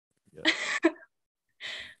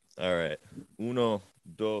All right. Uno,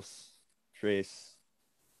 dos, tres.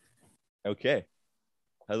 Okay.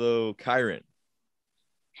 Hello, Kyron.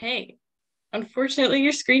 Hey, unfortunately,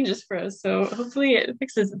 your screen just froze, so hopefully it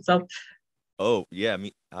fixes itself. Oh, yeah,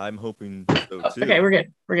 I'm hoping so Oh, okay, too. we're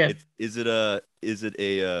good. We're good. It's is it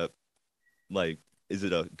a like is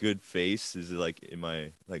it a good face? Is it like am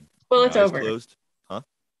I like Well, my it's eyes over. closed? Huh?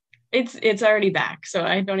 It's already back, so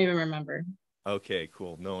I don't even remember. Okay,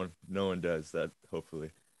 cool. No one does that,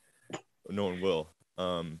 hopefully. No one will.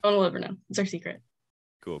 Oh, we'll never know. It's our secret.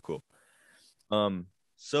 Cool.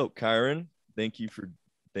 So Kyron, thank you for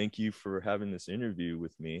thank you for having this interview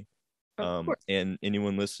with me. Of course, And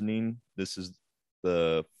anyone listening, this is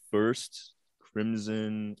the first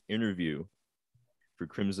Crimson interview for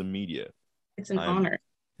Crimson Media. it's an I'm honor.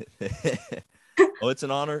 oh, it's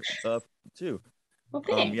an honor too. Well,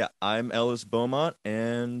 thanks. Yeah, I'm Ellis Beaumont,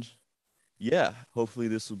 and yeah, hopefully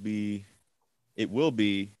it will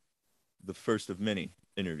be the first of many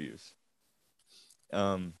interviews.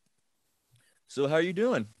 Um, so how are you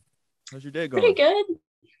doing? How's your day Pretty going? good.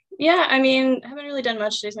 Yeah, I mean, I haven't really done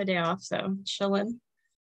much. Today's my day off, so chilling.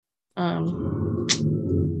 Um,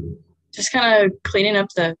 just kind of cleaning up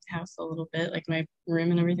the house a little bit, like my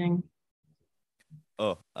room and everything.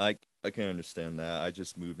 Oh, I can understand that. I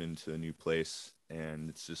just moved into a new place,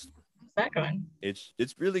 and How's that going? it's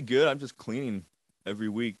really good. I'm just cleaning every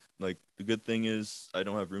week. Like the good thing is I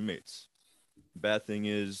don't have roommates. The bad thing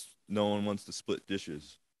is no one wants to split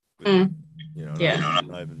dishes with me. Mm, Not yeah,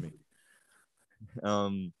 not even me.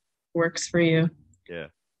 Um, works for you. yeah.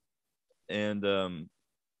 And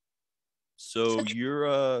so you're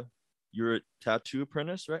a tattoo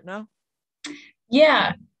apprentice right now?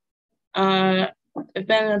 Yeah, Uh, I've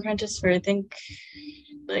been an apprentice for I think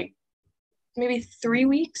like maybe 3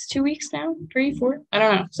 weeks, 2 weeks now, three, four. I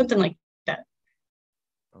don't know, something like that.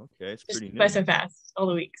 Okay, it's Just pretty by new. so fast, all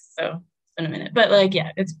the weeks. So it's been a minute, but like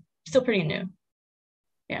yeah, it's still pretty new.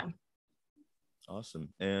 Yeah. Awesome.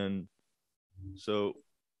 And so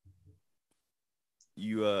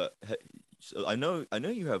you so I know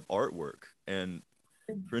you have artwork, and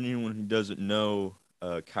for anyone who doesn't know,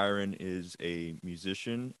 Kyron is a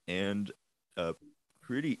musician and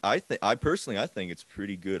pretty. I think it's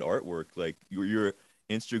pretty good artwork. Like your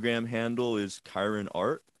Instagram handle is Kyron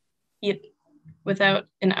Art. Yep. Without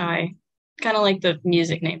an I, kind of like the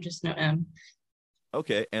music name, just no M.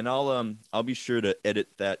 Okay, and I'll be sure to edit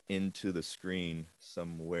that into the screen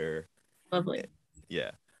somewhere. Eh, Lovely.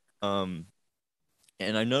 Yeah. Um,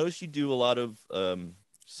 and I noticed you do a lot of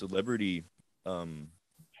celebrity um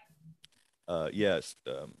yes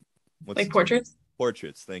what's Like the term? portraits.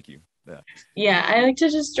 Portraits. Thank you. Yeah. Yeah, I like to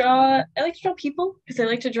just draw. I like to draw people because I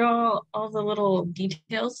like to draw all the little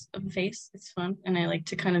details of the face. It's fun, and I like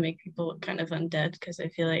to kind of make people look kind of undead because I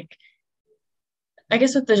feel like I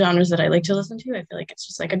guess with the genres that I like to listen to, I feel like it's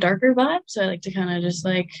just like a darker vibe. So I like to kind of just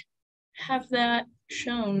like have that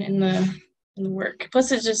shown in the work.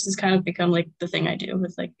 Plus, it just has kind of become like the thing I do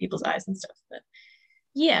with like people's eyes and stuff. But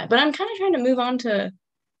yeah, but I'm kind of trying to move on to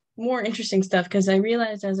more interesting stuff because I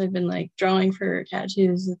realized as I've been like drawing for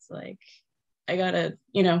tattoos, it's like I gotta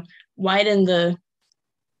widen the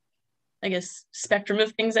I guess spectrum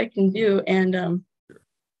of things I can do. And Sure.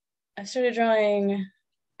 I started drawing.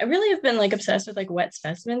 I really have been like obsessed with like wet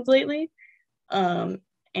specimens lately. Um,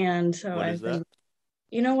 and so What is I've been, that?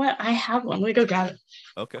 you know what? I have one. Let me go grab it.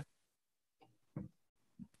 Okay.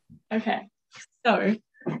 Okay. So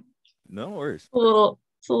No worries.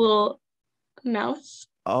 it's a little mouse.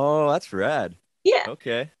 Oh, that's rad. Yeah.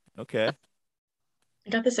 Okay. I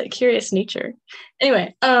got this at Curious Nature.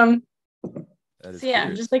 Anyway, That is so yeah,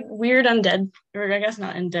 just curious. like weird undead, or I guess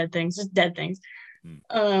not undead things, just dead things. Hmm.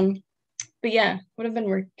 Um, but yeah, what I've been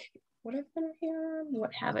working on?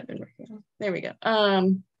 What have I been working on? There we go.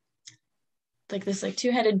 Like this like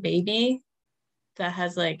two-headed baby that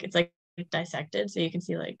has like it's like dissected so you can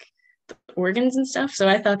see like the organs and stuff. So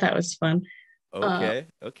I thought that was fun. Uh,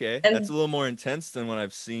 Okay. That's and a little more intense than what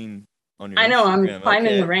I've seen on your I know I'm Instagram.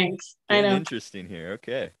 climbing the Okay. ranks. I Getting know. interesting here.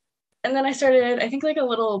 Okay. And then I started, I think like a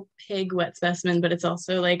little pig wet specimen, but it's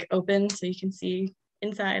also like open so you can see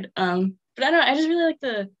inside. But I don't know, I just really like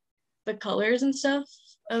the colors and stuff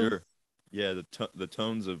of Sure. Yeah, the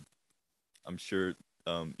tones of I'm sure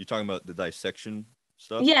you're talking about the dissection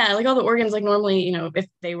stuff. yeah, like all the organs like normally, if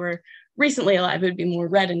they were recently alive, it would be more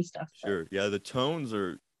red and stuff, but Sure. Yeah, the tones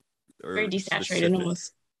very are desaturated, specific.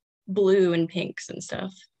 almost blue and pinks and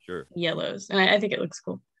stuff, Sure. yellows. And I think it looks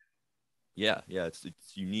cool. Yeah, it's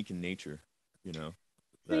unique in nature, you know,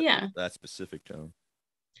 But that yeah, that specific tone.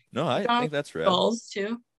 No, I I draw think that's rad. skulls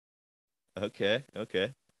too. Okay.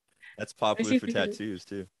 That's I popular see for people. tattoos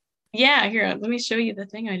too. Yeah, here, let me show you the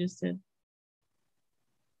thing I just did.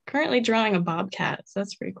 Currently drawing a bobcat, so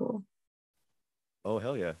that's pretty cool. Oh,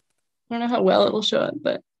 hell yeah. I don't know how well it will show up,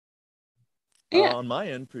 but yeah, On my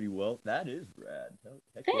end, pretty well. That is rad.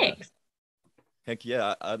 Heck yeah. thanks. Heck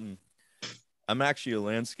yeah. I'm actually a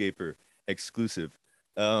landscaper exclusive.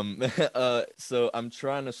 So I'm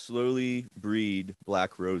trying to slowly breed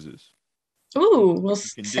black roses. Ooh, well, You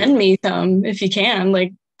can send do. me some if you can.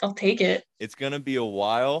 Like, I'll take it. It's gonna be a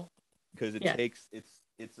while because it Yeah. takes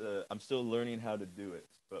it's I'm still learning how to do it.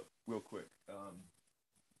 But real quick,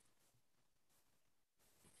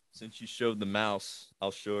 since you showed the mouse,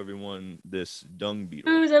 I'll show everyone this dung Ooh,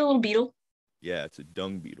 beetle. is that a little beetle? Yeah, it's a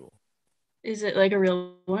dung beetle. Is it like a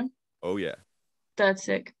real one? Oh yeah. That's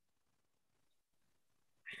sick.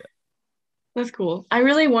 That's cool. I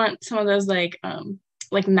really want some of those like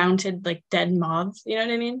mounted like dead moths. You know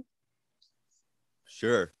what I mean?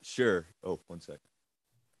 Sure, sure. Oh, one sec.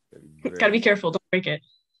 Gotta be Gotta very be careful. Don't break it.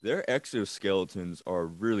 Their exoskeletons are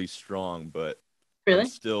really strong, but Really?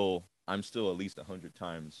 I'm still at least 100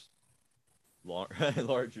 times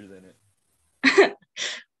larger than it.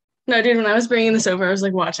 No, dude, when I was bringing this over, I was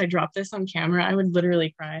like, watch, I dropped this on camera. I would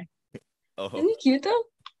literally cry. Oh Isn't he cute though?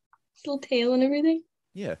 His little tail and everything.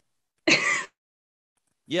 yeah,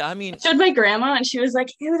 yeah. I I mean, showed my grandma and she was like,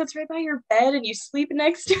 ew, that's right by your bed and you sleep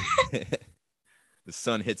next to it. the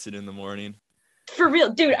sun hits it in the morning. For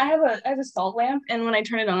real. Dude, I have a salt lamp and when I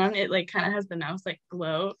turn it on, it like kind of has the mouse like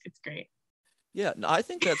glow. It's great. Yeah, no, I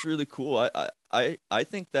think that's really cool. I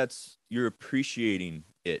think that's you're appreciating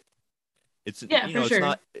it. It's Yeah, for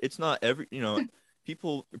sure. it's not every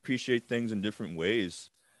people appreciate things in different ways.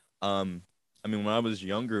 Um, I mean, when I was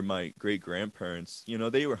younger, my great grandparents,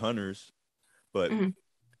 they were hunters, but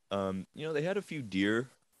Mhm. they had a few deer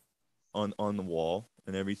on the wall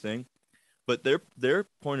and everything. But their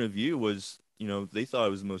point of view was, they thought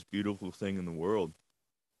it was the most beautiful thing in the world.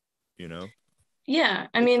 You know, Yeah,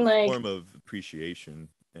 I it's mean a like form of appreciation,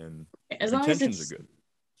 and as their long as intentions are it's good.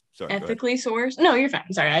 Sorry, go ahead. ethically sourced. No, you're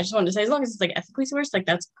fine. Sorry, I just wanted to say as long as it's like ethically sourced, like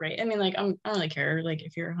that's great. I mean, like I don't really care like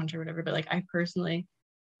if you're a hunter or whatever, but like I personally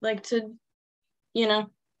like to, you know,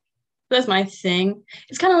 that's my thing.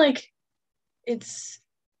 It's kind of like it's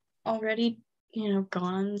already,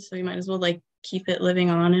 gone, so you might as well like keep it living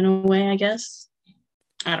on in a way, I guess.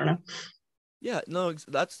 I don't know. Yeah, no,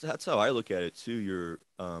 that's how I look at it too.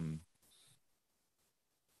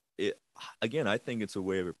 It again, I think it's a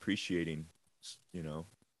way of appreciating. You know,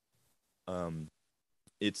 um,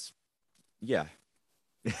 it's yeah,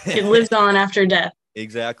 It lives on after death.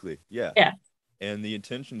 exactly, yeah, Yeah. and the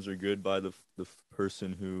intentions are good by the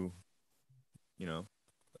person who,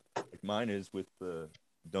 like mine is with the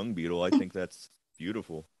dung beetle. I think that's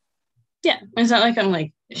beautiful. Yeah. It's not like I'm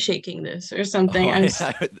like shaking this or something. Oh I'm yeah, just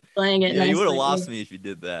playing it yeah. You would have nicely. lost me if you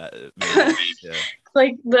did that. Maybe. Yeah.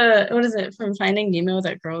 Like the what is it from Finding Nemo?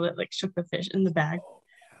 That girl that like shook the fish in the bag. Oh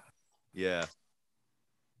yeah. Yeah.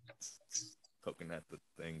 Poking at the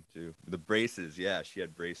thing too. The braces. Yeah, she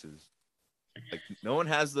had braces. Like no one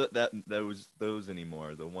has those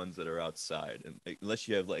anymore. The ones that are outside, and like, unless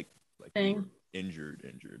you have like you were Thing. injured.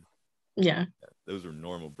 Yeah. Yeah, those are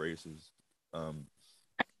normal braces. Um.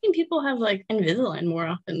 I think people have like Invisalign more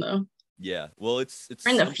often though. Yeah. Well, it's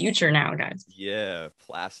We're in the some. future now, guys. Yeah,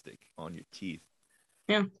 plastic on your teeth.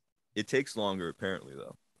 Yeah. It takes longer apparently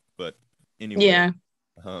though. But anyway, Yeah.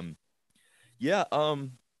 um, yeah.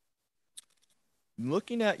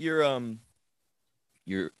 Looking at your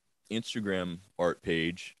Instagram art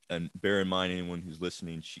page, and bear in mind anyone who's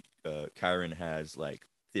listening, Kyrnm has like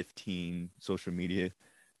 15 social media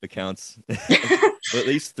accounts, well, at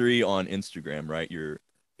least 3 on Instagram, right?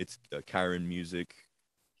 It's Kyrnm Music,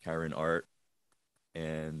 Kyrnm Art,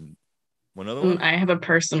 and one other one. I have a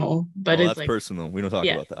personal, but Oh, it's that's like personal. We don't talk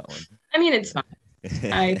yeah. about that one. I mean it's fine.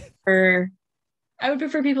 Yeah. I prefer I would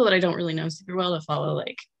prefer people that I don't really know super well to follow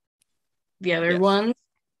like the other Yes. ones.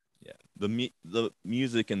 Yeah. The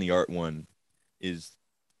music and the art one is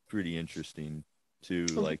pretty interesting too.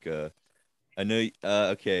 Like I know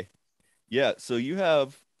okay. Yeah, so you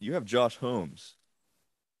have Josh Holmes.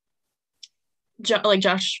 Like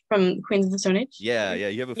Josh from Queens of the Stone Age. Yeah, yeah,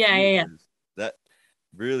 you have a Yeah, few yeah, of yeah. his. That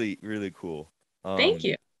really, really cool. Thank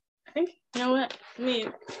you. I think you know what? Let me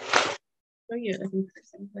show you. I think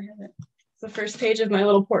I have it. It's the first page of my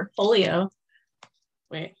little portfolio.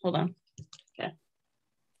 Wait, hold on. Okay.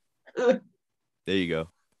 Ugh. There you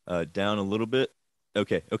go. Down a little bit.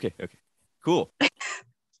 Okay, okay, okay. Cool.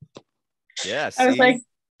 Yeah, I was like, see?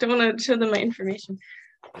 don't want to show them my information.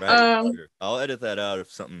 Right. Um. Sure. I'll edit that out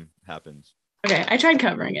if something happens. Okay, I tried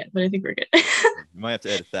covering it, but I think we're good. You might have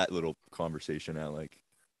to edit that little conversation out, like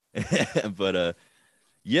but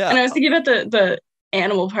Yeah, And I was thinking about the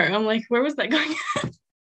animal part. I'm like, where was that going?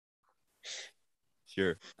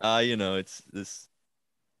 sure. It's this.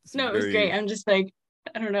 It's a No, it was great. very. I'm just like,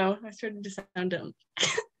 I don't know. I started to sound dumb.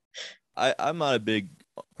 I'm not a big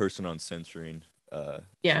person on censoring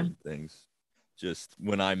Yeah. certain things. Just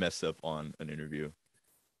when I mess up on an interview,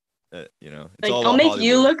 it's Like, all I'll about make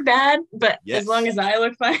you Hollywood. look bad, but as long Yes. as I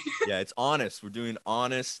look fine. Yeah, it's honest. We're doing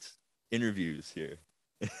honest interviews here.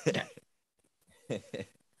 Okay.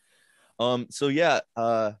 So yeah,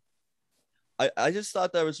 I just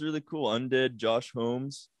thought that was really cool. Undead Josh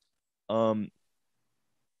Holmes. Um,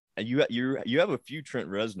 and you have a few Trent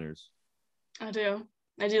Reznors. I do.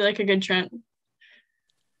 I do like a good Trent.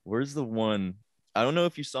 Where's the one? I don't know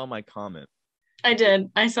if you saw my comment. I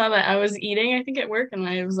did. I saw that I was eating, I think at work, and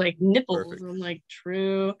I was like, nipples. Perfect. I'm like,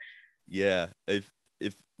 true. Yeah. If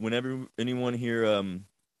whenever anyone here goes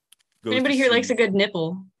to Anybody here likes see. a good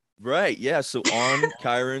nipple? Right. Yeah. So on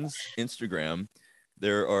Kyrn's Instagram,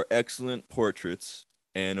 there are excellent portraits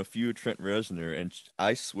and a few of Trent Reznor, and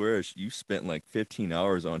I swear you spent like 15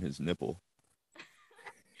 hours on his nipple.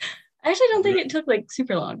 I actually don't think Re- it took like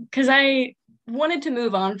super long because I wanted to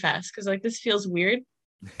move on fast because like this feels weird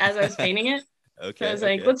as I was painting it. So I Okay. was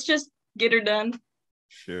like, Okay. let's just get her done.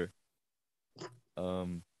 Sure.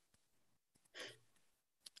 Um.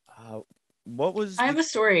 Uh, what was I have the? a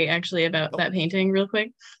story actually about Oh, that painting real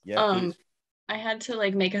quick. yeah. Um, Please. I had to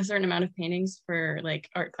like make a certain amount of paintings for like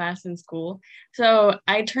art class in school. So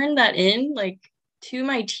I turned that in like to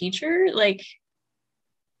my teacher, like,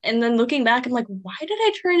 and then looking back, I'm like, why did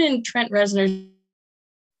I turn in Trent Reznor's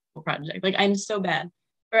project? Like, I'm so bad,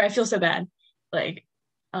 or I feel so bad. Like,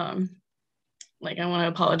 um, like I want to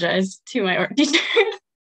apologize to my art teacher.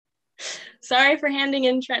 Sorry for handing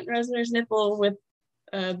in Trent Reznor's nipple with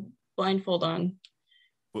a blindfold on.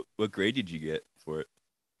 What grade did you get for it?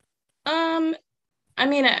 Um, I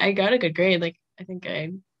mean, I got a good grade. Like, I think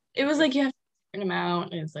it was Okay. like you have a certain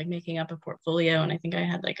amount, and it's like making up a portfolio. And I think I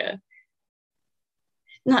had like a,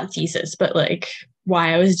 not thesis, but like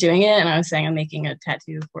why I was doing it. And I was saying I'm making a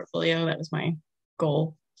tattoo portfolio. That was my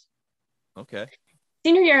goal. Okay.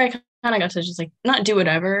 Senior year, I kind of got to just like not do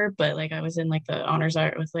whatever, but like I was in like the honors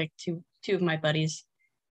art with like two of my buddies.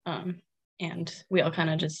 Um, and we all kind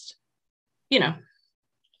of just, you know,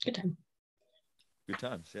 good time. Good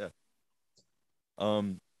times. Yeah.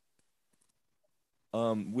 Um.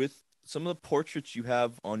 With some of the portraits you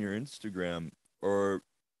have on your Instagram, or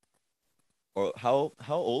how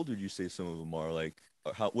old would you say some of them are? Like,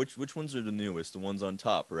 how which ones are the newest? The ones on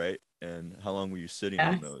top, right? And how long were you sitting Yeah.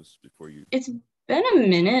 on those before you? It's been a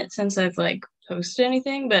minute since I've like posted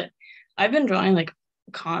anything, but I've been drawing like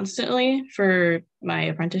constantly for my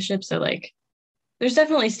apprenticeship. So like there's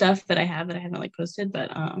definitely stuff that I have that I haven't like posted,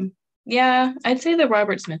 but yeah, I'd say the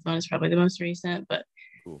Robert Smith one is probably the most recent, but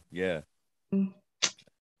Cool. Yeah. mm,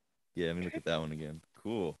 Yeah. Let me look at that one again.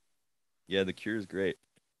 Cool. Yeah. The Cure is great.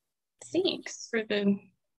 thanks for the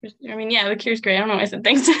I mean, yeah, the Cure's great. I don't know why I said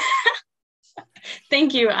thanks.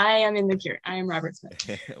 Thank you. I am in the Cure. I am Robert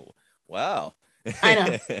Smith. Wow. I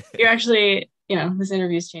know. You're actually, this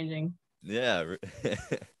interview is changing. Yeah.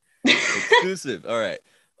 Exclusive. All right.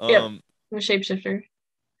 Yep. Um, I'm a shapeshifter.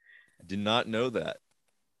 did not know that.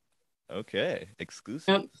 Okay. Yep,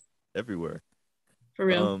 Exclusive everywhere. for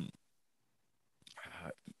real. Um,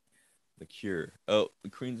 the Cure. Oh, the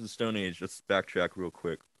Queens of the Stone Age. Let's backtrack real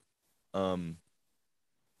quick. Um,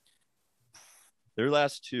 their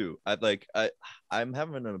last two. I'm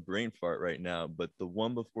having a brain fart right now, but the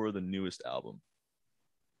one before the newest album.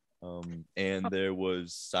 And there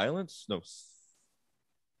was Silence. No,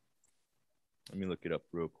 let me look it up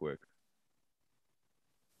real quick.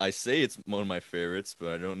 I say it's one of my favorites,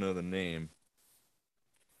 but I don't know the name.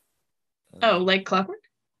 Oh, Uh, like clockwork?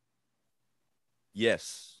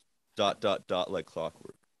 yes. Dot dot dot like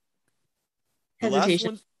clockwork. The last Hesitation.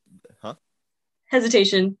 one, huh?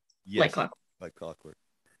 Hesitation, like Yes, clockwork. like clockwork.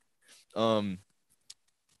 Um,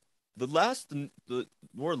 the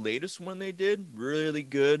more latest one they did, really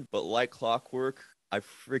good, but like clockwork, I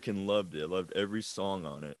freaking loved it. I loved every song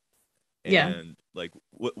on it. Yeah. And like,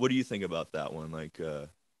 what do you think about that one? Like, do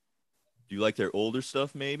you like their older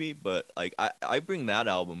stuff maybe? But like, I bring that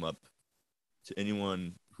album up to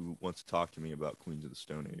anyone who wants to talk to me about Queens of the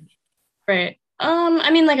Stone Age. Right. I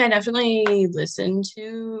mean, like I definitely listen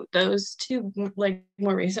to those two like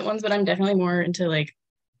more recent ones, but I'm definitely more into like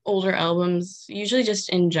older albums, usually just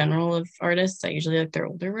in general of artists. I usually like their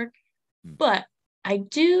older work. Hmm. But I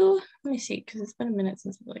do, let me see, because it's been a minute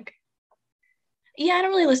since I've like, yeah, I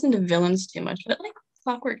don't really listen to Villains too much, but like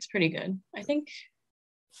Clockwork's pretty good. I think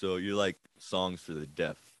So you like songs for the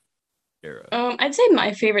deaf era? I'd say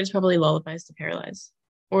my favorite is probably Lullabies to Paralyze.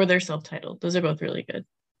 or they're self-titled. Those are both really good.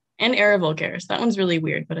 And Era Vulgaris. That one's really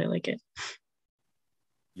weird, but I like it.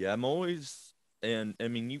 Yeah, I'm always, and I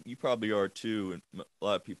mean, you probably are too, and a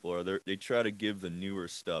lot of people are there. They try to give the newer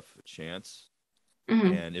stuff a chance,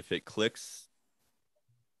 Hmm. and if it clicks,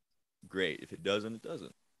 great. If it doesn't, it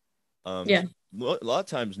doesn't. Yeah, A lot of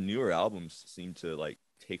times, newer albums seem to like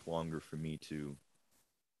take longer for me to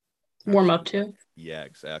warm actually up like. to. Yeah,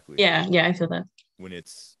 exactly. Yeah, yeah, I feel that. When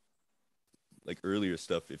it's like earlier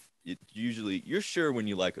stuff, if it usually you're sure when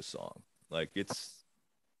you like a song, like it's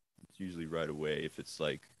usually right away. If it's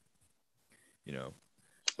like you know,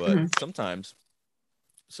 but Hmm. sometimes.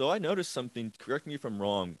 So I noticed something. Correct me if I'm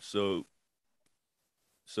wrong. So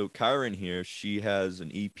Kyrnm here, she has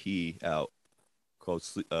an EP out called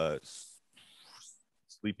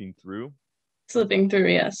Sleeping Through. Slipping through,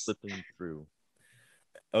 yes. Slipping Through.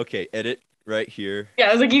 Okay, edit right here. Yeah,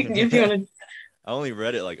 I was like, if you I want to, only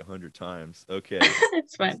read it like 100 times. Okay,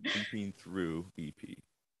 it's fine. Sleeping Through EP.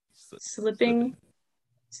 Slipping, Slipping.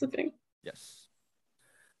 slipping, Yes.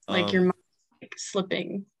 like your Um. mind, like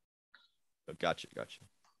slipping. Gotcha. Gotcha.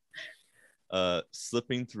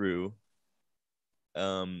 Slipping Through.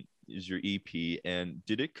 Is your EP, and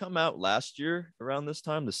did it come out last year around this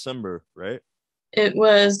time, December, right? It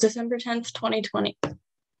was December 10th, 2020.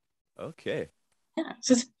 Okay. Yeah,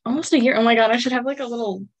 so it's almost a year. Oh my God, I should have like a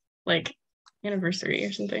little like anniversary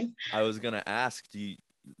or something. I was gonna ask,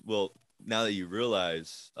 well, now that you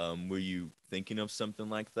realize, were you thinking of something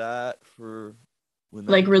like that for when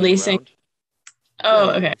that Like came releasing. around? Yeah,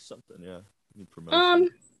 Oh, yeah, okay. something, yeah. Any Um, promotion?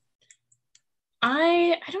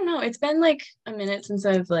 I don't know. It's been like a minute since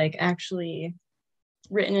I've like actually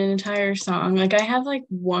written an entire song. Like I have like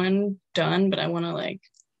one done, but I want to like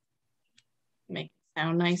make it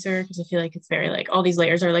sound nicer because I feel like it's very like all these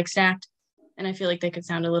layers are like stacked and I feel like they could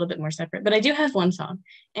sound a little bit more separate. But I do have one song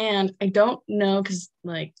and I don't know because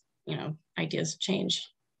like, ideas change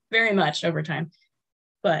very much over time.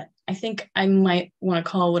 But I think I might want to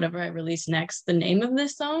call whatever I release next the name of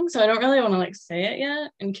this song. So I don't really want to like say it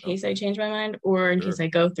yet in case I Okay, change my mind or in case sure. I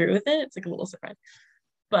go through with it. It's like a little surprise.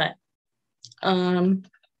 But um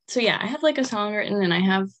so yeah, I have like a song written and I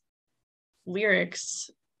have lyrics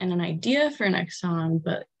and an idea for next song,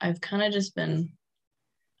 but I've kind of just been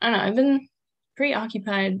I don't know, I've been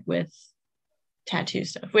preoccupied with tattoo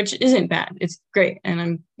stuff, which isn't bad. It's great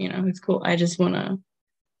and it's cool. I just want to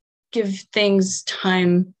give things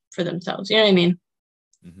time for themselves. You know what I mean?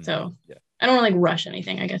 Hmm. So Yeah, I don't want to like rush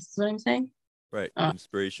anything, I guess is what I'm saying. right. Uh,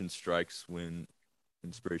 Inspiration strikes when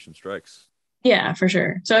inspiration strikes. yeah, for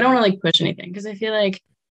sure. So I don't Yeah. want to like push anything because I feel like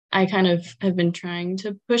I kind of have been trying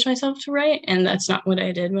to push myself to write, and that's not what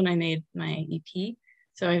I did when I made my EP.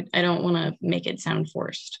 So I don't want to make it sound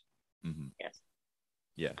forced. Hmm. Yes.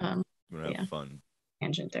 Yeah. Um, You want to but have yeah, fun,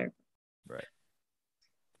 tangent there. right?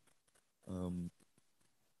 Um,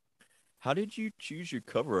 how did you choose your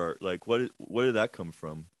cover art? Like, what did that come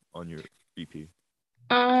from on your EP?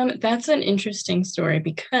 That's an interesting story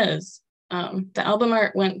because the album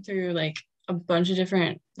art went through like a bunch of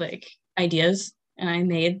different like ideas, and I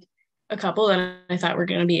made a couple that I thought were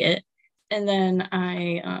gonna be it. And then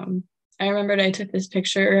I remembered I took this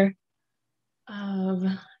picture of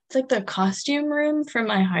it's like the costume room from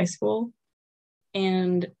my high school,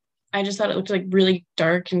 and I just thought it looked like really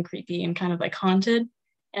dark and creepy and kind of like haunted,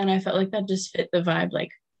 and I felt like that just fit the vibe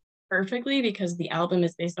like perfectly because the album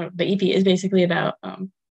is based on the EP is basically about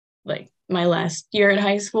like my last year at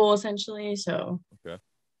high school essentially. So Okay.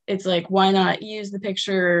 it's like why not use the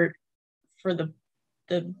picture for the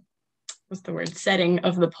what's the word setting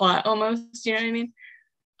of the plot almost, you know what I mean?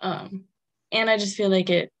 Um and I just feel like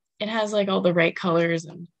it has like all the right colors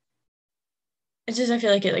and it's just I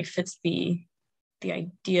feel like it like fits the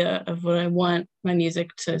idea of what I want my music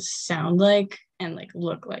to sound like and like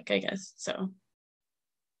look like, I guess. So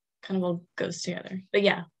kind of all goes together. But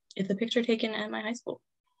yeah, it's a picture taken at my high school.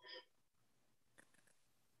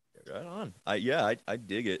 Right on. I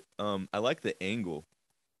dig it. I like the angle.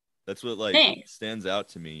 That's what like Thanks. stands out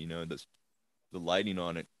to me, the lighting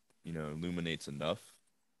on it, illuminates enough.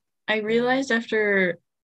 I And realized after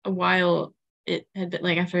a while it had been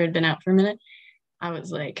like after it had been out for a minute, I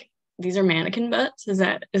was like, these are mannequin butts. Is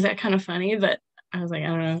that kind of funny? But I was like, I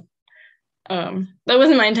don't know. That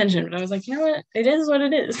wasn't my intention, but I was like, you know what? It is what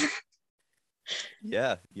it is.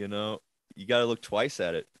 yeah, you got to look twice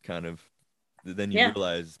at it kind of. Then you Yeah.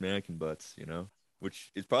 realize it's mannequin butts,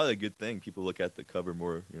 which is probably a good thing. People look at the cover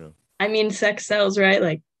more, I mean, sex sells, right?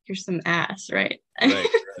 Like, here's some ass, right? right,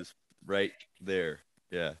 just right there.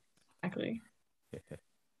 Yeah. Exactly.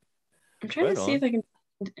 I'm trying Right to see on. if I can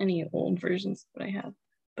find any old versions that I have,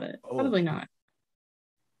 but Oh, probably not.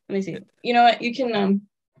 Let me see. You know what? You can.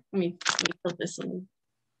 let me put this in.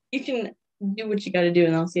 You can do what you got to do,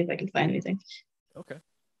 and I'll see if I can find anything. Okay.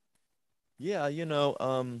 Yeah, yeah,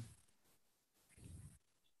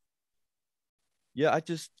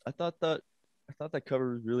 I thought that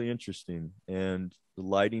cover was really interesting, and the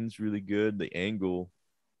lighting's really good. The angle,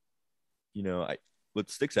 I what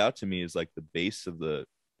sticks out to me is like the base of the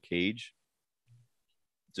cage.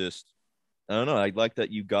 Just I don't know. I like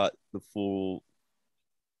that you got the full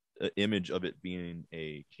image of it being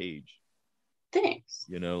a cage. Thanks.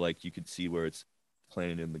 Like you could see where it's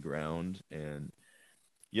planted in the ground, and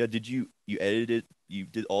yeah. Did you edit it? You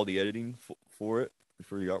did all the editing for it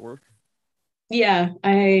for the artwork? Yeah,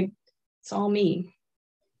 it's all me.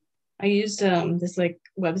 I used this like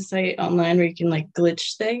website online where you can like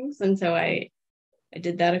glitch things, and so I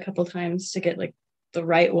did that a couple times to get like the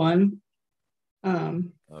right one.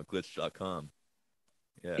 Um, Glitch.com.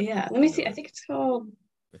 Yeah, yeah, let I me see. know I it. think it's called.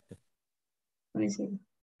 Let me see.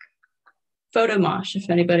 Photo Mosh. If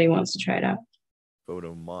anybody wants to try it out.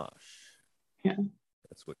 Photo Mosh. Yeah,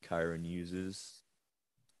 That's what Kyrnm uses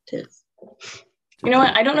it is. to You know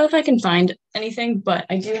what? do. I don't know if I can find anything, but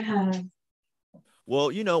I do have. Well,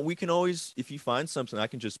 we can always, if you find something, I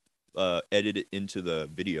can just edit it into the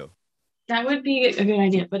video. That would be a good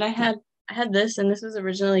idea. But I had this, and this was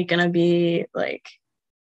originally gonna be like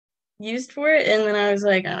used for it, and then I was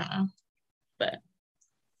like, I don't know, but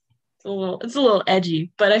it's a little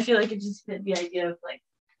edgy, but I feel like it just fit the idea of like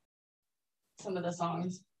some of the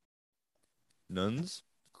songs. Nuns,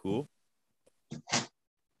 cool.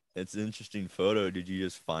 It's an interesting photo. Did you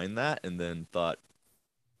just find that and then thought,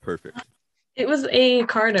 perfect? It was a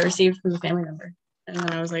card I received from a family member, and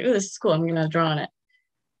then I was like, "Oh, this is cool. I'm gonna draw on it."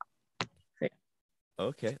 So,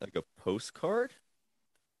 Okay, like a postcard?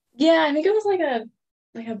 yeah, I think it was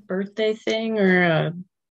like a birthday thing or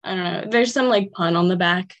I don't know. There's some like pun on the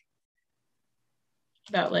back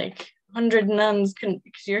about like 100 nuns can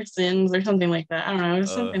fix your sins or something like that. I don't know. It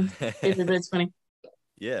was Uh, something stupid, but it's funny.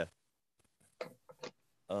 yeah.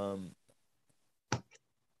 Um,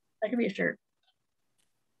 That could be a shirt.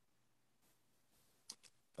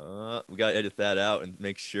 we gotta edit that out and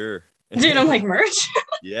make sure. Dude, I'm like merch.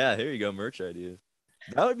 Yeah, here you go, merch ideas.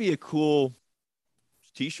 That would be a cool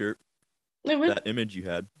t-shirt, It would. that image you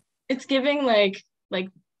had. It's giving like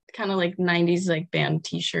kind of like 90s like band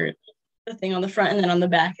t-shirt. The thing on the front and then on the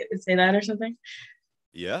back it would say that or something.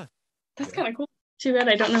 Yeah, That's yeah. kind of cool. Too bad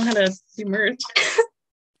I don't know how to do merch.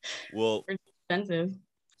 Well, It's expensive.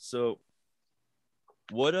 so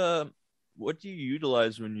what do you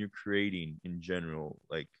utilize when you're creating in general?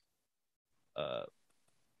 Like uh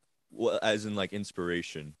what as in like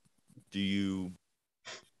inspiration? Do you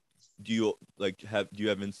do you have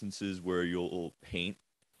instances where you'll paint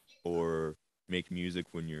or make music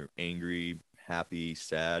when you're angry, happy,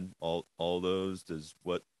 sad, all those? Does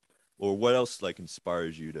what or what else like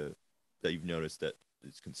inspires you to that you've noticed that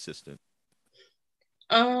is consistent?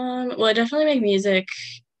 Well, I definitely make music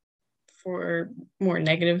for more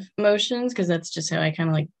negative emotions because that's just how I kind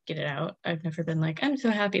of like get it out. I've never been like, I'm so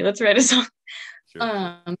happy, let's write a song. Sure,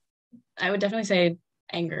 sure. Um, I would definitely say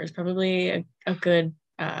anger is probably a good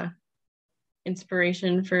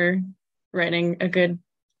inspiration for writing a good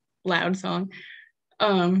loud song.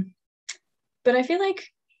 Um, but I feel like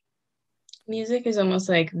music is almost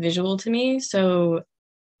like visual to me. So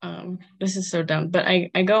this is so dumb, but I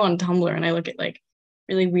go on Tumblr and I look at like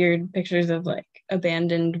really weird pictures of like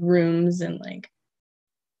abandoned rooms and like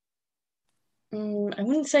I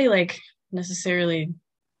wouldn't say like necessarily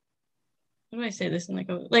how do I say this in like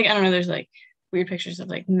I don't know, there's like weird pictures of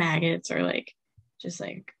like maggots or like just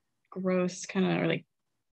like gross kind of or like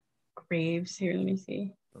graves. Here, let me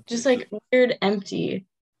see. Okay, Just so like weird emptiness.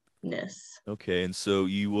 okay, and so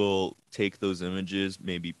you will take those images,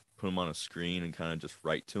 maybe put them on a screen and kind of just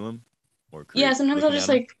write to them or Yeah, create sometimes I'll looking at just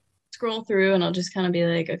them. like scroll through and I'll just kind of be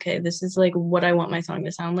like, okay, this is like what I want my song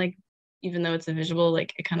to sound like, even though it's a visual,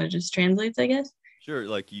 like it kind of just translates, I guess. Sure,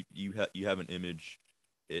 like you have an image,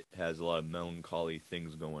 it has a lot of melancholy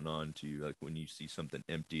things going on to you. Like when you see something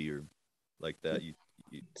empty or like that, you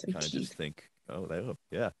Some kind of just teeth. think, oh,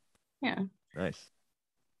 yeah, Yeah. nice.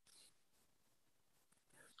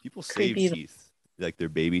 People save Creepy. teeth, like their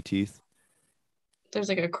baby teeth. There's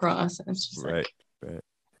like a cross and it's just Right, like right.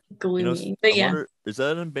 gloomy. But I yeah. wonder, is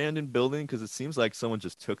that an abandoned building? Because it seems like someone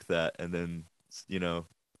just took that and then,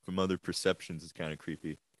 from other perceptions, it's kind of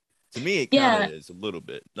creepy. To me, it kind of Yeah. is a little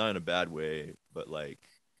bit, not in a bad way, but like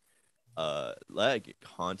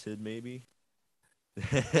haunted maybe.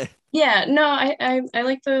 Yeah. No, I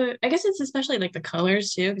like I guess it's especially like the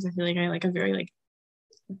colors too, because I feel like I like a very like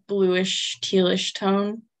bluish, tealish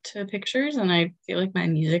tone. to pictures, and I feel like my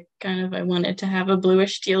music kind of I want it to have a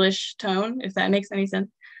bluish tealish tone, if that makes any sense.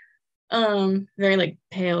 Very like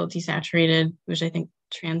pale, desaturated, which I think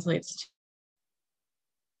translates to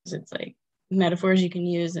it's like metaphors you can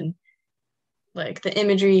use and like the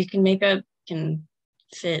imagery you can make up can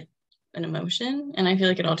fit an emotion, and I feel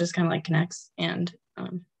like it all just kind of like connects, and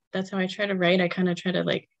that's how I try to write. I kind of try to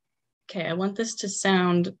like, okay, I want this to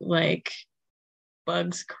sound like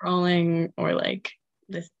bugs crawling or like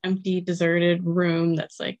this empty deserted room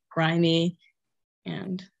that's like grimy,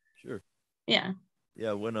 and Sure. yeah.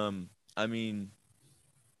 Yeah, I mean,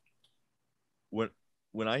 when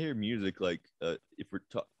when I hear music, like if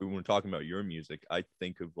when we're talking about your music, I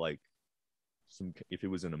think of like some if it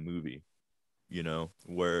was in a movie,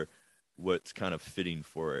 where what's kind of fitting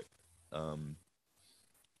for it. Um,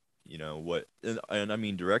 and I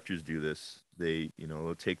mean directors do this.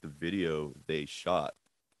 They'll take the video they shot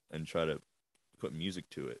and try to put music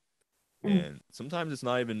to it. Mm, And sometimes it's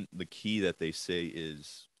not even the key that they say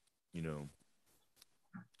is, you know,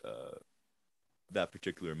 uh, that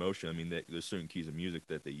particular emotion. I mean, there's certain keys of music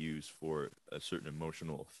that they use for a certain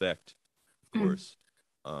emotional effect, of mm, course.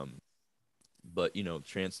 Um, but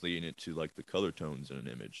translating it to like the color tones in an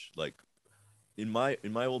image, like in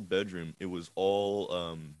my old bedroom, it was all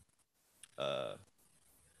uh,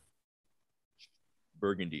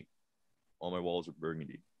 burgundy. All my walls were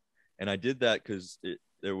burgundy, and I did that because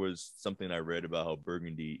there was something I read about how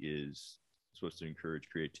burgundy is supposed to encourage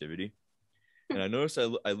creativity. And I noticed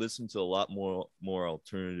I listened to a lot more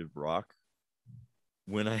alternative rock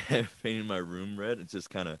when I had painted my room red. It just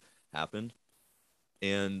kind of happened,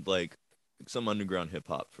 and like some underground hip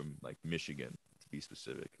hop from like Michigan, to be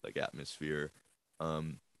specific, like Atmosphere.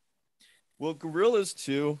 Um, well, Gorillas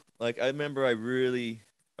too. Like I remember I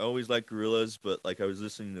always liked Gorillas, but like I was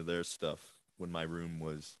listening to their stuff when my room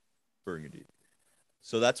was burgundy.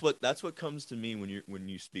 So that's what comes to me when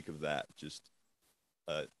you speak of that. Just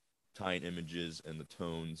uh, tying images and the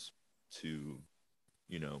tones to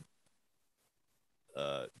you know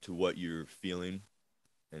to what you're feeling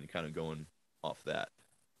and kind of going off that.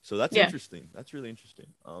 So that's yeah. interesting. That's really interesting.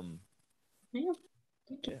 Yeah.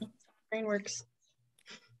 Thank you. Yeah. Brain works.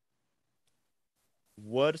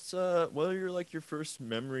 What are your first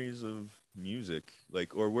memories of music?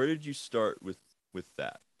 Like, or where did you start with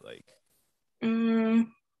that? Like, Mm,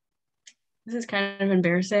 this is kind of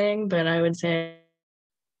embarrassing, but I would say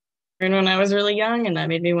when I was really young, and that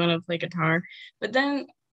made me want to play guitar. But then,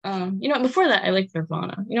 you know what? Before that, I liked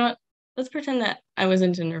Nirvana. You know what? Let's pretend that I was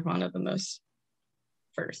into Nirvana the most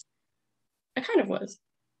first. I kind of was.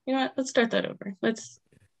 You know what? Let's start that over. Let's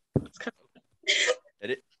cut.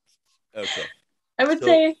 edit. Okay. I would So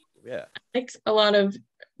say yeah. I liked a lot of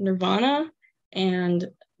Nirvana, and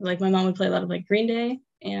like my mom would play a lot of like Green Day,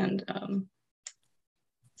 and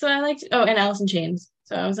so I liked and Alice in Chains.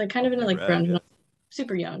 So I was like kind Oh, of into never like have. grunge when Yeah. I was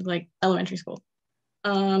super young, like elementary school.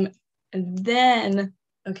 Um, and then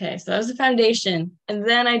okay, so that was the foundation, and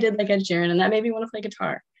then I did like Ed Sheeran, and that made me want to play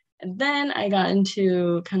guitar. And then I got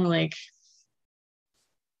into kind of like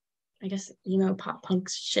I guess pop punk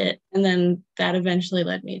shit, and then that eventually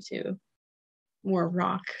led me to more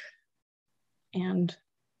rock and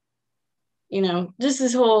just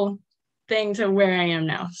this whole thing to where I am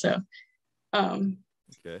now. So, um,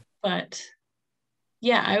 Okay. but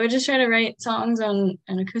yeah, I would just try to write songs on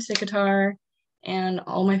an acoustic guitar, and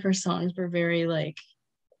all my first songs were very like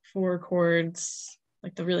four chords,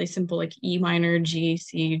 like the really simple like E minor, G,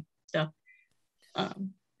 C stuff.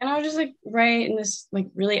 And I would just like write in this like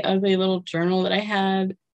really ugly little journal that I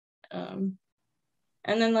had. Um,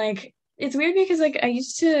 and then like it's weird because like I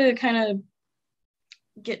used to kind of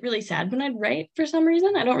get really sad when I'd write for some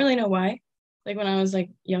reason. I don't really know why. Like when I was like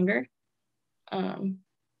younger. Um,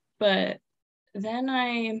 but then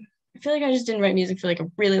I feel like I just didn't write music for like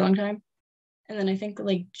a really long time. And then I think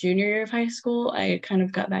like junior year of high school, I kind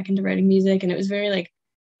of got back into writing music, and it was very like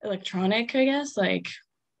electronic, I guess. Like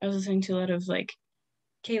I was listening to a lot of like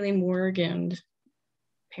Kaylee Morg and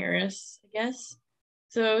Paris, I guess.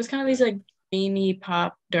 So it was kind of these Okay. like dreamy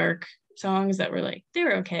pop dark songs that were like they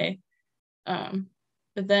were okay. Um,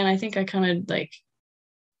 but then I think I kind of like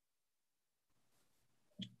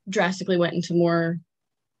drastically went into more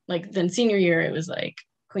like then senior year it was like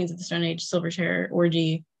Queens of the Stone Age, Silverchair,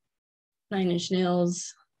 Orgy, Nine Inch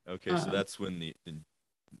Nails. Okay. So Um,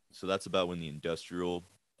 that's about when the industrial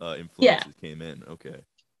yeah. influences came in. Okay. Okay.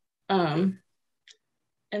 Um,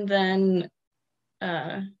 and then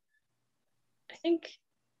uh, I think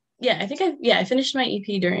I finished my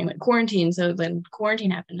EP during like quarantine. So then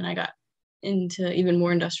quarantine happened, and I got into even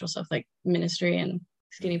more industrial stuff like Ministry and Hmm.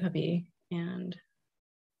 Skinny Puppy and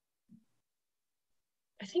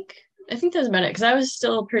I think I think that's about it because I was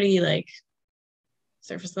still pretty like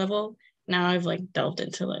surface level. Now I've like delved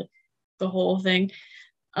into like the whole thing.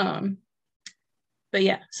 Um, but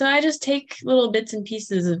yeah, so I just take little bits and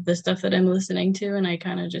pieces of the stuff that I'm listening to, and I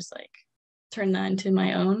kind of just like turn that into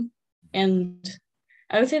my own. And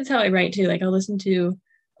I would say that's how I write too. Like I'll listen to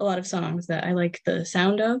a lot of songs that I like the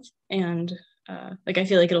sound of, and like I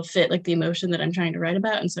feel like it'll fit like the emotion that I'm trying to write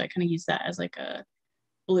about, and so I kind of use that as like a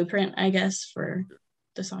blueprint, I guess, for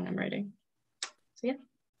the song I'm writing. So yeah.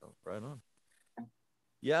 Oh, right on.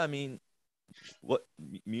 Yeah, I mean, what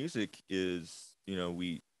music is,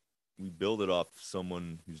 we build it off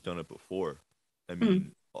someone who's done it before. I Mhm.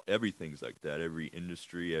 mean, everything's like that. Every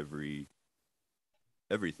industry, everything.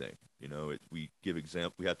 We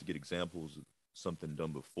have to get examples of something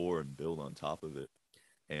done before and build on top of it.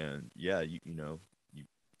 And yeah, you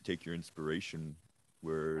take your inspiration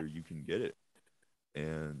where you can get it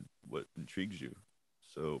and what intrigues you.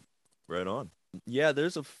 So, right on. Yeah,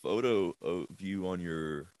 there's a photo of you on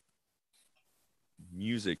your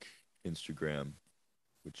music Instagram,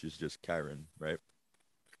 which is just Kyrnm, right?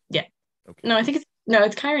 Yeah. Okay. No, I think it's no,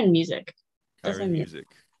 it's Kyrnm Music. That's my Kyrnm music. Music.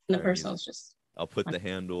 And the Kyrnm personal Music. is just I'll put the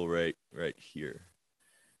handle right here.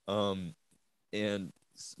 Um, and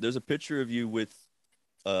there's a picture of you with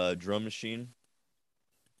a drum machine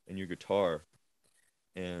and your guitar,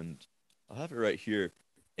 and I'll have it right here.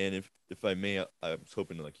 And if I may, I was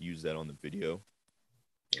hoping to like use that on the video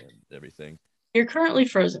and everything. you're currently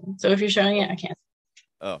frozen. So if you're showing it, Oh, I can't.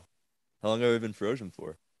 oh, how long have I been frozen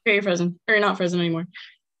for? Okay, you're frozen. Or you're not frozen anymore.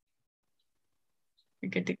 You're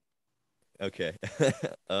good to Okay.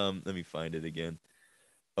 Let me find it again.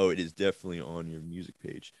 Oh, it is definitely on your music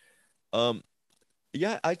page. Um,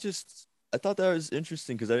 yeah, I thought that was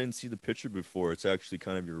interesting because I didn't see the picture before. It's actually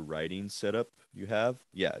kind of your writing setup you have.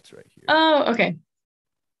 Yeah, it's right here. Oh, okay.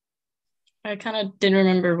 I kind of didn't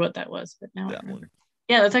remember what that was, but now I That remember. one.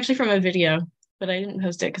 Yeah, that's actually from a video, but I didn't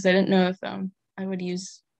post it because I didn't know if I would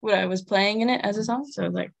use what I was playing in it as a song. So I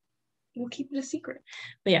was like, we'll keep it a secret.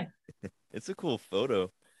 But yeah. It's a cool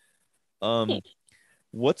photo. Um, Hey.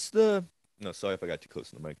 what's the No, sorry if I got too close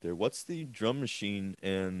to the mic there. What's the drum machine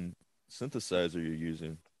and synthesizer you're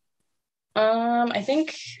using? I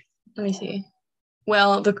think let me see.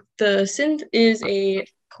 Well, the synth is a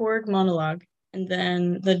Korg monologue, and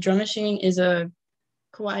then the drum machine is a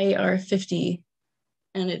Kawaii R50,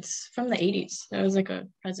 and it's from the 80s. That was like a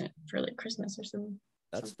present for like Christmas or something.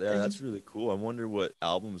 That's really cool. I wonder what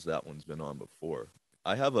albums that one's been on before.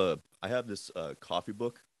 I have this coffee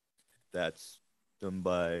book that's done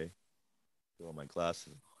by my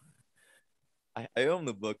glasses. I own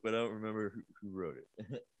the book, but I don't remember who wrote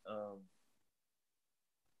it.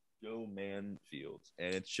 Joe Manfield,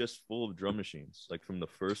 and it's just full of drum machines, like from the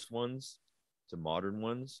first ones to modern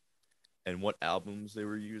ones, and what albums they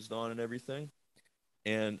were used on and everything.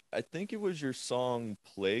 And I think it was your song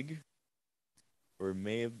 "Plague," or it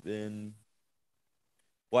may have been.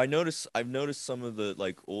 Well, I've noticed some of the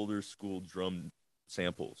like older school drum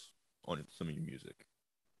samples on some of your music.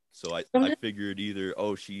 So I Sometimes figured either,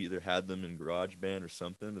 oh, she either had them in GarageBand or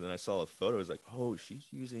something, but then I saw a photo. I was like, oh, she's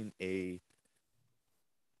using a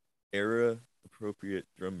era appropriate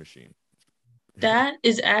drum machine. that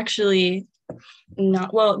is actually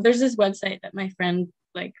not well. There's this website that my friend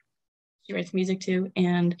like she writes music to,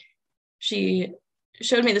 and she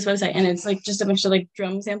showed me this website, and it's like just a bunch of like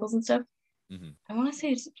drum samples and stuff. Hmm. I want to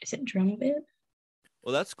say is it drum bit?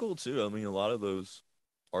 Well, that's cool too. I mean, a lot of those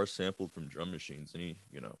are sampled from drum machines, and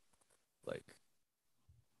like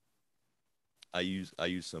I use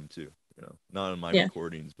some too. Not in my Yeah,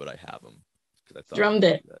 recordings, but I have them because I thought drum I'd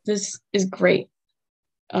bit. do that. This is great.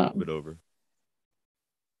 Move Um, it over.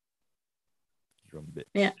 Drum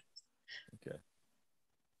yeah. bits. Okay.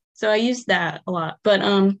 So I used that a lot. But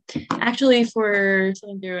actually for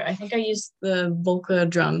something through, I think I used the Volca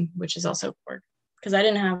drum, which is also Korg, because I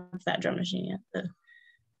didn't have that drum machine yet,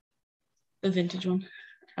 the vintage one.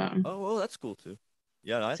 Oh, well, that's cool too.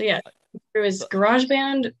 Yeah, So yeah, there I was thought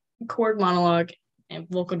GarageBand, Korg monologue, and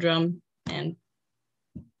vocal drum and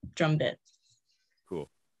drum bit, cool.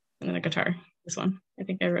 and then a guitar. This one, I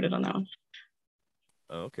think I wrote it on that one.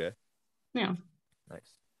 Oh, okay. Yeah.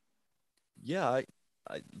 Nice. Yeah, I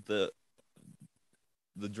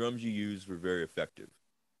the drums you used were very effective,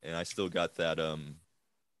 and I still got that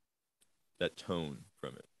tone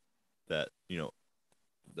from it. That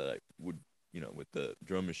that I would with the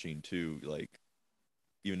drum machine too. Like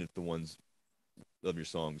even if the ones of your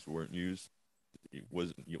songs weren't used, it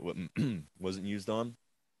wasn't used on.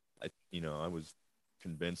 I was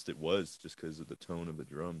convinced it was just because of the tone of the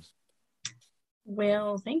drums. Um,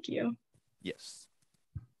 Well, thank you. yes,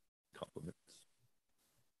 compliments.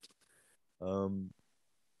 Um,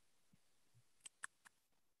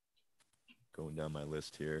 going down my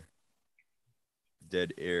list here.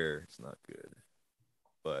 Dead air. It's not good,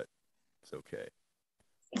 but it's okay.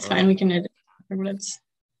 It's fine. We Um, can edit afterwards.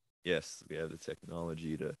 yes, we have the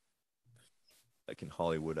technology to that can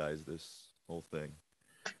Hollywoodize this whole thing.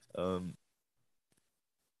 Um,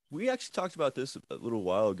 we actually talked about this a little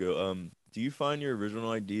while ago. Do you find your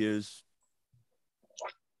original ideas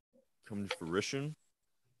come to fruition?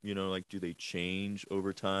 You know, like do they change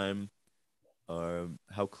over time?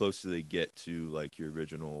 How close do they get to like your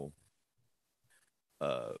original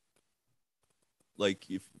uh like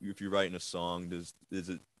if you're writing a song, does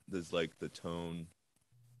like the tone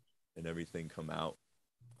and everything come out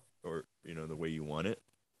or the way you want it?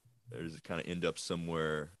 Or does it kind of end up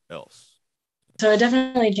somewhere else? So it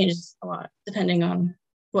definitely changes a lot depending on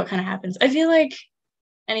what kind of happens. I feel like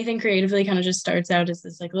anything creatively kind of just starts out as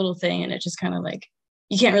this like little thing and it just kind of like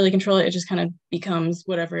you can't really control it. It just kind of becomes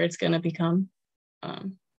whatever it's gonna become.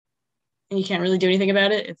 Um, and you can't really do anything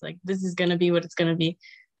about it. It's like this is gonna be what it's gonna be.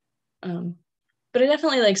 Um, but I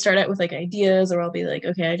definitely like start out with like ideas, or I'll be like,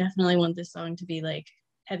 okay, I definitely want this song to be like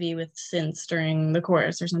heavy with synths during the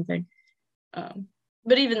chorus or something. Um,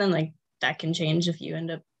 but even then, like that can change if you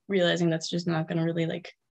end up realizing that's just not gonna really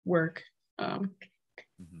like work. Um,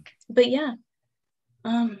 Hmm. but yeah,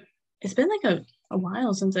 um, it's been like a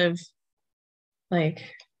while since I've like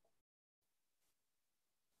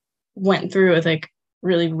went through with like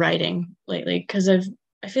really writing lately because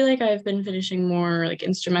I feel like I've been finishing more like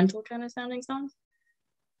instrumental kind of sounding songs.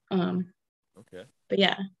 Um, Okay. but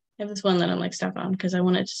yeah, I have this one that I'm like stuck on because I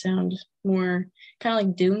want it to sound more kind of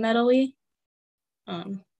like doom metal-y.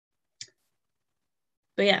 Um,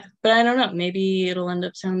 but yeah, but I don't know. Maybe it'll end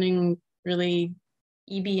up sounding really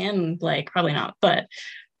EBM like, probably not. But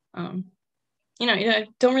um, I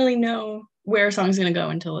don't really know where a song's gonna go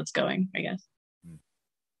until it's going, I guess. Hmm.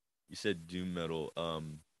 You said doom metal.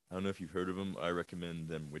 I don't know if you've heard of them. I recommend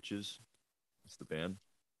them Witches. It's the band.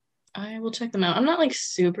 I will check them out. I'm not like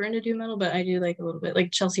super into doom metal, but I do like a little bit,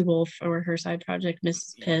 like Chelsea Wolfe or her side project,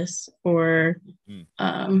 Mrs. Piss, or Hmm.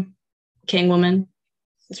 um, King Woman.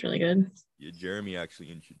 It's really good. Yeah, Jeremy actually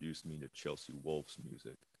introduced me to Chelsea Wolfe's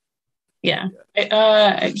music. Yeah.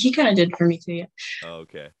 Yeah. He kind of did for me too. Yeah. Oh,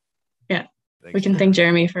 okay. Yeah. We Thanks, can thank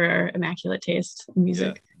Jeremy. Jeremy for our immaculate taste in Yeah,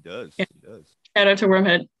 music. he does. Yeah. He does. Shout out to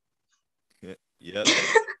Wormhead. Yeah, yep.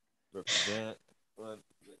 Represent.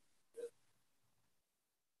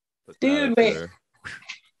 Put that Dude, up wait. there.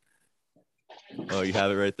 Oh, you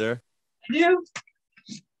have it right there? I do.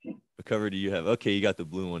 What cover do you have? Okay, you got the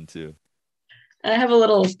blue one too. I have a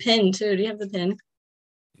little pin too. Do you have the pin?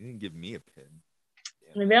 You didn't give me a pin.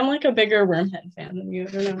 Maybe I'm like a bigger Wormhead fan than you.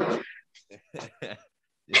 I don't know. Damn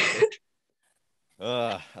it.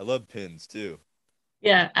 I love pins too.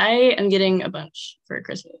 Yeah, I am getting a bunch for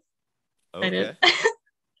Christmas. Excited. Okay,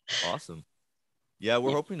 awesome. Yeah, we're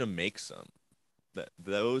Yeah. hoping to make some.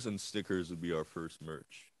 Those and stickers would be our first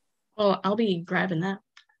merch. Well, I'll be grabbing that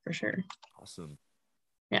for sure. Awesome.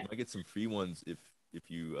 Yeah. You might get some free ones if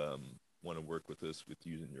you want to work with us with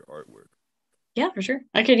using your artwork. Yeah, for sure.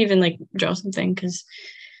 I could even like draw something because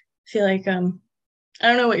I feel like I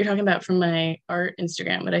don't know what you're talking about from my art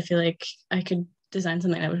Instagram, but I feel like I could design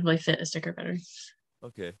something that would really fit a sticker better.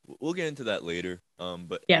 Okay, we'll get into that later.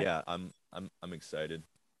 But Yeah. yeah, I'm excited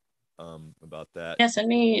about that. Yeah, send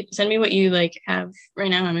me what you like have right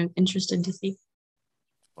now. I'm interested to see.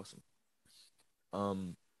 Awesome.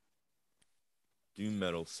 Um, doom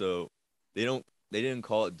metal. So they didn't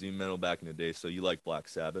call it doom metal back in the day. So you like Black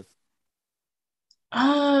Sabbath?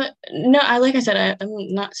 No, I like I said,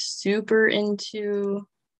 I'm not super into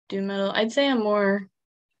doom metal. I'd say I'm more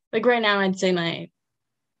like right now, I'd say my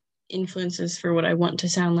influences for what I want to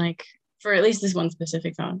sound like for at least this one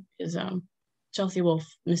specific song is Chelsea Wolfe,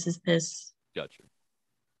 Mrs. Piss, Gotcha.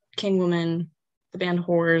 King Woman, the band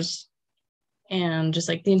Whores, and just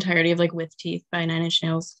like the entirety of like With Teeth by Nine Inch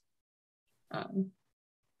Nails. Um,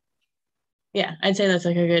 yeah, I'd say that's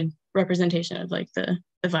like a good representation of like the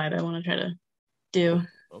vibe I want to try to do.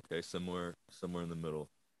 Oh, okay, somewhere in the middle.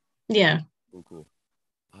 Yeah. Cool, cool.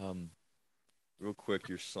 Um, real quick,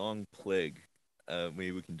 your song Plague.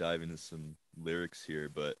 Maybe we can dive into some lyrics here,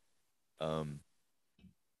 but um,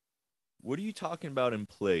 what are you talking about in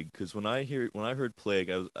Plague? Because when I heard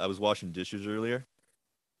Plague, I was washing dishes earlier,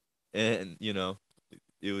 and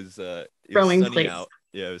it was Throwing sunny plates. out.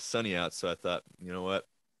 Yeah, it was sunny out, so I thought, you know what?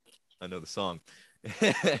 I know the song.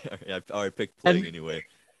 I already picked A Plague anyway.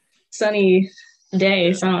 sunny day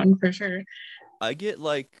Yeah. song for sure. I get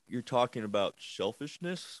like you're talking about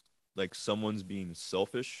selfishness, like someone's being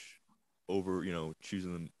selfish over,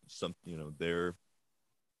 choosing them some, their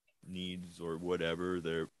needs or whatever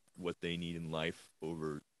their what they need in life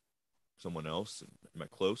over someone else? Am I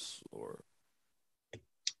close or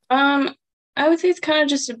Um, I would say it's kind of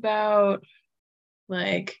just about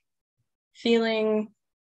like feeling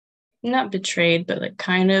not betrayed, but like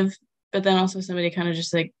kind of, but then also somebody kind of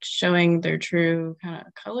just like showing their true kind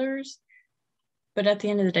of colors. But at the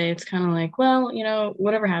end of the day, it's kind of like, well,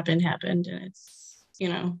 whatever happened, happened. And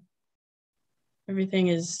everything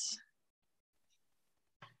is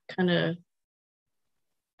kind of,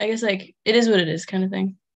 I guess, like, it is what it is kind of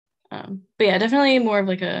thing. But yeah, definitely more of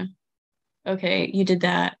like okay, you did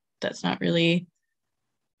that. That's not really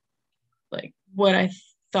like what I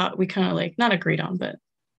thought we kind of like, not agreed on, but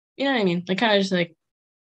you know what I mean? Like, kind of just like,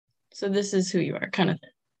 so this is who you are kind of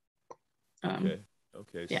thing. okay?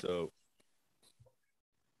 Okay, Yeah. so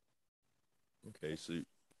okay, so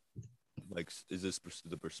like is this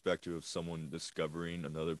the perspective of someone discovering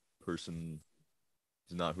another person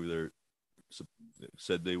is not who they're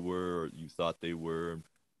said they were or you thought they were,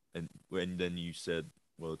 and then you said,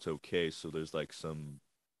 well, it's okay. So there's like some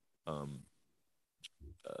um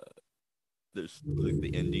uh there's like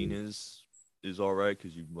the ending is all right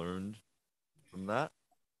because you've learned from that.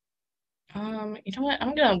 You know what?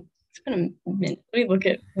 It's been a minute. Let me look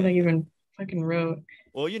at what I even fucking wrote.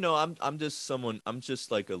 Well, I'm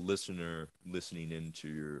just like a listener listening into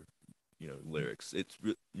your lyrics.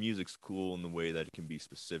 Music's cool in the way that it can be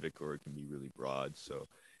specific or it can be really broad. So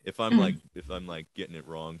Mhm. if I'm like getting it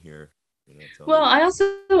wrong here, tell Well,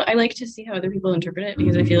 me. I like to see how other people interpret it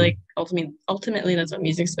because I feel like ultimately that's what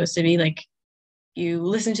music's supposed to be. Like you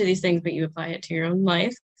listen to these things, but you apply it to your own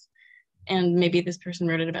life. And maybe this person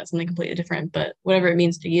wrote it about something completely different, but whatever it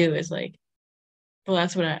means to you is like, well,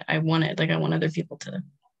 that's what I wanted. Like I want other people to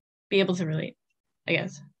be able to relate, I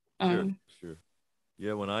guess. Sure, Um, sure.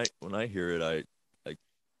 Yeah, when I hear it, I like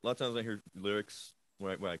a lot of times I hear lyrics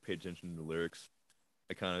when I pay attention to the lyrics,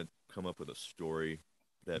 I kind of come up with a story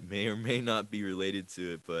that may or may not be related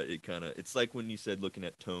to it, but it's like when you said looking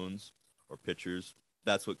at tones or pictures.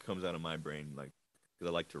 That's what comes out of my brain, like because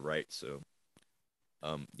I like to write. So,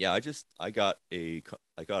 yeah, I got a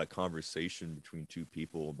conversation between two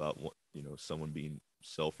people about what someone being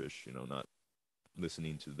selfish, not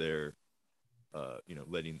listening to their,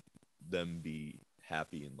 letting them be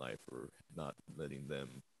happy in life or not letting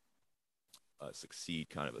them succeed,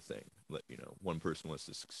 kind of a thing. One person wants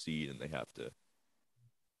to succeed and they have to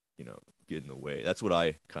get in the way. That's what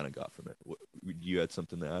I kind of got from it. You had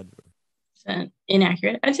something to add?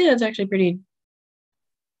 inaccurate. I'd say that's actually pretty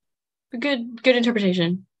good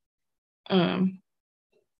interpretation. Um,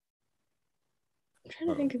 I'm trying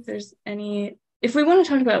to Oh, think if there's any. If we want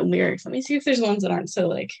to talk about lyrics, let me see if there's ones that aren't so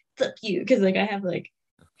like fuck you, because like I have like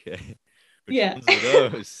okay. Which yeah. ones are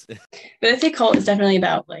those? But I think cult is definitely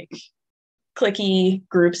about like clicky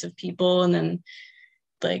groups of people, and then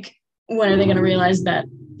like when are they going to realize that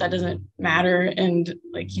that doesn't matter, and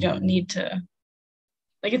like you don't need to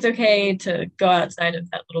like it's okay to go outside of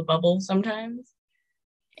that little bubble sometimes,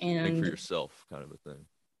 Think for and yourself, kind of a thing.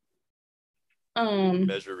 um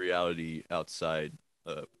Measure reality outside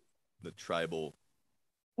uh, the tribal,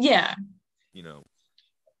 yeah. you know,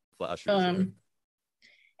 flashers there. um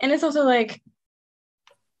and it's also like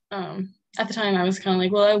at the time I was kind of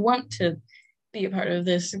like, well, I want to be a part of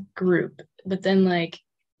this group, but then like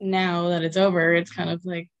now that it's over, it's kind of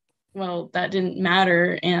like, well, that didn't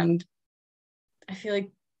matter. And I feel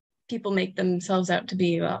like people make themselves out to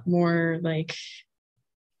be a lot more like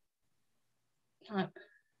not,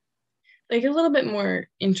 like a little bit more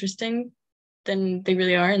interesting than they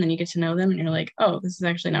really are, and then you get to know them and you're like, oh, this is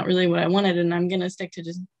actually not really what I wanted, and I'm gonna stick to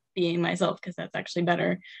just being myself because that's actually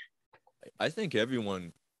better. I think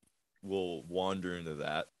everyone will wander into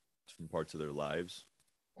that from parts of their lives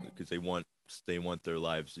because they want their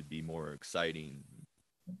lives to be more exciting,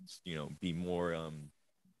 be more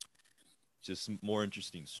just more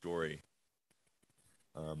interesting story.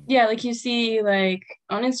 Um, Yeah, like you see like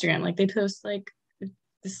on Instagram, like they post like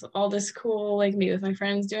this cool like me with my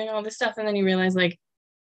friends doing all this stuff, and then you realize like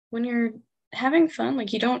when you're having fun,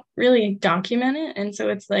 like you don't really document it, and so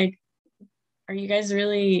it's like, are you guys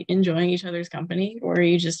really enjoying each other's company, or are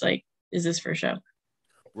you just like, is this for show?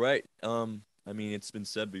 right. I mean, it's been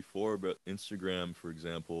said before, but Instagram, for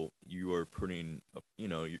example, you are putting,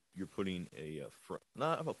 you're putting a front,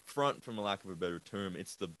 not a front from a lack of a better term.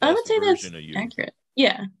 It's the I would best say that's version of you. accurate.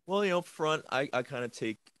 Yeah. Well, front, I kind of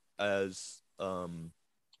take as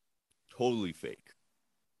totally fake.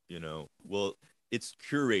 Well, it's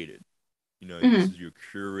curated. This Hmm. is your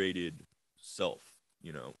curated self.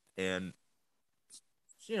 And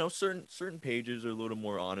certain pages are a little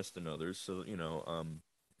more honest than others. So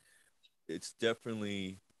it's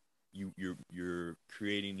definitely. you're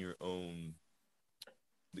creating your own,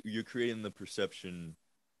 you're creating the perception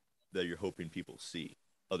that you're hoping people see,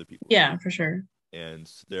 other people see, Yeah, for sure. and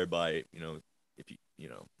thereby, if you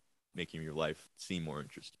making your life seem more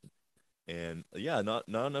interesting. And yeah, not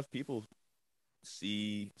enough people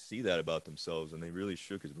see that about themselves, and they really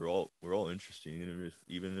should, because we're all interesting,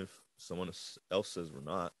 even if someone else says we're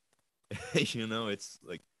not. It's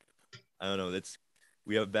like, I don't know. That's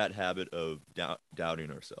We have a bad habit of doubting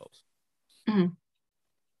ourselves. Mhm.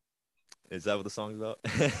 Is that what the song's about?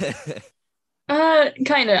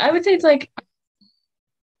 Kind of. I would say it's like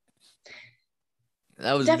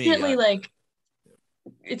That was me. definitely like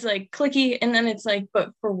it's like clicky, and then it's like,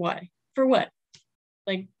 but for why? For what?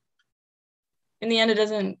 Like in the end, it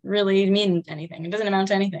doesn't really mean anything. It doesn't amount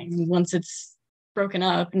to anything once it's broken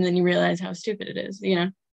up, and then you realize how stupid it is. You know?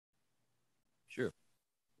 Sure.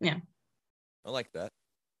 Yeah. I like that.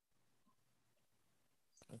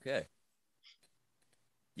 Okay.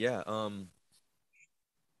 Yeah.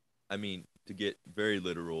 I mean, to get very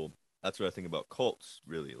literal, that's what I think about cults.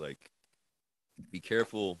 Really, like, be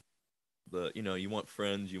careful. You want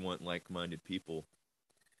friends, you want like-minded people,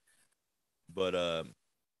 but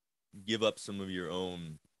give up some of your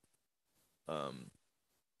own. Um,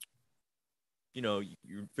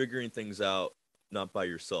 you're figuring things out not by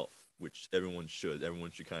yourself, which everyone should.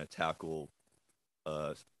 Everyone should kind of tackle,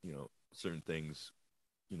 certain things,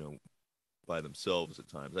 you know, by themselves at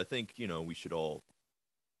times. I think we should all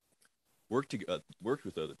work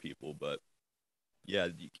with other people, but yeah,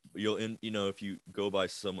 you'll if you go by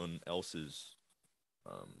someone else's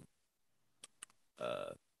um,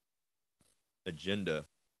 uh, agenda,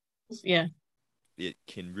 Yeah. it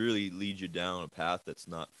can really lead you down a path that's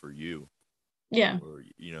not for you. Yeah. Or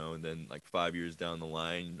and then like 5 years down the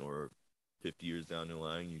line, or 50 years down the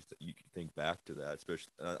line, you can think back to that.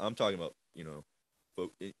 Especially, I'm talking about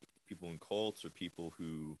folk, people in cults, or people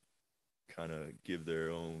who kind of give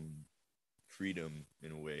their own freedom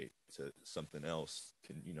in a way to something else.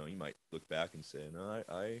 You might look back and say, no,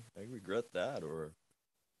 I regret that, or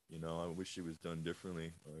I wish it was done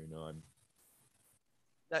differently, or I'm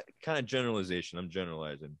that kind of generalization. I'm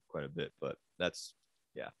generalizing quite a bit, but that's,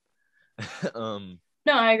 yeah. um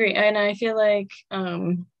No, I agree, and I feel like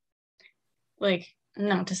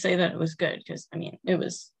not to say that it was good because I mean it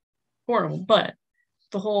was horrible, but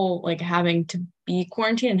the whole like having to be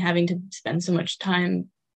quarantined and having to spend so much time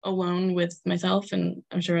alone with myself, and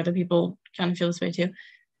I'm sure other people kind of feel this way too.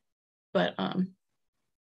 But are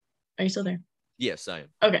you still there? yes, I am.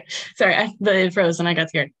 Okay, sorry, it froze and I got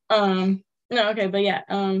scared. No, okay, but yeah,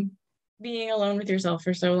 being alone with yourself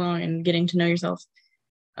for so long and getting to know yourself,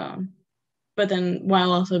 um, but then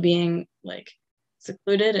while also being like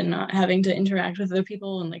secluded and not having to interact with other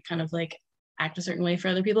people and like kind of like act a certain way for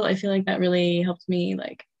other people, I feel like that really helped me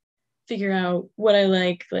like figure out what I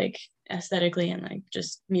like aesthetically and like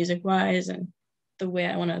just music wise and the way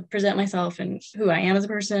I want to present myself and who I am as a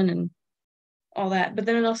person and all that. But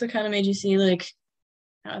then it also kind of made you see like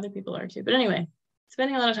how other people are too. But anyway,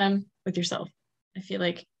 spending a lot of time with yourself, I feel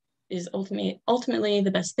like is ultimately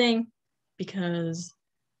the best thing because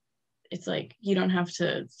it's like you don't have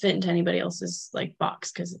to fit into anybody else's like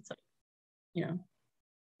box because it's like, you know,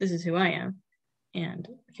 this is who I am. And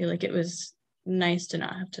I feel like it was nice to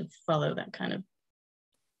not have to follow that kind of,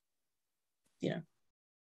 you know.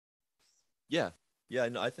 Yeah, yeah.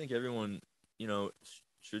 No, I think everyone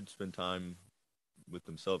should spend time with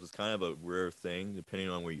themselves. It's kind of a rare thing, depending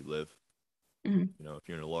on where you live. Mhm. If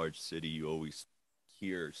you're in a large city, you always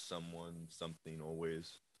hear someone, something,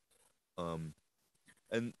 always. Um,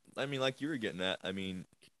 and I mean, like you were getting at, I mean,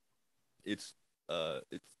 it's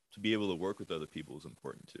it's to be able to work with other people is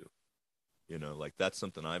important too. Like that's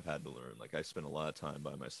something I've had to learn. Like I spent a lot of time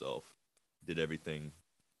by myself, did everything,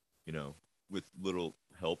 you know, with little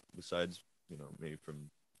help besides, maybe from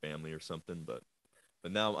family or something. But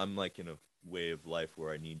now I'm like in a way of life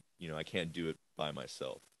where I can't do it by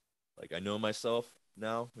myself. Like I know myself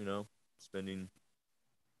now, spending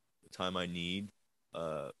the time I need,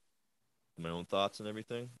 uh, my own thoughts and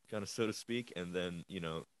everything, kind of so to speak, and then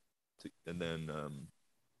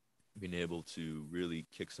being able to really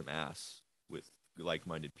kick some ass with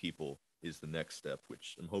like-minded people is the next step,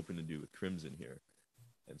 which I'm hoping to do with Crimson here.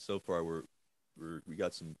 And so far, we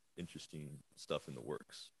got some interesting stuff in the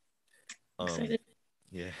works. Um, Excited.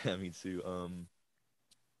 yeah, me too.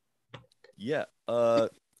 Yeah.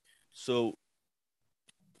 So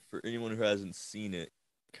for anyone who hasn't seen it,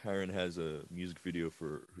 Kyrnm has a music video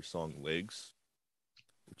for her song "Legs,"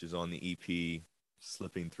 which is on the EP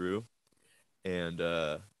 "Slipping Through," and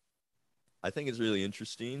I think it's really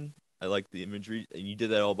interesting. I like the imagery, and you did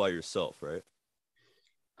that all by yourself, right?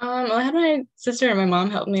 Well, I had my sister and my mom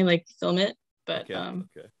help me like film it, but Okay,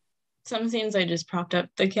 okay. some scenes I just propped up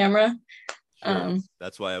the camera. Sure. Um,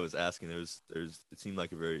 That's why I was asking. It seemed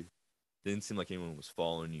like a very, didn't seem like anyone was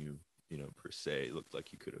following you, per se. It looked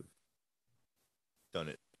like you could have done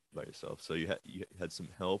it by yourself. So you had some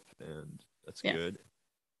help, and that's yeah. good.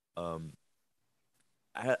 Um,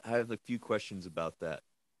 I have a few questions about that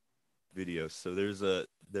video. So there's a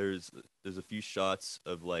few shots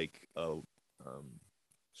of like a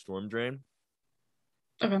storm drain.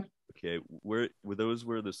 Okay. Okay, where were those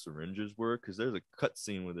where the syringes were? Because there's a cut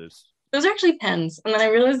scene where there's Those are actually pens, and then I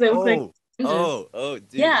realized they look like oh syringes.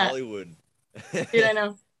 dude, Yeah, Hollywood. dude, I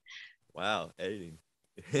know. Wow, editing.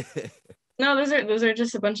 No, those are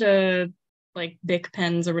just a bunch of like Bic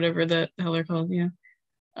pens or whatever the hell they're called. Yeah.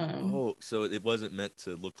 Um, Oh, so it wasn't meant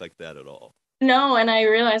to look like that at all. no, and I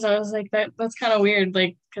realized I was like that's kind of weird,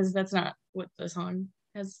 like because that's not what the song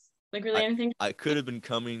has like really I anything. I could have been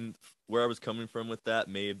coming where I was coming from with that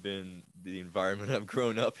may have been the environment I've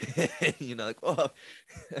grown up in. Like, oh,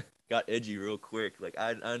 got edgy real quick. Like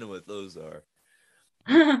I know what those are.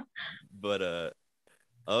 But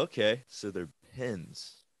okay, so they're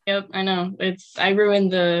pens. Yep, I know. I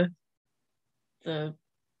ruined the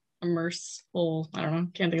immerseful. I don't know.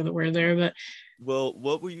 Can't think of the word there, but Well,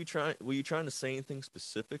 what were you trying to say anything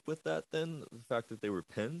specific with that then? The fact that they were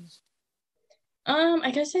pens?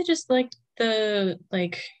 I guess I just like the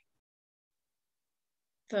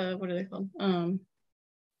what are they called?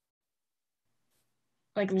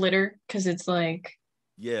 Like litter because it's like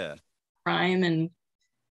Yeah, crime and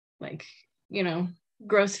like you know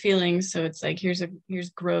gross feelings. So it's like here's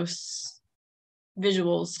gross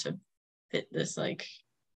visuals to fit this like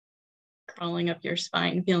crawling up your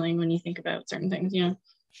spine feeling when you think about certain things.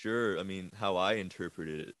 sure. I mean, how I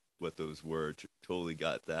interpreted it, what those were, totally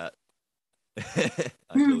got that. I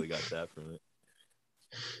totally got that from it.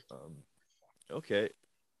 Um, okay.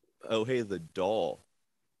 Oh, hey, the doll.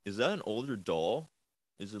 Is that an older doll?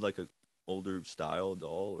 Is it like a older style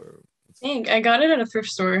doll or I think I got it at a thrift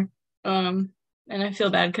store. Um, and I feel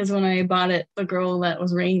bad because when I bought it, the girl that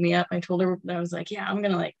was ringing me up, I told her that I was like, "Yeah, I'm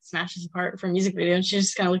gonna like smash this apart for a music video," and she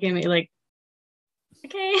just kind of looking at me like,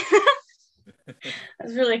 "Okay." I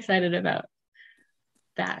was really excited about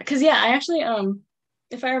that because yeah, I actually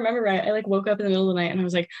if I remember right, I like woke up in the middle of the night and I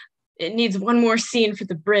was like, "It needs one more scene for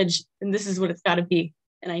the bridge, and this is what it's got to be,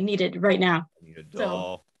 and I need it right now." I need a So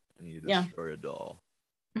doll. I need to yeah. destroy a doll.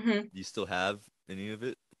 Hmm. Do you still have any of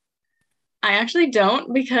it? I actually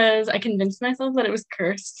don't because I convinced myself that it was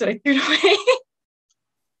cursed, so I threw it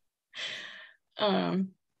away. um,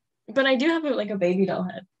 but I do have like a baby doll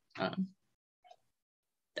head. Um,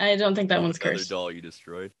 I don't think that From one's another cursed. doll you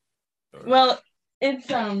destroyed? Or Well, it's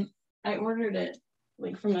I ordered it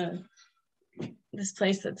like from a this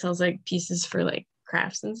place that sells like pieces for like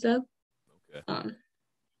crafts and stuff. okay. Um,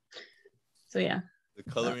 so yeah. The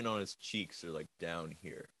Uh, coloring on its cheeks are like down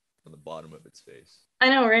here on the bottom of its face. I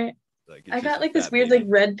know, right? Like it's I just got a like this fat weird like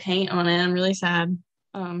baby. red paint on it. I'm really sad.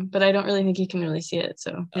 But I don't really think you can really see it,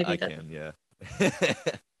 so I maybe that. can, yeah.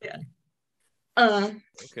 Yeah. Um,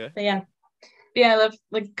 Okay. but yeah. Yeah, I love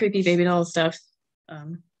like creepy baby doll stuff.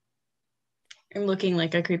 Um, I'm looking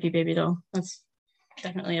like a creepy baby doll. That's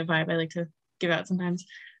definitely a vibe I like to give out sometimes.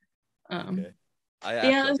 Um, Okay. I but act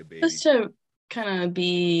yeah, like it's a baby. supposed to kind of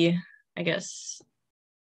be, I guess,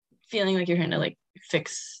 feeling like you're trying to like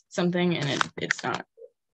fix something and it's not,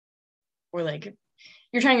 or like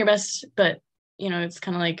you're trying your best, but it's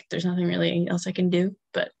kind of like there's nothing really else I can do,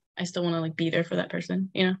 but I still want to like be there for that person.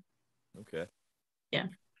 Okay. Yeah.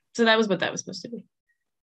 So that was what that was supposed to be.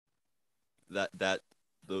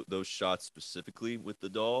 Those shots specifically with the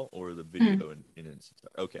doll or the Mhm. video in its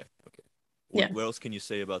entirety? Okay. Okay. What Yeah. what else can you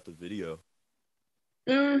say about the video?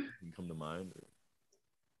 Mm, Can come to mind? Or...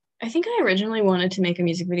 I think I originally wanted to make a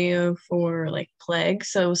music video for like Plague.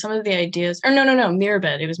 So some of the ideas, or no, Mirror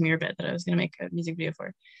Bed. It was Mirror Bed that I was gonna make a music video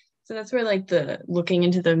for. So that's where like the looking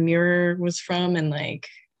into the mirror was from, and like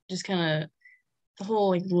just kind of the whole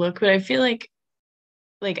like look. But I feel like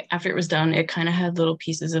after it was done, it kind of had little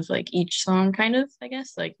pieces of like each song, kind of, I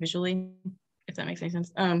guess, like visually, if that makes any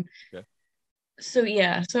sense. Okay. So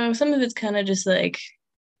yeah, so some of it's kind of just like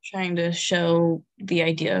trying to show the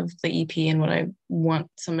idea of the EP and what I want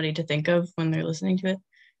somebody to think of when they're listening to it.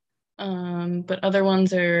 But other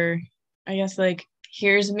ones are, I guess, like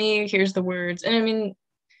here's me, here's the words, and I mean,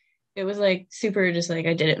 it was like super, just like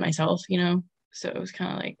I did it myself. So it was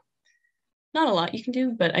kind of like not a lot you can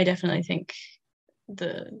do, but I definitely think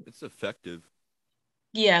the It's effective.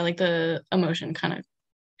 yeah, like the emotion kind of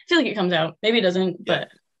I feel like it comes out. Maybe it doesn't, Yeah.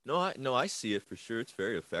 but No, I see it for sure. It's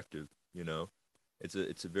very effective.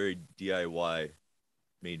 It's a very DIY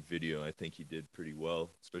made video. I think you did pretty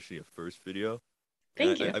well, especially a first video.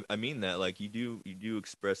 And Thank you. I mean that, like, you do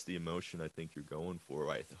express the emotion I think you're going for.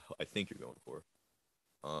 I think you're going for.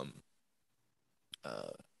 Um,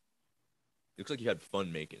 uh, looks like you had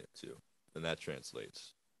fun making it too, and that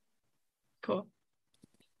translates. Cool.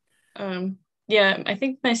 Yeah, I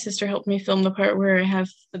think my sister helped me film the part where I have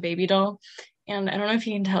the baby doll. And I don't know if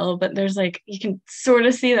you can tell, but there's like you can sort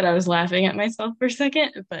of see that I was laughing at myself for a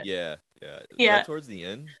second. But Yeah, yeah. Is that yeah, towards the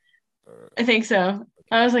end? Or I think so.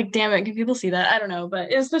 I okay. was like, damn it, can people see that? I don't know,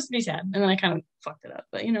 but it was supposed to be sad. And then I kind of fucked it up.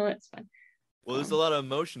 But you know what? It's fine. Well, there's a Um, lot of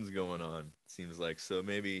emotions going on, seems like. So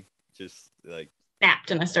maybe just like,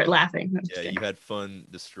 Snapped and I start laughing. I'm just yeah, kidding. you had fun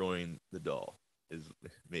destroying the doll. Is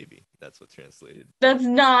maybe that's what translated. That's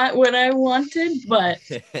not what I wanted, but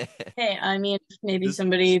hey, I mean, maybe Just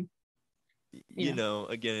somebody, you you know. know,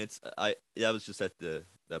 again, it's I that was just at the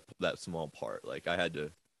that small part. Like I had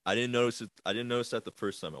to, I didn't notice it. I didn't notice that the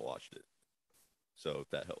first time I watched it. So if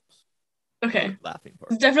that helps, the Okay. laughing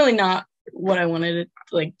part. It's definitely not what I wanted it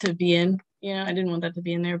like to be in. You know, I didn't want that to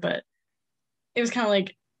be in there, but it was kind of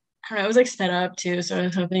like I don't know, it was like sped up too, so I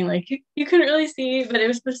was hoping like you couldn't really see, but it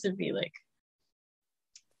was supposed to be like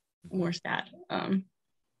Hmm. more sad.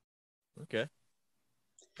 Okay.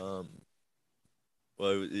 Um.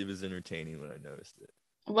 Well, it was entertaining when I noticed it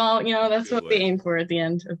Well, you know, in a that's good what we way. aim for at the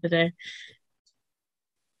end of the day.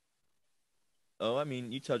 Oh, I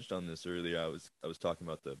mean, you touched on this earlier. I was talking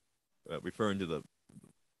about the referring to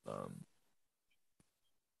um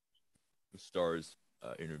the stars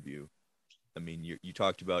interview. I mean, you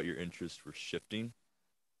talked about your interests were shifting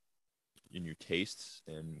in your tastes,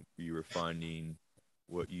 and you were finding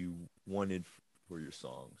what you wanted for your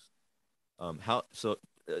songs. How so?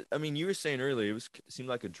 I mean, you were saying earlier it seemed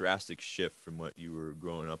like a drastic shift from what you were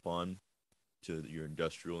growing up on to your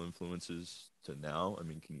industrial influences to now. I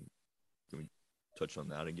mean, can we touch on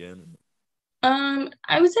that again?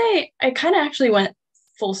 I would say I kind of actually went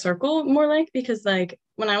full circle more like because like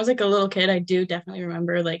when I was like a little kid, I do definitely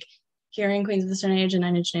remember like hearing Queens of the Stone Age and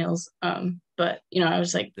Nine Inch Nails. But you know, I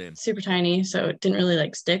was like Same. super Yeah. tiny, so it didn't really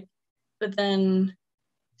like stick. But then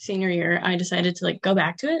senior year, I decided to like go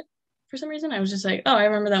back to it for some reason. I was just like, oh, I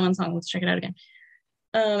remember that one song. Let's check it out again.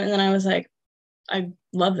 And then I was like, I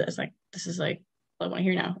love this. Like, this is like what I want to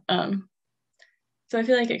hear now. So I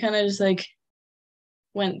feel like it kind of just like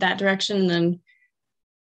went that direction. And then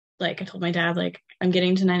like I told my dad, like, I'm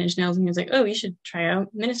getting to Nine Inch Nails, and he was like, oh, you should try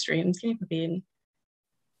out Ministry and Skinny Puppy and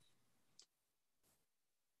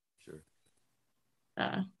Sure.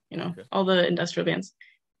 you know, Okay. all the industrial bands.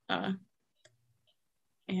 Uh,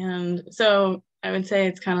 and so I would say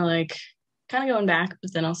it's kind of going back,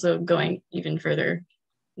 but then also going even further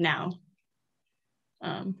now.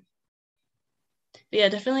 Um, but yeah,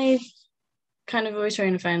 definitely kind of always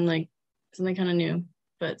trying to find like something kind of new,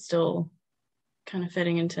 but still kind of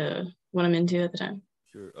fitting into what I'm into at the time.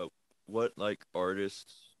 Sure. What like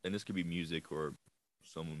artists, and this could be music or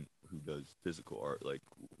someone who does physical art, like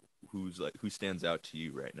who stands out to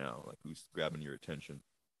you right now? Like who's grabbing your attention?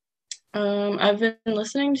 I've been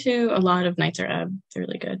listening to a lot of Nights Are Ebb. They're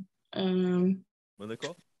really good. What are they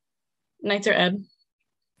called? Nights Are Ebb.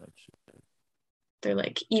 Gotcha. They're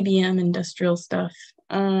like EBM industrial stuff.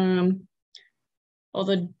 All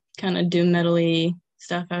the kind of doom metal-y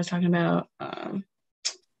stuff I was talking about.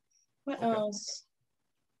 What Okay. else?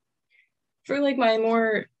 For like my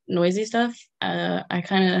more noisy stuff, I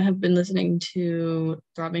kind of have been listening to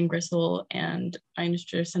Throbbing Gristle and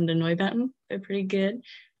Einstürzen and Neubatten. They're pretty good.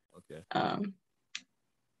 Okay. Um,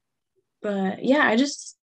 but yeah, I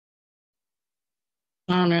just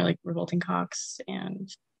on or like Revolting Cocks and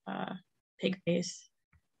uh, Pigface,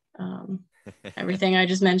 um, everything I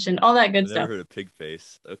just mentioned, all that I good never stuff. heard of Pig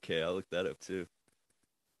Face. Okay, I'll look that up too.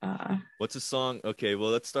 Uh, What's a song? Okay, well,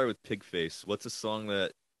 let's start with Pig Face. What's a song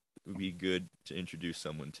that would be good to introduce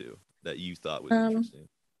someone to that you thought was um, interesting?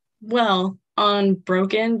 well, on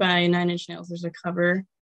Broken by Nine Inch Nails, there's a cover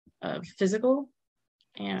of Physical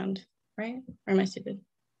and right? Or am I stupid?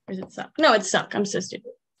 Or is it Suck? No, it's Suck. I'm so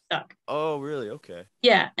stupid. Suck. Oh, really? Okay.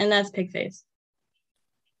 Yeah, and that's Pigface.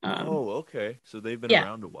 Um, Oh, okay. So they've been yeah,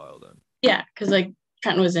 around a while then. yeah, because like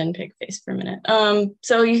Trenton was in Pigface for a minute.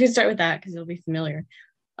 So you could start with that because it'll be familiar.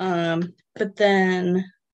 But then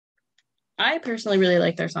I personally really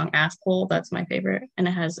like their song Asshole. That's my favorite, and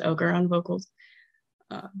it has Ogre on vocals.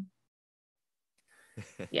 Um,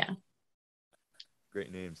 yeah,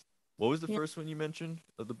 Great names. What was the yeah. first one you mentioned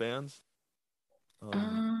of the bands? Um,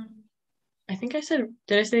 Um, I think I said,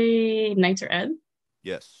 did I say Knights Are Ed?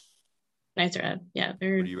 yes. Knights Are Ed. Yeah, What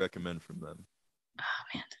they're do you recommend from them? oh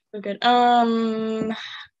man, so good.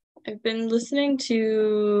 I've been listening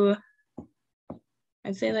to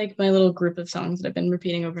I'd say like my little group of songs that I've been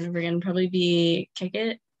repeating over and over again would probably be Kick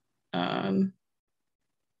It. Um,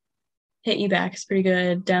 Hit You Back is pretty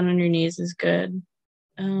good. Down on Your Knees is good.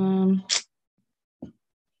 Um,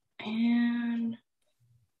 and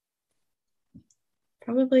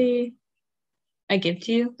probably I Give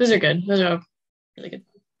to You. Those are good. Those are really good.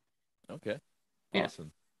 Okay, Yeah.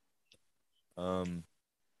 awesome. Um,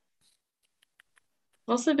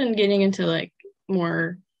 I've also been getting into like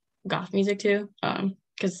more goth music too.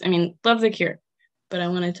 Because I mean, love The Cure, but I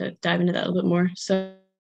wanted to dive into that a little bit more. So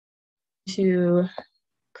to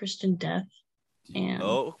Christian Death and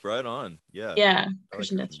oh, right on. Yeah, yeah, I like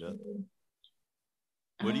Christian Death. Christian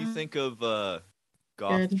Death. What do you Uh, think of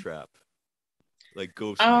goth good. trap, like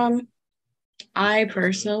Ghost Main? Um, Listen, I listen to it?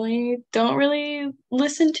 personally don't really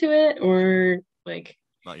listen to it or like.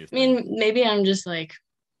 Not your I thing. mean, maybe I'm just like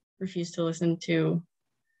refuse to listen to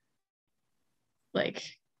like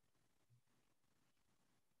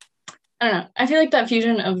I don't know. I feel like that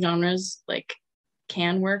fusion of genres like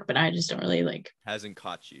can work, but I just don't really like. Hasn't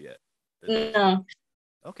caught you yet. It hasn't. No,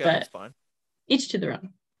 Okay, that's but fine. each to their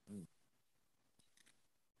own. Mm.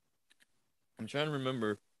 I'm trying to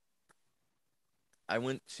remember. I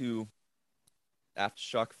went to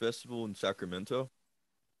Aftershock Festival in Sacramento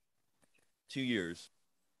 2 years,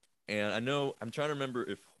 and I know I'm trying to remember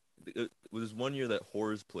if it was 1 year that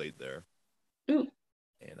Horrors played there, Ooh,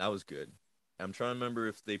 and that was good. I'm trying to remember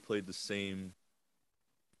if they played the same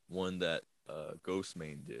one that Ghost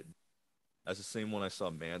Main did. That's the same one I saw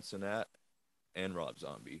Manson at and Rob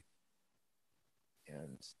Zombie.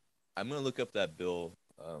 And I'm gonna look up that bill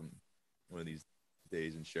one of these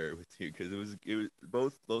days and share it with you because it was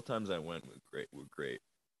both times I went were great.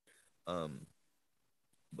 Um,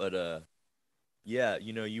 but yeah,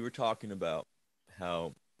 you were talking about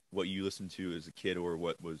how what you listened to as a kid or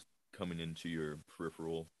what was coming into your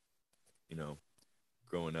peripheral, you know,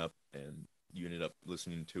 growing up, and you ended up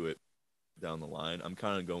listening to it down the line. I'm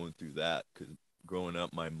kind of going through that because growing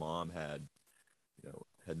up, my mom had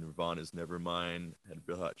Nirvana's Nevermind, had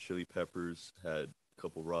Red Hot Chili Peppers, had a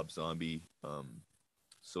couple Rob Zombie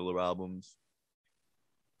solo albums.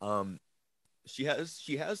 Um, she has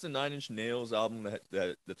the Nine Inch Nails album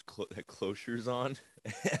that Closure's on,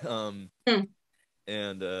 um, hmm.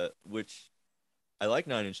 and which I like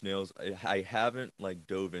Nine Inch Nails. I haven't like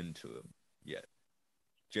dove into them yet.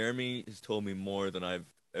 Jeremy has told me more than I've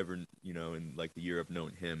ever, in like the year I've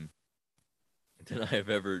known him, than I've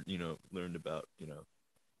ever, learned about,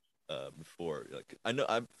 before. Like I know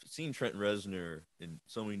I've seen Trent Reznor in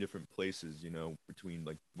so many different places, between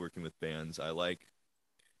like working with bands. I like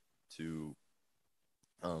to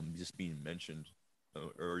just being mentioned,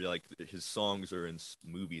 or like his songs are in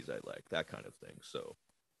movies I like, that kind of thing. So,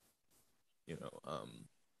 you know, um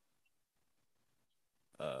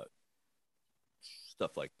uh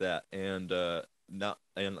stuff like that. And not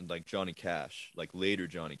and like Johnny Cash, like later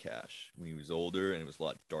Johnny Cash when he was older and it was a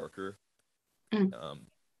lot darker. Mm. Um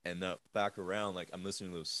and now back around, like I'm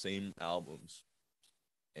listening to those same albums,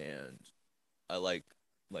 and I like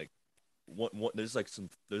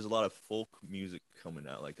there's a lot of folk music coming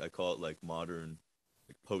out. Like I call it like modern,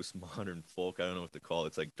 like postmodern folk. I don't know what to call it.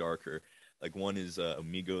 It's like darker. Like one is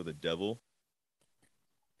Amigo the Devil,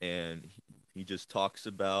 and he just talks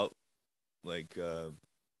about like uh,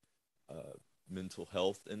 mental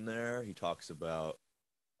health in there. He talks about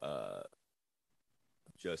uh,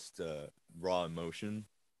 just raw emotion.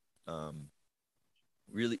 Um,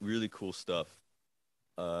 really, really cool stuff.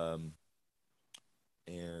 Um,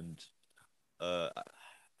 and uh,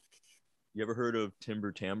 you ever heard of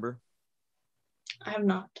Timber Timbre? I have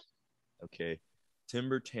not. Okay,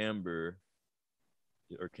 Timber Timbre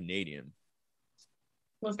or Canadian.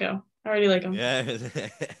 Let's go. I already like them. Yeah.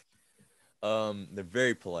 They're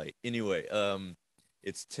very polite. Anyway,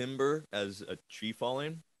 it's timber as a tree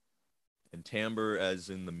falling, and timbre as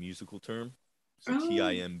in the musical term. So Oh,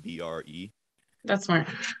 Timbre. that's smart.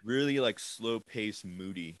 Really like slow paced,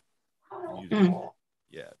 moody music. Mm.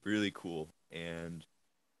 Yeah, really cool. And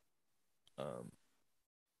um,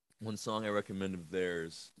 one song I recommend of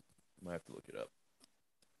theirs, I might have to look it up.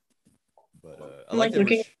 But I'm like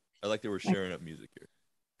looking I like that we're sharing up music here,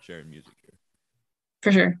 sharing music here.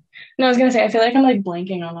 for sure. No, I was gonna say I feel like I'm like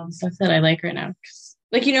blanking on all the stuff that I like right now. 'Cause,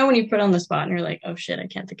 like when you put on the spot and you're like, oh shit, I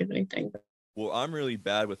can't think of anything. Well, I'm really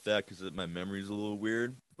bad with that because my memory's a little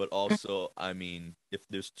weird. But also, I mean, if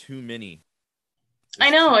there's too many, I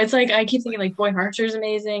there's too know it's like I keep thinking like like Boy Harcher's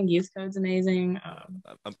amazing, Youth Code's amazing.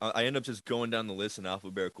 I end up just going down the list in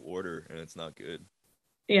alphabetical order, and it's not good.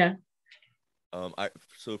 Yeah, I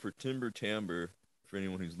so for Timber Timbre, for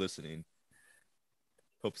anyone who's listening,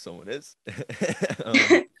 hope someone is. um,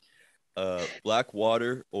 Black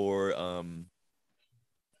Water or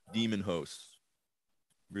Demon Host.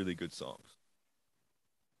 Really good songs.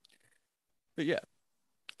 But yeah,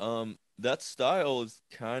 that style is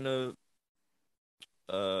kind of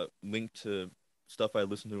linked to stuff I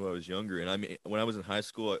listened to when I was younger. And I mean, when I was in high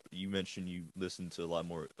school, you mentioned you listened to a lot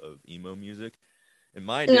more of emo music. In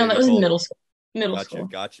my No, day, that we was in called middle school. Middle gotcha, school.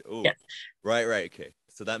 gotcha. Yeah. Oh, right, right. Okay,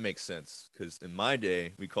 so that makes sense because in my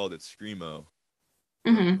day, we called it screamo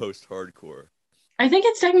or Hmm. post-hardcore. I think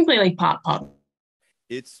it's technically like pop.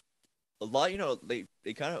 It's a lot, they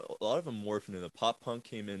kind of a lot of them morphed into the pop punk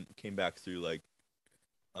came back through like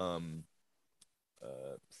um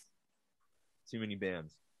uh too many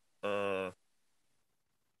bands. Uh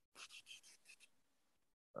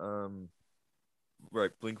um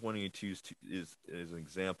right, Blink 182 is an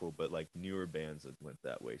example, but like newer bands that went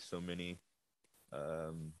that way. So many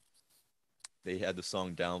um they had the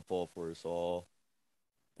song Downfall for Us All.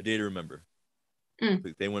 A Day to Remember. Mm.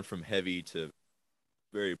 Like, they went from heavy to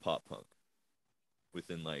very pop punk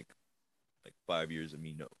within like 5 years of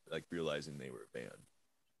me like realizing they were a band.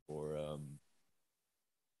 Or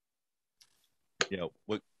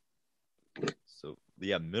what so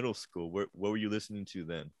yeah, middle school. What were you listening to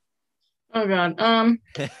then? Oh God. I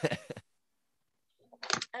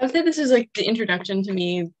would say this is like the introduction to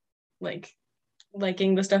me, like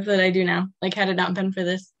liking the stuff that I do now. Like, had it not been for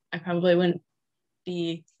this, I probably wouldn't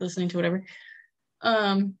be listening to whatever.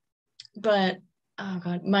 Um, but oh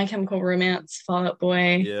God, My Chemical Romance, Fall Out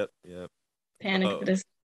Boy, Yep, yep. Panic at the Oh, Disco,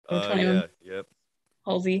 21 yeah, yep.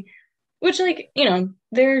 Halsey, which like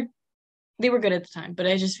they were good at the time, but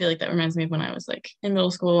I just feel like that reminds me of when I was like in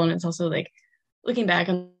middle school, and it's also like looking back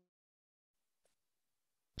on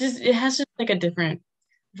just it has just like a different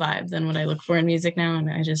vibe than what I look for in music now, and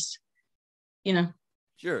I just you know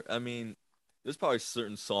Sure. I mean, there's probably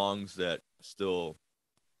certain songs that still,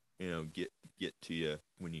 get to you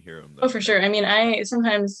when you hear them oh though. for sure. I mean, I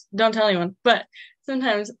sometimes don't tell anyone, but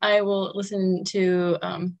sometimes I will listen to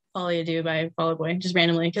All You Do by Fall Out Boy just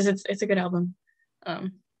randomly because it's a good album.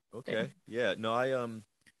 Um, but Okay. Yeah. No, I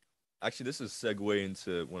actually this is a segue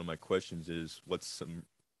into one of my questions is what's some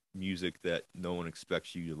music that no one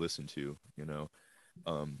expects you to listen to, you know?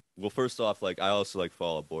 Well, first off, like I also like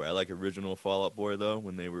Fall Out Boy. I like original Fall Out Boy though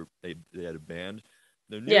when they had a band.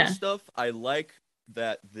 Their newer yeah. stuff, I like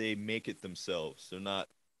that they make it themselves. They're not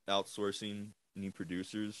outsourcing any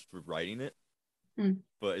producers for writing it, Mm.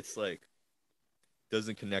 but it's like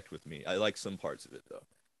doesn't connect with me. I like some parts of it though.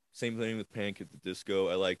 Same thing with Panic at the Disco.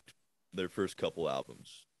 I liked their first couple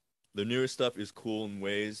albums. Their newer stuff is cool in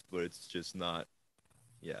ways, but it's just not.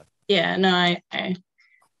 Yeah, Yeah, no, I people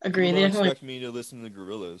agree. They don't definitely. expect me to listen to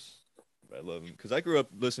Gorillaz. I love them because I grew up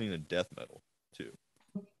listening to death metal too,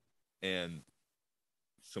 and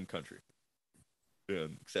some country,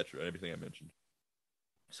 and etc. Everything I mentioned.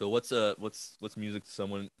 So what's music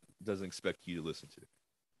someone doesn't expect you to listen to?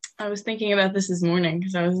 I was thinking about this morning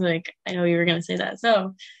because I was like, I know you were gonna say that.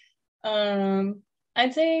 So,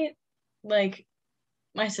 I'd say like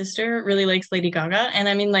my sister really likes Lady Gaga, and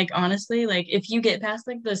I mean, like honestly, like if you get past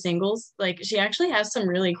like the singles, like she actually has some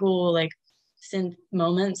really cool like synth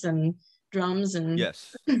moments and drums, and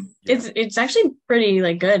Yes, yeah, it's actually pretty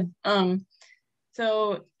like good.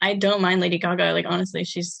 So I don't mind Lady Gaga. Like honestly,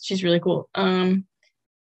 she's really cool. And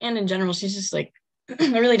in general, she's just like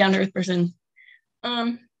a really down to earth person.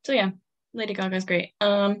 So yeah, Lady Gaga's great.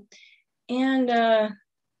 And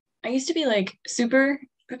I used to be like super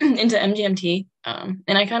into MGMT.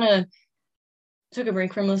 And I kind of took a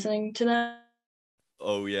break from listening to that.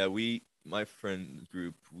 oh yeah, my friend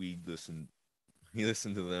group we listened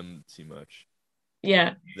to them too much.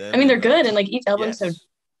 Yeah. I Them mean, they're and good and like each album so yes,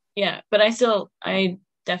 yeah, but I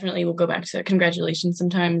definitely will go back to Congratulations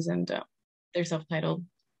sometimes and they're self-titled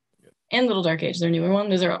yeah. and Little Dark Age, their newer one.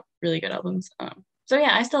 Those are all really good albums. So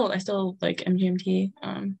yeah, I still like MGMT.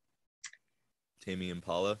 Tammy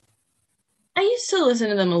Impala. I used to listen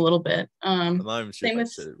to them a little bit. I'm not even sure if Same I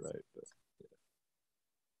with said it right, but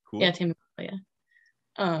yeah, cool. Tame Impala,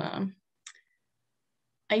 yeah.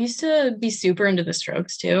 I used to be super into the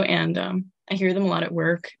Strokes too, and I hear them a lot at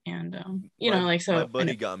work, and My like my so I know.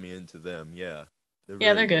 buddy got me into them. Yeah, they're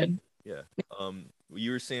Yeah, very they're good. good. Yeah.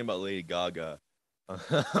 You were saying about Lady Gaga.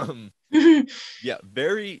 Um, Yeah, yeah,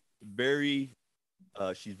 very very.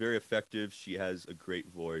 She's very effective. She has a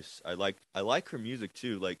great voice. I like her music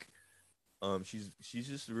too. Like, she's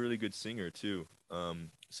just a really good singer too.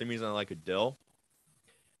 Same reason I like Adele.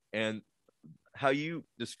 And how you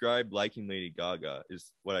describe liking Lady Gaga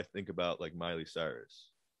is what I think about like Miley Cyrus.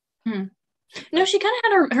 no, I she kind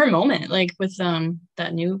of had her moment, like with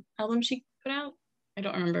that new album she put out. I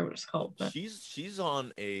don't remember what it's called, but she's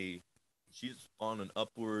on a she's on an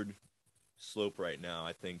upward slope right now.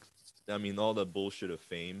 I think. I mean, all the bullshit of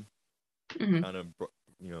fame Hmm. kind of,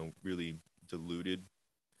 really diluted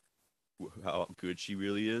how good she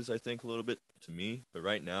really is. I think a little bit to me, but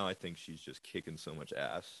right now, I think she's just kicking so much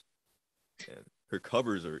ass, and her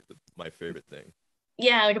covers are my favorite thing.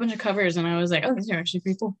 Yeah, like a bunch of covers, and I was like, oh, these are actually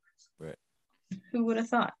pretty cool. Right. Who would have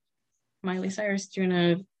thought Miley Cyrus doing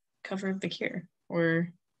a cover of The Cure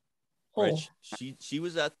or Right. Hole? She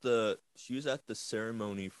was at the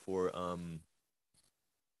ceremony for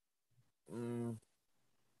mm,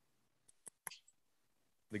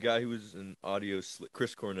 the guy who was in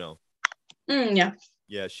Chris Cornell. Yeah,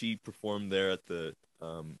 Yeah, she performed there at the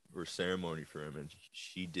her ceremony for him, and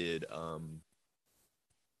she did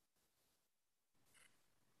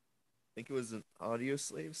I think it was an Audio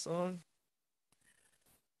Slave song.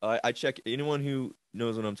 I check anyone who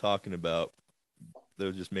knows what I'm talking about.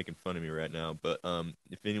 They're just making fun of me right now, but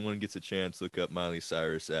if anyone gets a chance, look up Miley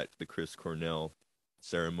Cyrus at the Chris Cornell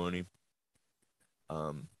ceremony.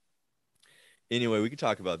 Um, anyway, we could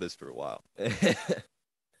talk about this for a while.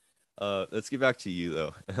 Let's get back to you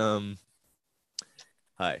though.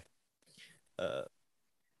 Hi. Uh,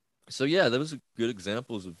 so yeah, that was good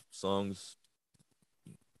examples of songs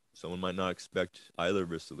someone might not expect either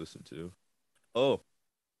of us to listen to. Oh,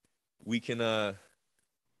 we can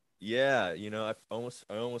yeah, I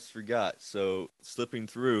almost forgot. So slipping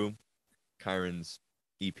through Kyrn's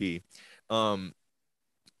EP, um,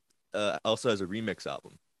 also has a remix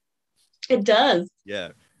album. it does. Yeah,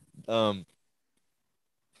 um,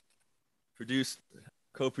 produced,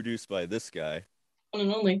 co-produced by this guy. One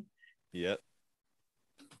and only. Yep,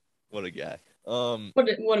 what a guy.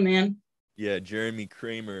 What a man. Yeah, Jeremy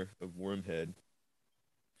Cremer of Wormhead.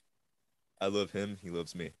 I love him. He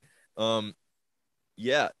loves me. Um,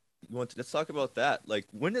 yeah. Let's talk about that. Like,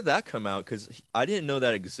 when did that come out? Because I didn't know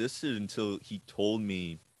that existed until he told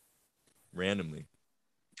me randomly.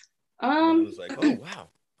 And then I was like, oh, wow.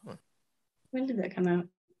 Huh. When did that come out?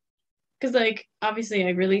 Because like obviously I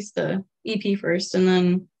released the EP first, and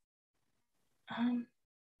then um,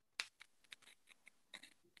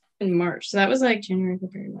 in March. So that was like January,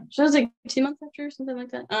 February, March. So that was like 2 months after or something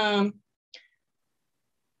like that.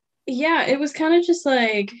 Yeah, it was kind of just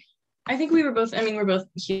like I think we were both. I mean, we're both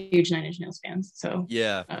huge Nine Inch Nails fans, so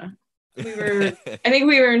Yeah. uh, we were. I think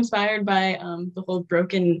we were inspired by the whole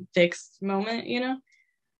broken fixed moment,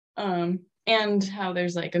 and how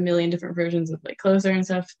there's like a million different versions of like Closer and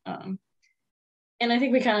stuff. And I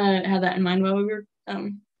think we kind of had that in mind while we were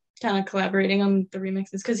kind of collaborating on the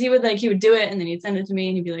remixes because he would do it and then he'd send it to me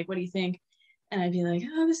and he'd be like, "What do you think?" And I'd be like,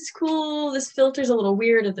 "Oh, this is cool. This filter's a little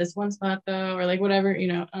weird at this one spot though," or like whatever.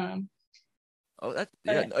 Oh, yeah,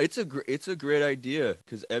 But no, it's a great idea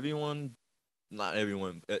because not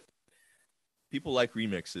everyone, people like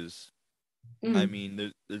remixes. I mm,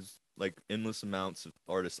 mean, there's like endless amounts of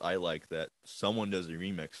artists I like that someone does a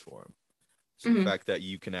remix for them. So the mm, fact that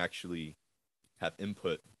you can actually have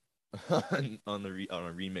input on a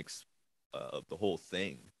remix of the whole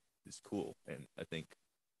thing is cool, and I think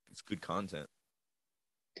it's good content.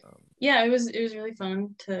 yeah, it was really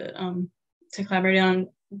fun to collaborate on.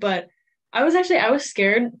 But I was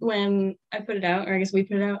scared when I put it out, or I guess we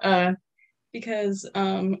put it out, because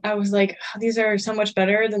I was like, "Oh, these are so much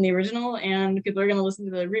better than the original, and people are gonna listen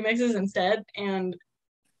to the remixes instead, and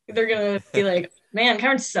they're gonna be like, man,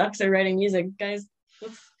 Karen sucks at writing music, guys.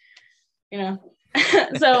 Let's, you know."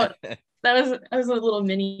 So that was a little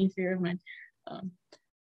mini fear of mine. Um,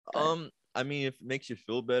 but I mean, if it makes you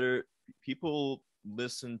feel better, people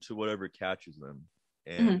listen to whatever catches them,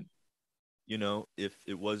 and mhm, if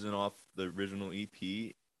it wasn't off the original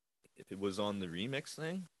EP, if it was on the remix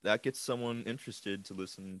thing, that gets someone interested to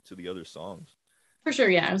listen to the other songs. for sure,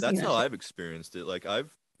 yeah, I was That's thinking that how too. I've experienced it. Like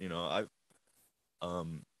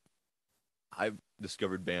um I've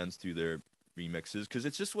discovered bands through their remixes because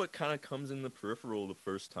it's just what kind of comes in the peripheral the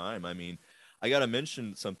first time. I mean, I gotta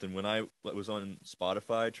mention something when I was on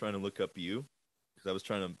Spotify trying to look up you because I was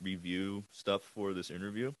trying to review stuff for this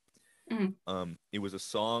interview. Mhm. It was a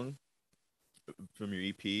song from your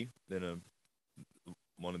EP, then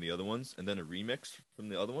one of the other ones, and then a remix from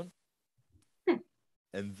the other one, Hmm.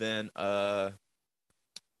 and then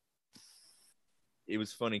it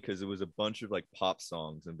was funny because it was a bunch of like pop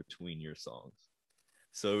songs in between your songs.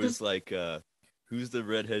 So it was Just like who's the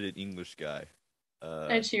redheaded English guy?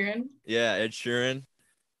 Ed Sheeran. Yeah, Ed Sheeran.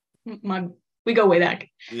 My we go way back.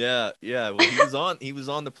 Yeah, yeah. Well, he was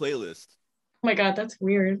on the playlist. Oh my god, that's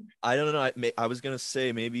weird. I don't know. I was gonna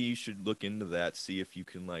say maybe you should look into that, see if you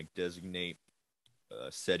can like designate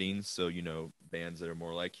settings so bands that are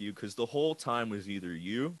more like you. Because the whole time was either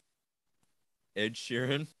you, Ed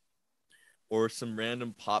Sheeran, or some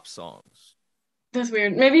random pop songs. That's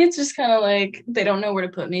weird. Maybe it's just kind of like they don't know where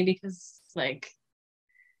to put me because like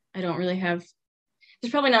I don't really have.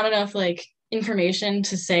 There's probably not enough like information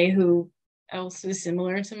to say who else is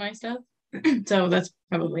similar to my stuff. So that's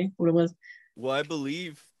probably what it was. Well, I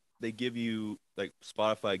believe they give you like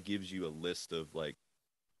Spotify gives you a list of like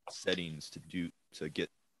settings to do to get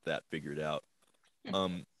that figured out.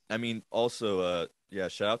 I mean, also, yeah,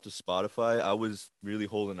 shout out to Spotify. I was really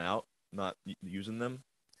holding out, not using them,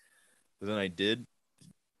 but then I did,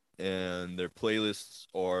 and their playlists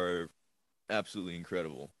are absolutely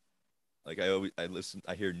incredible. Like I listen,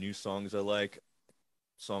 I hear new songs I like,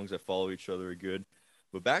 songs that follow each other are good.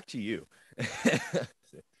 But back to you.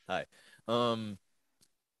 Hi. Um,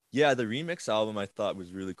 yeah, the remix album I thought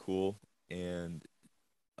was really cool, and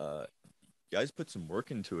uh, you guys put some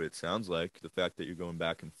work into it. Sounds like the fact that you're going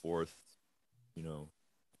back and forth, you know,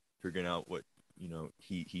 figuring out what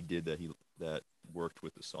he did that worked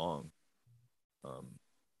with the song. Um,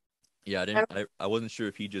 yeah, I wasn't sure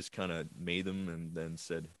if he just kind of made them and then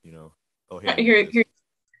said, oh hey, I made Here, this. here.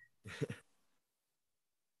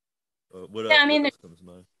 Yeah, I What mean, else comes to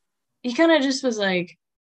mind? he kind of just was like,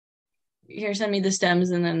 "Here, send me the stems,"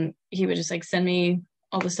 and then he would just like send me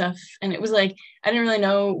all the stuff, and it was like I didn't really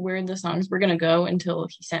know where the songs were gonna go until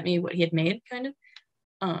he sent me what he had made, kind of.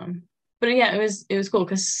 Um, but yeah, it was cool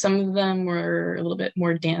because some of them were a little bit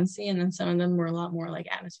more dancey, and then some of them were a lot more like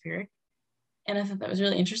atmospheric. And I thought that was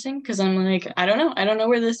really interesting because I'm like, I don't know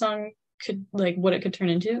where this song could like what it could turn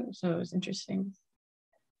into. So it was interesting.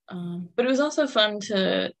 But it was also fun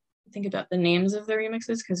to think about the names of the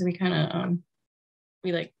remixes because we kind of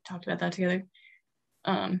we like talked about that together.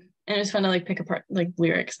 And it was fun to like pick apart like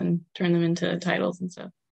lyrics and turn them into titles and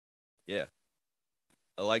stuff. Yeah,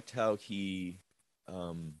 I liked how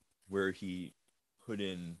um, where he put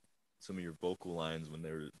in some of your vocal lines when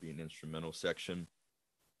there would be an instrumental section,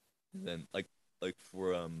 and then like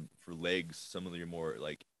for legs, some of your more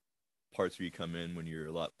like parts where you come in when you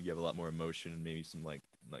have a lot more emotion and maybe some like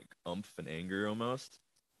umph and anger almost.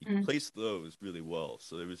 He Mm. placed those really well,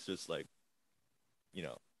 so it was just like you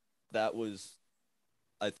know that was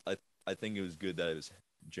I I I think it was good that it was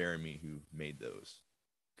Jeremy who made those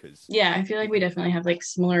because Yeah, I feel like we definitely have like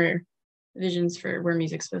similar visions for where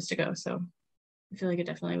music's supposed to go. So I feel like it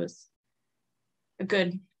definitely was a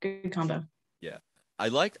good combo. yeah, I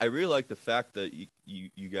really like the fact that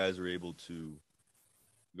you guys were able to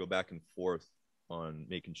go back and forth on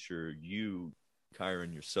making sure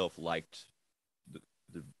Kyron yourself liked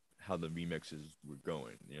the how the remixes were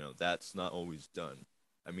going. That's not always done.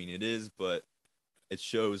 I mean, it is, but it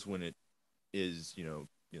shows when it is,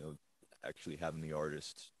 actually having the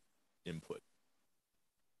artist input.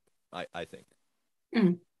 I think.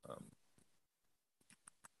 Mm. Um,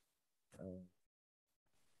 uh,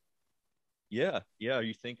 yeah, yeah. Are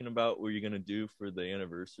you thinking about what you're gonna do for the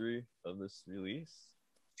anniversary of this release?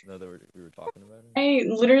 Now that we were talking about it.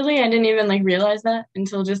 I didn't even like realize that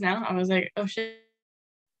until just now. I was like, oh shit,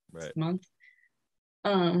 Right. month.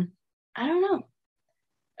 Um, I don't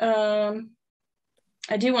know. Um,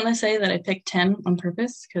 I do want to say that I picked 10 on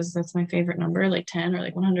purpose because that's my favorite number, like 10 or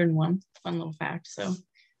like 101. Fun little fact.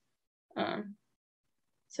 Um,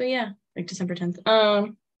 so yeah, like December 10th. Yeah, I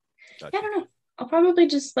Gotcha. don't know. I'll probably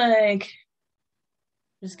just kind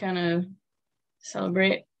of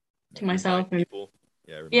celebrate to myself Remind and people.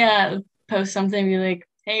 Yeah, remind yeah, people. post something, be like,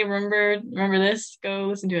 hey, remember this? Go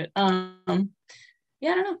listen to it.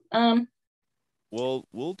 Yeah, I don't know. Well,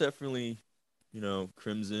 we'll definitely,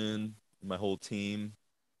 Crimson, my whole team,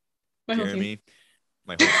 My whole team. Jeremy,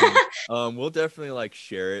 my whole team. We'll definitely like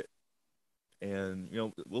share it, and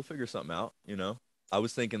we'll figure something out. I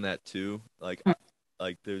was thinking that too. Like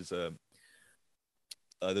there's an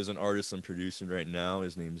artist I'm producing right now.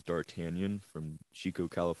 His name's D'Artagnan from Chico,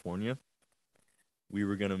 California. We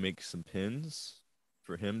were gonna make some pins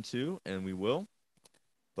for him too, and we will.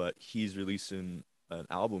 But he's releasing an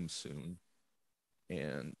album soon,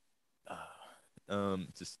 and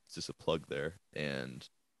just a plug there. And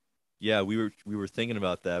yeah, we were thinking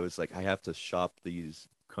about that. It was like I have to shop these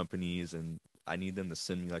companies, and I need them to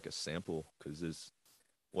send me like a sample because there's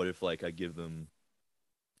what if like I give them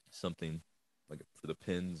something like for the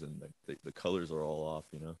pins and like the colors are all off.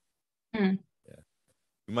 Hmm. Yeah,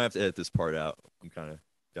 we might have to edit this part out. I'm kind of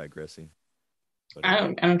digressing, but I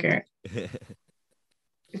don't care.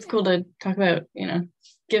 It's cool to talk about,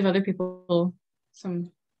 give other people some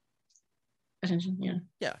attention, yeah,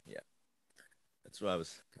 yeah, that's what I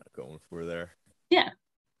was kind of going for there. Yeah,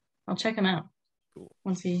 I'll check him out Cool.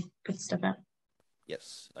 once he puts stuff out.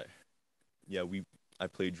 Yes, yeah, I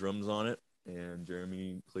play drums on it, and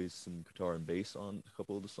Jeremy plays some guitar and bass on a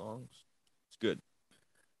couple of the songs. It's good.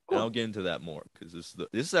 And I'll Cool. get into that more because this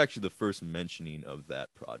is actually the first mentioning of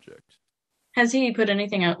that project. Has he put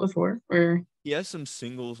anything out before? Or He has some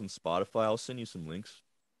singles on Spotify. I'll send you some links.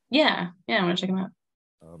 yeah, yeah, I want to check him out.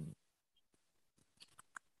 Um,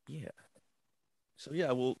 yeah. So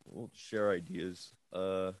yeah, we'll share ideas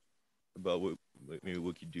about what maybe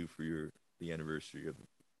what you do for the anniversary of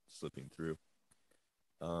slipping through.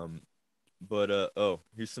 Um, but oh,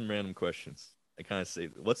 here's some random questions. I kind of say,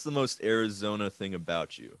 what's the most Arizona thing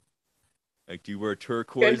about you? Like, do you wear Good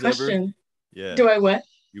turquoise ever? question. Yeah. Do I what?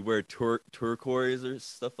 You wear turquoise or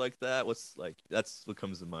stuff like that? What's like that's what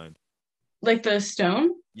comes to mind. Like the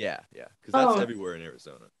stone? Yeah, yeah, because that's Oh, everywhere in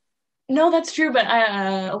Arizona. no, that's true. But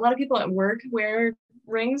a lot of people at work wear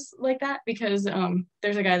rings like that because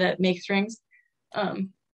there's a guy that makes rings.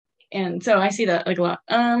 Um, and so I see that like a lot.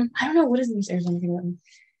 I don't know what is the most Arizona thing about me.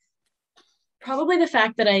 Probably the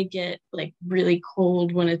fact that I get like really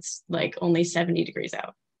cold when it's like only 70 degrees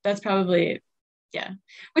out. That's probably yeah.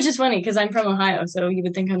 Which is funny because I'm from Ohio, so you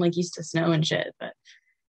would think I'm like used to snow and shit, but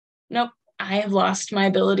nope. I have lost my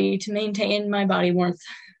ability to maintain my body warmth.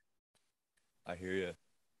 I hear you.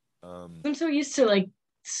 Um, I'm so used to like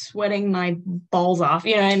sweating my balls off,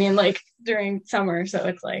 you know what I mean? Like during summer. So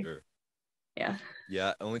it's like, sure. yeah.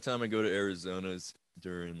 Yeah, only time I go to Arizona is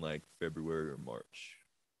during like February or March,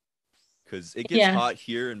 because it gets Yeah. hot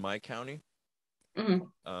here in my county, Hmm.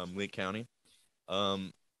 Lake County.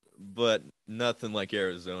 Um, but nothing like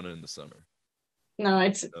Arizona in the summer. No,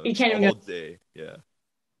 it's, So you it's can't even go. all day. Yeah,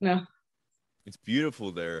 No, it's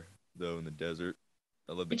beautiful there though in the desert.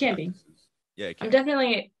 I love the it can't be. cactuses. Yeah, it I'm can be.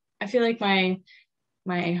 definitely, I feel like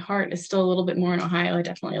my heart is still a little bit more in Ohio. I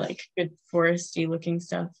definitely like good foresty looking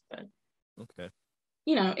stuff, but Okay.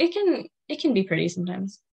 you know, it can be pretty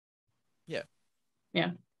sometimes. Yeah,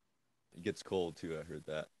 Yeah. it gets cold too. I heard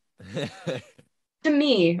that. To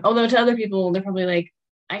me, although to other people, they're probably like,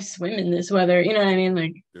 I swim in this weather. You know what I mean?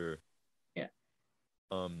 Like, Sure. yeah.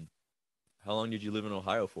 Um, how long did you live in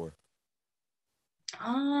Ohio for?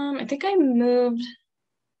 I think I moved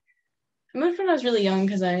when I was really young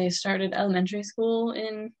because I started elementary school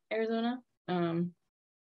in Arizona. Um,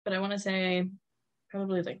 but I want to say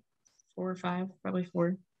probably like 4 or 5, probably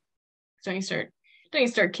 4. Don't you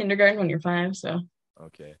start kindergarten when you're 5? So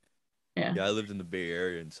Okay. yeah, Yeah, I lived in the Bay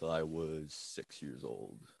Area until I was 6 years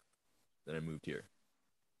old. Then I moved here.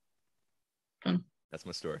 fun. That's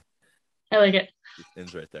my story. I like it. It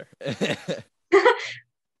ends right there.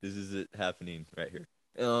 This is it happening right here.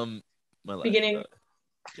 My life. Beginning.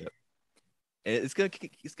 Yep. And it's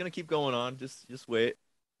gonna keep going on. Just wait.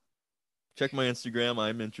 Check my Instagram.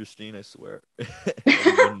 I'm interesting. I swear.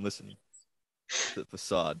 Everyone listening. It's a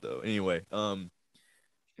facade though. Anyway.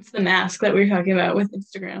 It's the mask that we were talking about with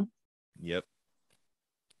Instagram. Yep.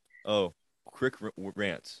 Oh, quick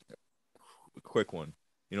rant. A quick one.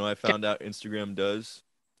 You know, I Okay. found out Instagram does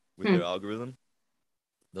with Hmm. their algorithm.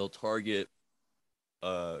 They'll target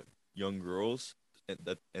uh young girls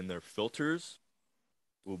and their filters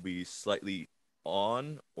will be slightly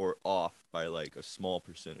on or off by like a small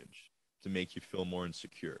percentage to make you feel more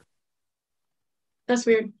insecure. That's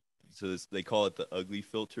Like, weird. so they call it the ugly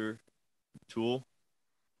filter tool,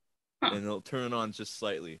 Huh. and they'll turn it on just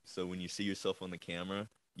slightly. So when you see yourself on the camera,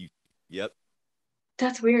 yep,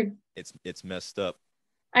 That's weird. it's messed up.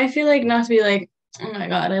 I feel like not to be like, oh my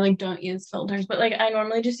God, I like don't use filters, but like I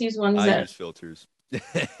normally just use ones I that use filters.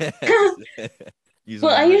 Using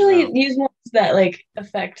well, I one right usually now. use ones that like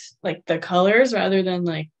affect like the colors rather than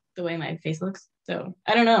like the way my face looks. So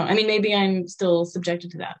I don't know. I mean, maybe I'm still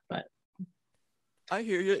subjected to that, but I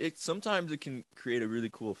hear you. It sometimes it can create a really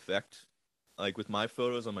cool effect. Like with my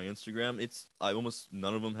photos on my Instagram, it's I almost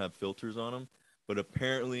none of them have filters on them, but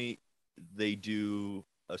apparently they do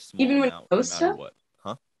a small even when amount you no post matter stuff, what.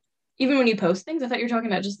 Huh? even when you post things, I thought you were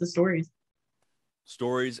talking about just the stories.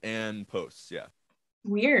 Stories and posts, yeah.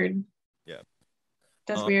 Weird. Yeah.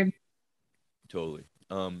 That's Um weird. totally.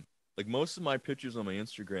 Like most of my pictures on my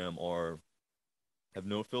Instagram are have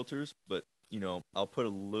no filters, but you know, I'll put a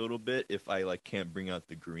little bit if I like can't bring out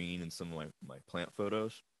the green in some of my plant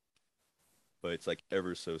photos, but it's like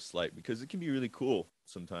ever so slight because it can be really cool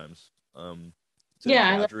sometimes. To Yeah.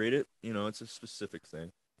 I like, exaggerate it, you know, it's a specific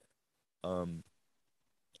thing. Um,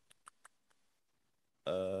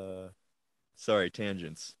 uh, sorry,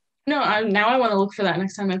 tangents. no, now I want to look for that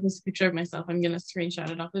next time I post a picture of myself. I'm gonna screenshot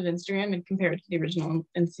it off of Instagram and compare it to the original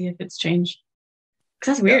and see if it's changed.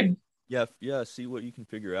 Cause that's Yeah, weird. yeah, yeah. See what you can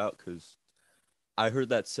figure out because I heard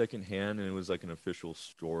that secondhand and it was like an official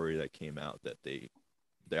story that came out that the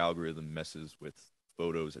algorithm messes with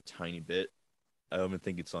photos a tiny bit. I don't even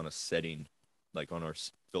think it's on a setting like on our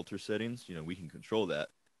filter settings. You know, we can control that,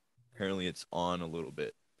 apparently it's on a little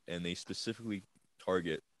bit, and they specifically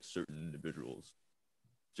target certain individuals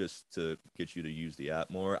just to get you to use the app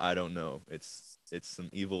more. I don't know. It's some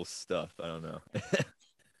evil stuff. I don't know.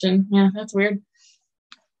 Yeah, that's weird.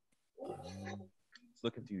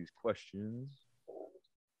 Looking through these questions.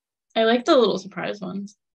 I like the little surprise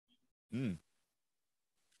ones. Hmm.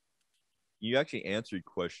 You actually answered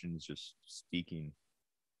questions just speaking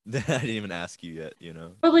that I didn't even ask you yet, you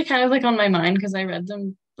know? Probably kind of like on my mind because I read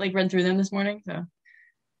them, like read through them this morning. So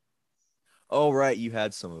Oh, right. You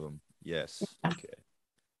had some of them. Yes. yeah, Okay.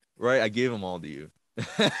 Right. I gave them all to you.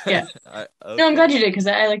 yeah. No, I'm Okay. glad you did because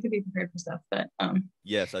I like to be prepared for stuff. But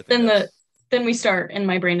Yes, I think then that's. then we start and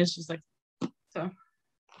my brain is just like so.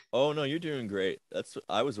 Oh, no, you're doing great.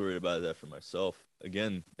 I was worried about that for myself.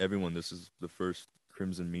 Again, everyone, this is the first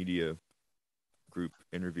Crimson Media group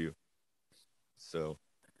interview. So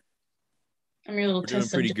I'm your little we're doing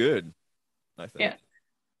test pretty subject. good, I think.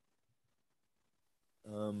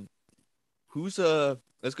 Yeah, Um, who's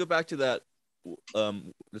let's go back to that.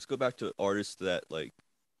 Let's go back to artists that like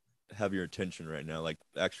have your attention right now, like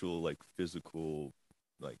actual like physical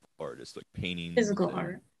like artists, like paintings physical and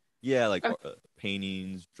art. yeah, like Okay.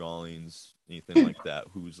 paintings, drawings, anything like that.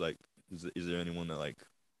 Who's like, is there anyone that like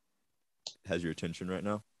has your attention right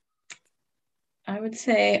now? I would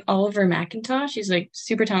say Oliver McIntosh. He's like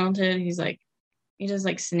super talented. He's like he does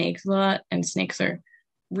like snakes a lot, and snakes are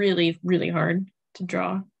really, really hard to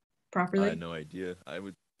draw I had properly. no idea. I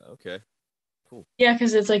would. Okay, cool. Yeah,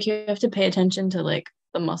 because it's like you have to pay attention to like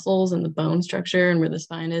the muscles and the bone structure and where the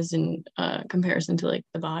spine is in comparison to like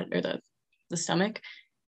the body or the stomach.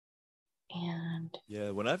 And Yeah,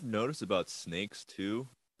 what I've noticed about snakes too,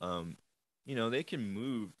 um, they can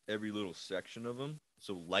move every little section of them.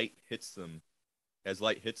 So light hits them. As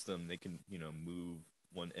light hits them, they can, move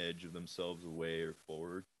one edge of themselves away or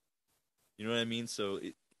forward. You know what I mean? So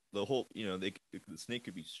the whole, the snake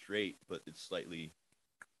could be straight, but it's slightly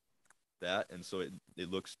that, and so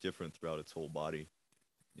it looks different throughout its whole body.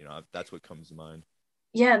 That's what comes to mind.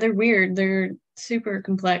 yeah, they're weird. They're super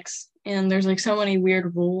complex, and there's like so many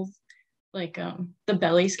weird rules. Like the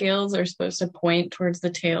belly scales are supposed to point towards the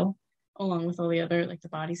tail, along with all the other like the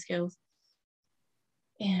body scales.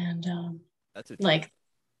 And That's like interesting.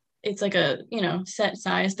 it's like a set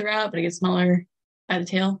size throughout, but it gets smaller by the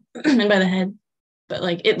tail and by the head. But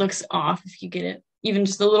like it looks off if you get it even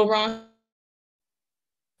just a little wrong.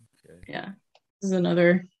 Okay. Yeah, this is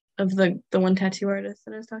another of the one tattoo artist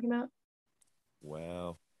that I was talking about.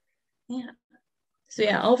 Wow. Yeah. So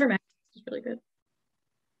yeah, Nice. Oliver Mack is really good.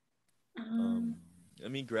 Um,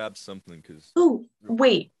 Let me grab something because Oh real quick.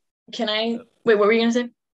 wait, can I Yeah. wait? What were you gonna say?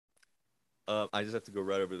 I just have to go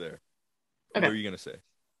right over there. What Okay, are you gonna say?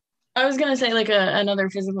 I was gonna say like another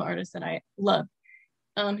physical artist that I love.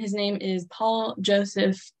 His name is Paul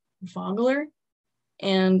Joseph Vogler,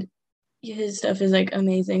 and his stuff is like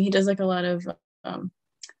amazing. He does like a lot of um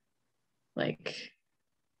like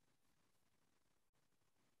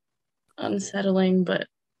unsettling but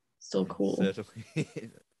still cool.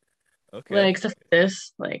 Unsettling. Okay. Like stuff like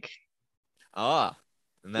this, like Ah,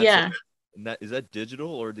 and that's yeah. and that is that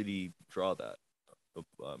digital or did he draw that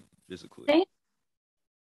physically? Okay.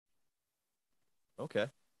 Okay.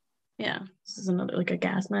 Yeah. This is another like a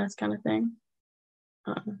gas mask kind of thing.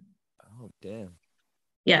 Um, Oh, damn.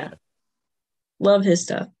 yeah, Yeah. love his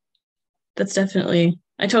stuff. That's definitely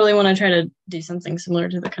I totally want to try to do something similar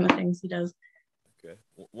to the kind of things he does. Okay.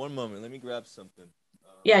 One moment. Let me grab something.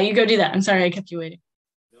 Yeah, you go do that. I'm sorry I kept you waiting.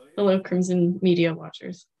 No, you're Hello, good. Crimson Media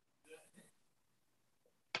watchers.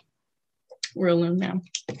 We're alone now.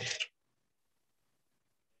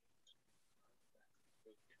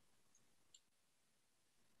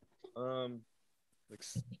 Um, like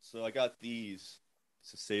so, I got these.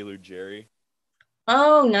 It's a Sailor Jerry.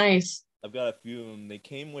 Oh, nice. I've got a few of them. They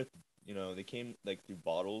came with, they came like through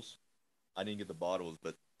bottles. I didn't get the bottles,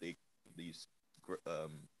 but these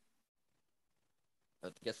I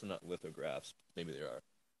guess they're not lithographs. Maybe they are.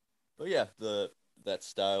 But yeah, the that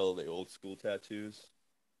style, the old school tattoos.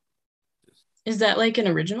 Just Is that like an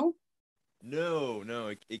original? no,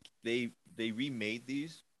 no. They remade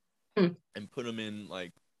these Hmm. and put them in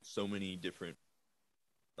like so many different.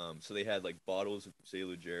 So they had like bottles of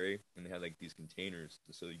Sailor Jerry, and they had like these containers,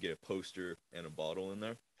 so you get a poster and a bottle in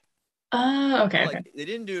there. Okay, But okay. like they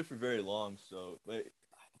didn't do it for very long, so but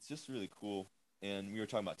it's just really cool. And we were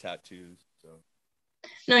talking about tattoos, so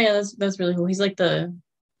No, yeah, that's really cool. He's like the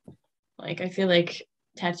like I feel like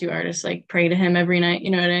tattoo artists like pray to him every night. You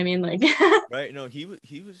know what I mean? Like right. No, he's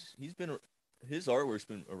been. his artwork's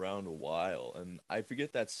been around a while, and I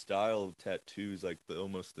forget that style of tattoos, like the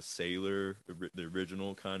almost the sailor, the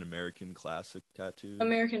original kind of American classic tattoos.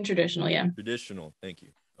 American traditional, yeah. Traditional. Thank you.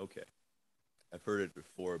 Okay, I've heard it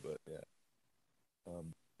before, but yeah.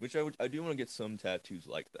 Which I do want to get some tattoos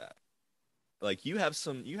like that. Like you have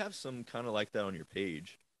some kind of like that on your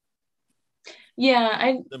page. Yeah,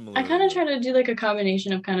 I Similar kind of to try to do like a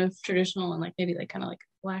combination of kind of traditional and like maybe like kind of like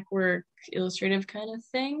black work, illustrative kind of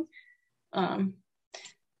thing. Um,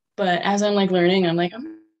 but as I'm like learning, I'm like,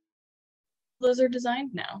 those are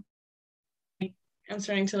designed now. I'm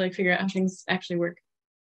starting to like figure out how things actually work.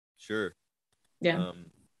 sure. Yeah. Um,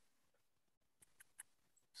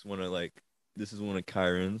 just want to like this is one of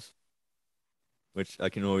Kyrnms, which I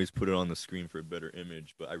can always put it on the screen for a better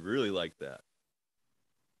image, but I really like that.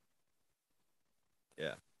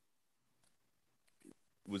 Yeah.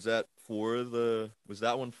 Was that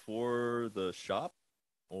one for the shop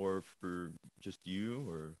or for just you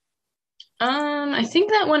or I think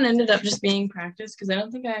that one ended up just being practice because I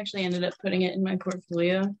don't think I actually ended up putting it in my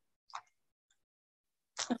portfolio.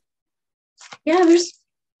 Yeah, there's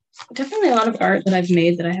definitely a lot of art that I've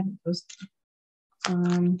made that I haven't posted.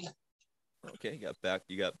 Um, okay,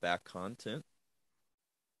 you got back content.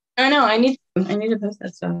 I know I need to post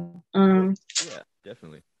that stuff. Well, Um, yeah,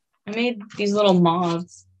 definitely. I made these little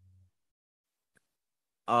moths.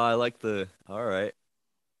 I like the all right.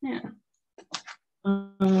 Yeah. I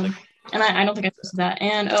like And I don't think I that. posted that.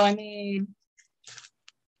 And oh, I made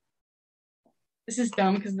this is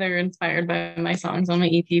dumb because they're inspired by my songs on my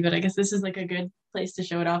EP, but I guess this is like a good place to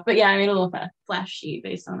show it off. But yeah, I made a little flash sheet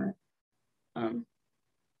based on it. Um,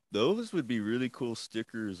 Those would be really cool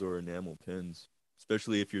stickers or enamel pins,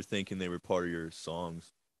 especially if you're thinking they were part of your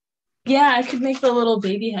songs. yeah, I could make the little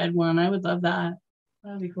baby head one. I would love that.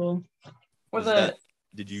 That would be cool. Or Is that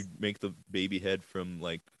the did you make the baby head from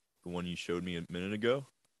like the one you showed me a minute ago?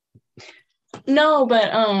 no,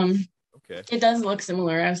 but Okay. it does look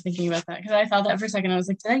similar. I was thinking about that because I thought that for a second. I was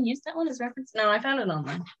like, did I use that one as reference? No, I found it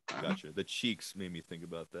online. Gotcha. The cheeks made me think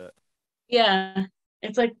about that. Yeah,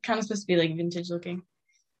 it's like kind of supposed to be like vintage looking.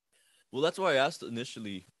 Well, that's why I asked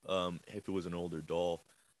initially if it was an older doll,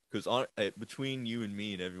 because on between you and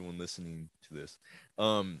me and everyone listening to this,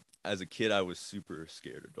 as a kid I was super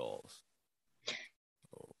scared of dolls.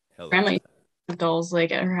 Oh, hella Grandma bad. used to have dolls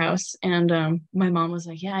like at her house, and my mom was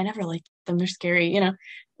like, "Yeah, I never liked them. They're scary, you know."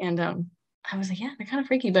 And I was like, "Yeah, they're kind of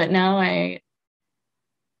freaky." But now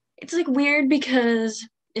it's like weird because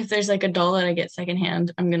if there's like a doll that I get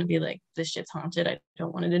secondhand, I'm gonna be like, "This shit's haunted. I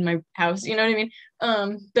don't want it in my house." You know what I mean?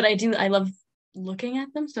 But I love looking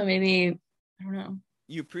at them, so maybe I don't know.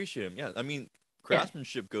 You appreciate them, yeah. I mean, Yeah,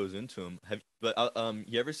 craftsmanship goes into them.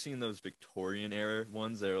 You ever seen those Victorian era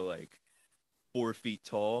ones that are like 4 feet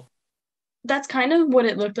tall? that's kind of what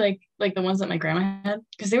it looked like the ones that my grandma had,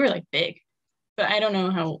 because they were like big, but I don't know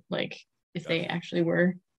how like if they Gotcha. actually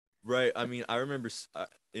were. Right. I mean, I remember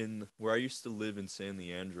in where I used to live in San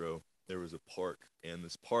Leandro, there was a park, and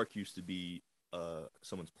this park used to be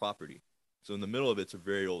someone's property. So in the middle of it's a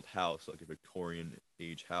very old house, like a Victorian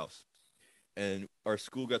age house. And our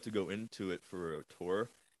school got to go into it for a tour,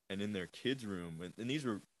 and in their kids' room, and these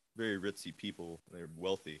were very ritzy people, they were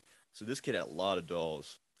wealthy. So this kid had a lot of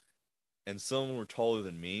dolls, and some of them were taller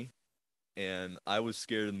than me, and I was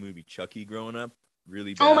scared of the movie Chucky growing up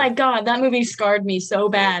really Oh my bad. God, that movie scarred me so So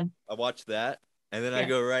bad. I watched that, and then I Yeah.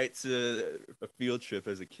 go right to a field trip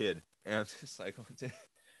as a kid, and I'm just like, They're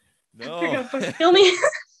no, gonna fucking kill me.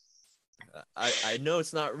 I know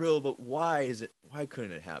it's not real, but why is it? Why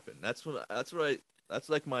couldn't it happen? That's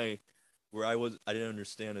like my where I didn't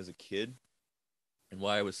understand as a kid, and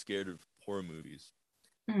why I was scared of horror movies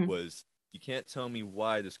Mhm. was you can't tell me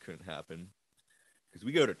why this couldn't happen because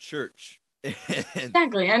we go to church, and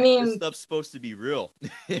Exactly. I this mean, stuff's supposed to be real.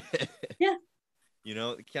 yeah, You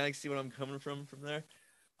know, can I see what I'm coming from there?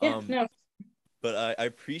 yeah, Um, no. but I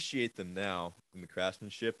appreciate them now in the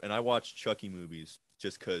craftsmanship, and I watch Chucky movies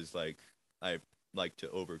just because like I like to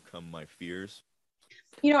overcome my fears.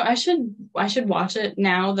 You know, I should watch it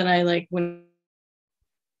now that I like when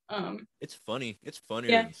It's funny. It's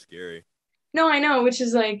funnier yeah. than scary. No, I know, which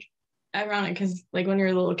is like ironic because like when you're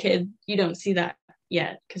a little kid, you don't see that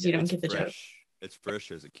yet because Yeah, you don't get the joke. It's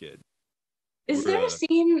fresh as a kid. Is We're there a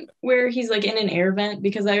scene where he's like in an air vent?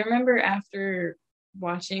 Because I remember after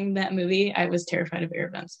watching that movie, I was terrified of air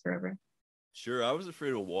vents forever. sure. I was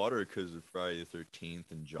afraid of water because of Friday the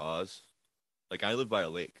 13th and Jaws. Like I live by a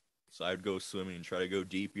lake, so I'd go swimming and try to go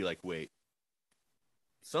deep. Be like, wait,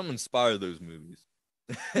 some inspired those movies.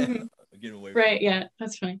 Hmm. Getting away from Right, that. yeah,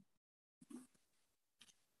 that's funny.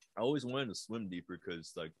 I always wanted to swim deeper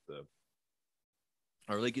because like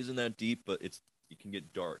Our lake isn't that deep, but it can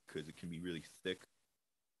get dark because it can be really thick.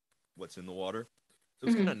 What's in the water,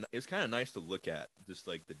 so Hmm. it's kind of nice to look at, just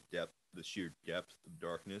like the depth, the sheer depth of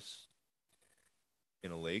darkness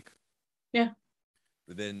in a lake. Yeah.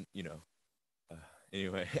 But then uh,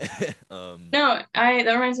 anyway, No, I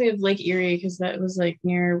that reminds me of Lake Erie because that was like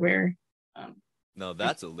near where, um, no, like,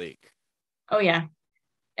 that's a lake. oh yeah,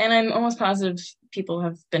 and I'm almost positive people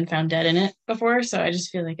have been found dead in it before, so I just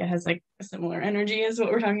feel like it has like a similar energy as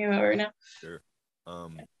what we're talking about right now. Sure.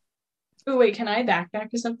 Um, Oh wait, can I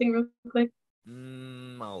backtrack to something real quick?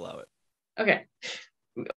 I'll allow it. Okay,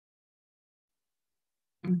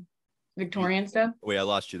 You Victorian stuff wait, I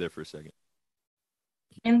lost you there for a second.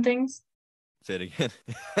 and things. Say it again.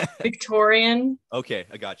 Victorian, Okay,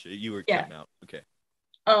 I got you. You were yeah. cutting out. Okay.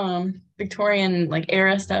 Victorian like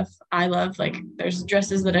era stuff. I love like there's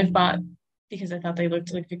dresses that I've bought because I thought they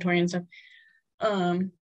looked like Victorian stuff.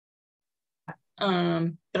 Um,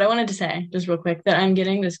 but I wanted to say just real quick that I'm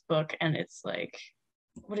getting this book and it's like,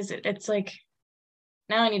 what is it? It's like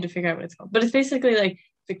now I need to figure out what it's called, but it's basically like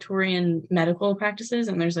Victorian medical practices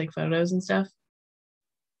and there's like photos and stuff.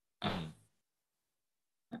 Hmm.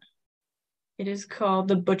 It is called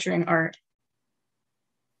The Butchering Art.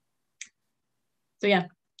 So yeah,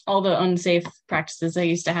 all the unsafe practices I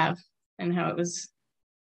used to have and how it was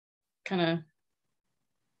kind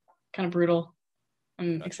of brutal.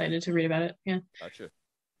 I'm Gotcha. excited to read about it. Yeah. Gotcha.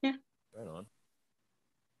 Yeah. Right on.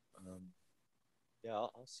 Yeah,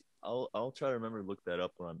 I'll see. I'll try to remember to look that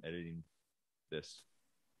up when I'm editing this.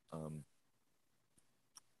 Um,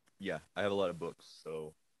 yeah, I have a lot of books,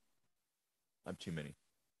 so I have too many.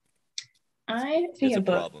 I It's think a a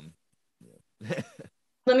book. problem. Yeah.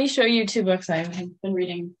 Let me show you two books I've been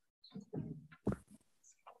reading.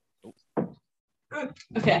 Oh,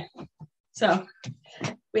 Okay. So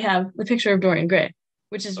we have The Picture of Dorian Gray,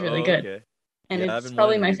 which is really good. okay. And Yeah, I've it's been wanting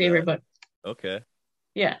probably to my read favorite that. book. Okay.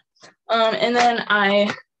 Yeah. And then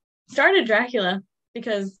I started Dracula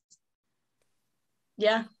because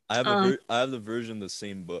yeah, I have the version of the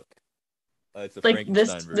same book. It's a like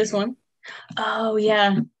Frankenstein this version. one. Oh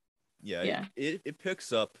yeah. Yeah, Yeah. it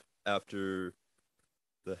picks up after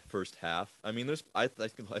the first half. I mean, I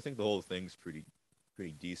think the whole thing's pretty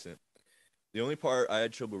decent. The only part I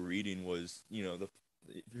had trouble reading was, the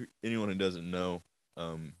anyone who doesn't know,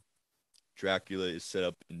 um, Dracula is set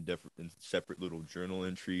up in separate little journal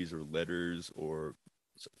entries or letters or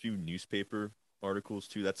a few newspaper articles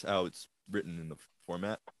too. That's how it's written in the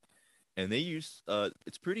format. And they use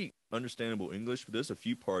it's pretty understandable English, but there's a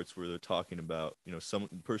few parts where they're talking about, some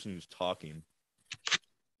the person who's talking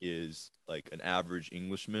is like an average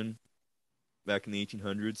Englishman back in the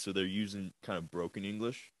 1800s, so they're using kind of broken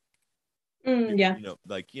English. Yeah.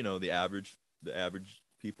 Like the average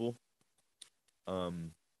people.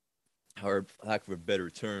 Um, or lack of a better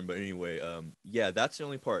term, but anyway, yeah, that's the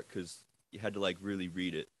only part because you had to like really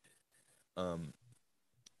read it. Um,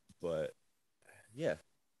 but yeah,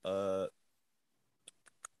 uh,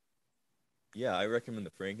 yeah, I recommend the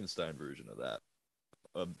Frankenstein version of that.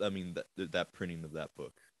 I mean that printing of that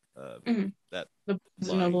book. Mm-hmm. That The Barnes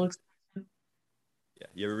and line. Noble. Yeah,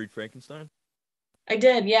 you ever read Frankenstein? I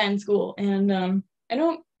did, yeah, in school. And I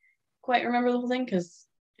don't quite remember the whole thing because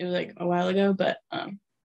it was like a while ago, but I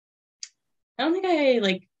don't think I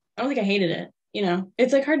don't think I hated it. You know,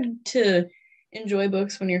 it's like hard to enjoy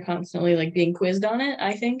books when you're constantly like being quizzed on it,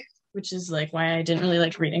 I think, which is like why I didn't really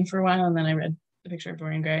like reading for a while. And then I read The Picture of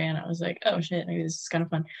Dorian Gray and I was like, oh shit, maybe this is kind of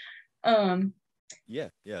fun. Um, Yeah,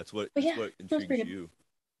 yeah, but it's yeah, what that was intrigues pretty good. you.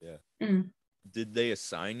 Yeah. Mm, Did they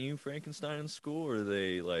assign you Frankenstein in school, or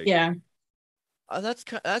they like? yeah.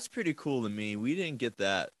 That's pretty cool to me. We didn't get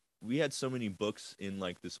that. We had so many books in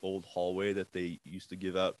like this old hallway that they used to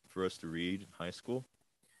give out for us to read in high school.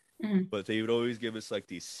 Mm, But they would always give us like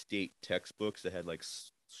these state textbooks that had like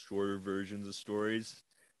shorter versions of stories,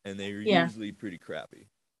 and they were yeah. usually pretty crappy.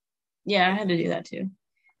 Yeah, I But had to do that too.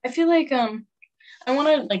 I feel like I want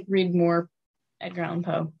to like read more Edgar Allan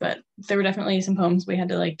Poe, but there were definitely some poems we had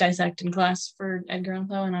to like dissect in class for Edgar Allan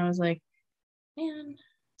Poe, and I was like, man,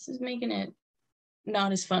 this is making it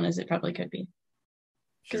not as fun as it probably could be.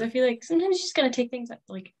 Because I sure, feel like sometimes you just gotta take things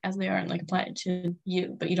like as they are and like apply it to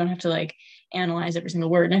you, but you don't have to like analyze every single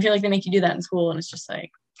word. And I feel like they make you do that in school, and it's just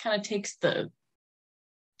like kind of takes the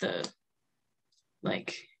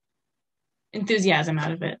like enthusiasm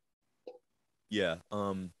out of it. yeah.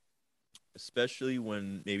 Especially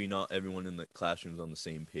when maybe not everyone in the classroom is on the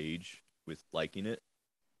same page with liking it.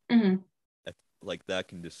 Mm-hmm. Like that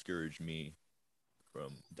can discourage me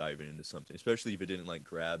from diving into something, especially if it didn't like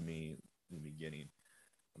grab me in the beginning.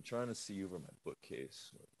 I'm trying to see over my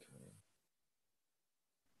bookcase.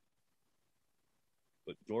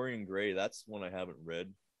 But Dorian Gray, that's one I haven't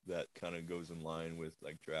read. That kind of goes in line with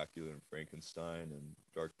like Dracula and Frankenstein and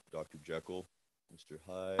Dr. Jekyll, Mr.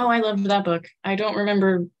 Oh, Hyde. I loved that book. I don't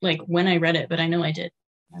remember like when I read it, but I know I did.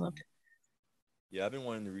 I loved Mhm. Yeah, I've been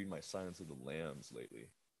wanting to read my Silence of the Lambs lately.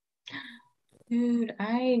 it. Dude,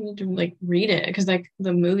 I need to like read it because like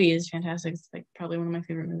the movie is fantastic. It's like probably one of my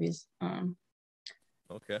favorite movies.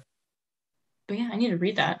 Okay. But yeah, I need to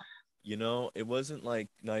read that. You know, it wasn't like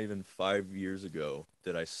not even 5 years ago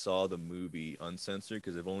that I saw the movie uncensored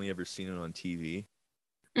because I've only ever seen it on TV.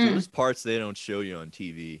 So Mm, there's parts they don't show you on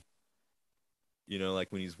TV. You know,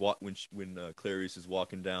 like when Clarice is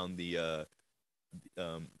walking down the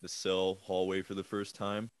cell hallway for the first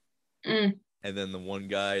time, mm, and then the one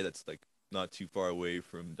guy that's like not too far away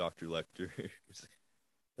from Dr. Lecter is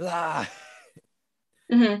like, ah,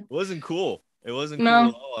 hmm. it wasn't cool. It wasn't cool No,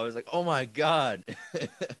 at all. I was like, oh my God.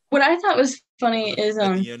 what I thought was funny Or is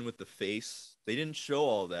at the end with the face, they didn't show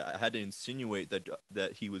all that. I had to insinuate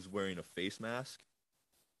that he was wearing a face mask.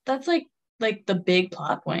 that's like the big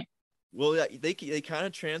plot point. Well, yeah, they kind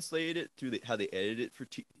of translated it through how they edited it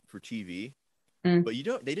for TV, Mm, but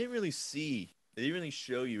they didn't really see, they didn't really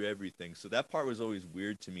show you everything. So that part was always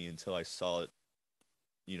weird to me until I saw it,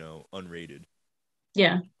 unrated.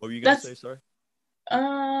 yeah, What were you gonna that's say? Sorry.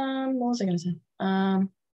 what was I gonna say?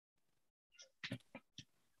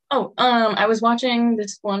 I was watching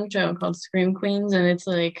this one show called Scream Queens, and it's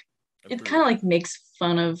like I've it heard of kind of that. like makes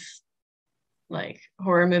fun of like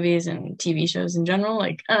horror movies and TV shows in general.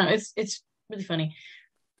 Like I don't know, it's really funny.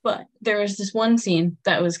 But there was this one scene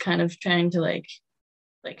that was kind of trying to like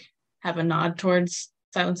have a nod towards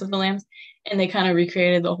Silence of the Lambs, and they kind of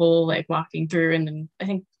recreated the whole like walking through, and then I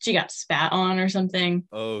think she got spat on or something.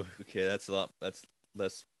 Oh, okay, that's a lot. That's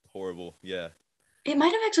less horrible. Yeah. It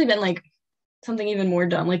might have actually been like something even more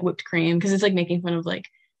dumb, like whipped cream, because it's like making fun of like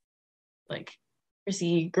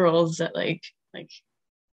prissy girls that like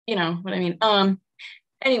you know what I mean.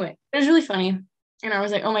 Anyway, it was really funny. And I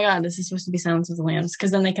was like, oh my God, this is supposed to be Silence of the Lambs.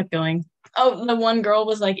 Because then they kept going. Oh, the one girl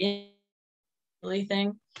was like in the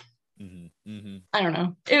thing. Mm-hmm. I don't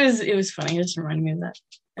know. It was funny. It just reminded me of that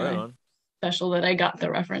Right uh, on. special that I got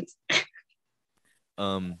the reference.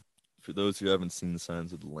 Um, for those who haven't seen the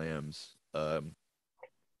Signs of the Lambs, Things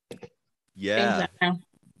yeah, that now.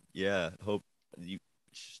 yeah. Hope you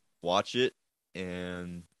watch it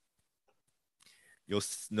and you'll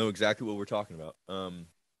know exactly what we're talking about.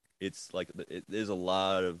 It's like there's a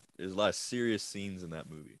lot of serious scenes in that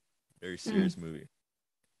movie. Very Mm. serious movie.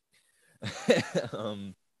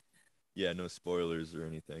 um, yeah, no spoilers or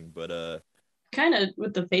anything, but Kind of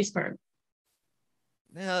with the face part.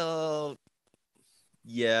 no,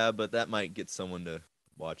 yeah, but that might get someone to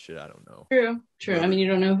watch it. I don't know. True. True. I Whoever. mean, you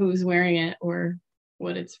don't know who's wearing it or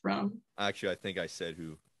what it's from. Actually, I think I said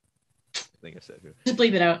who. I think I said who. Just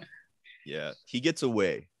bleep it out. Yeah, he gets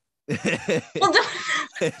away. Well,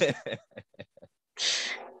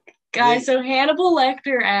 guys, they, so Hannibal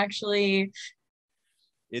Lecter actually.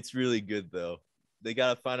 it's really good though. They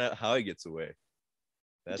gotta find out how he gets away.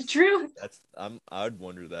 That's True. I'd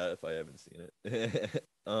wonder that if I haven't seen it.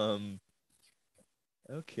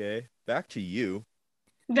 Okay, back to you.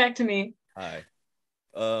 Back to me. Hi.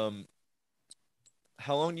 Um,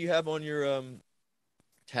 how long do you have on your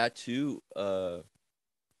tattoo?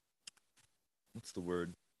 What's the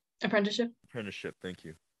word? Apprenticeship. Apprenticeship. Thank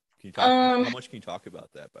you. Can you talk? How Um, much can you talk about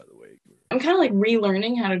that, by the way? I'm kind of like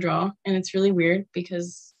relearning how to draw, and it's really weird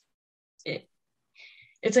because it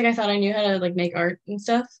it's like I thought I knew how to like make art and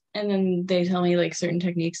stuff, and then they tell me like certain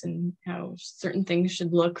techniques and how certain things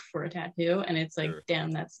should look for a tattoo, and it's like, Sure.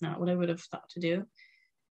 damn, that's not what I would have thought to do.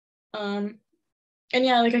 Um, and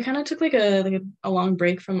yeah, like I kind of took like a long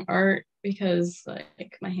break from art because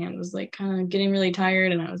like my hand was like kind of getting really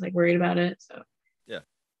tired, and I was like worried about it. So Yeah.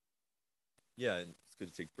 Yeah, it's good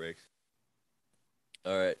to take breaks.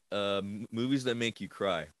 All right. Movies that make you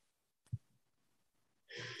cry.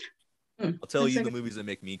 I'll tell that's you like the movies that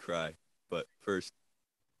make me cry, but first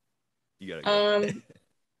you gotta go. um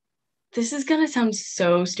this is gonna sound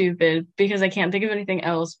so stupid because I can't think of anything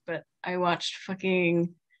else, but I watched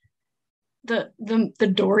fucking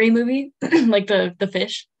the Dory movie, like the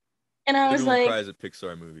fish. And I was Everyone like, cries at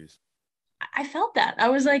Pixar movies. I felt that. I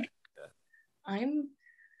was Yeah. like, I'm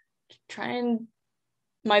trying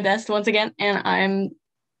my best once again, and I'm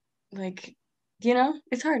like,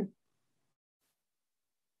 it's hard.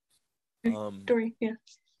 Yeah. Dory, yeah.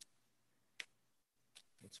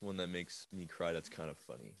 It's one that makes me cry. That's kind of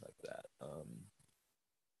funny, like that.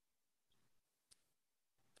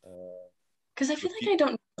 Because I The feel like pe- I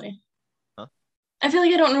don't really, huh? I feel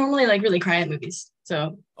like I don't normally like really cry at movies.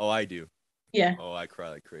 So Oh, I do. yeah. Oh, I cry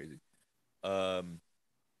like crazy. Um,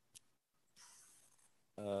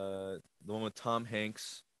 with Tom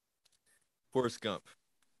Hanks. Forrest Gump.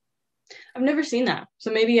 I've never seen that,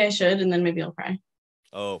 so maybe I should, and then maybe I'll cry.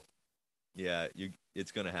 Oh, yeah,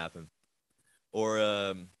 it's gonna happen.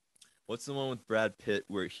 Or what's the one with Brad Pitt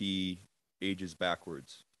where he ages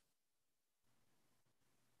backwards?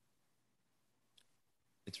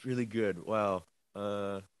 It's really good. Wow.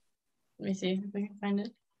 Let me see if I can find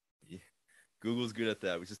it. Yeah, Google's good at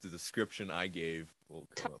that. It's just the description I gave will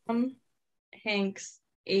come up with. Tom Hanks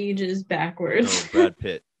ages No, backwards. Brad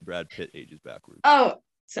Pitt. Brad Pitt ages backwards. Oh,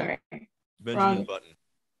 sorry, Benjamin wrong. Button.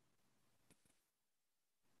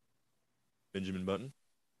 Benjamin Button.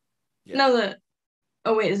 Yeah. No, the.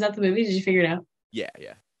 Oh wait, is that the movie? Did you figure it out? Yeah,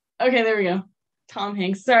 yeah. Okay, there we go. Tom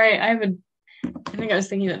Hanks. Sorry, I have a. I think I was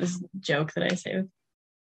thinking about this joke that I say.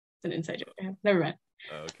 It's an inside joke I have. Never mind.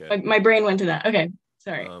 Okay. My brain went to that. Okay,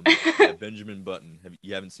 sorry. Yeah, Benjamin Button.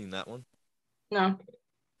 You haven't seen that one? No.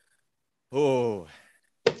 Oh,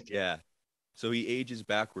 yeah. So he ages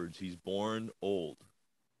backwards. He's born old.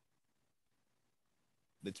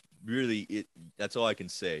 It's really it. That's all I can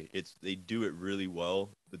say. They do it really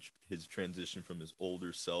well. His transition from his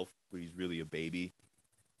older self, where he's really a baby,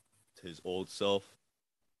 to his old self,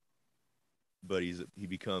 but he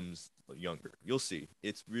becomes younger. You'll see.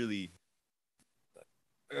 It's really.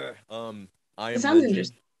 I It Am sounds Legend.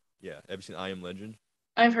 interesting. Yeah, have you seen I Am Legend?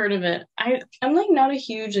 I've heard of it. I'm like not a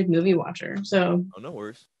huge like movie watcher, so Oh, no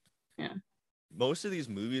worries. yeah. Most of these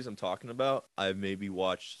movies I'm talking about, I've maybe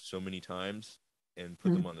watched so many times and put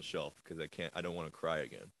Hmm. them on the shelf because I don't want to cry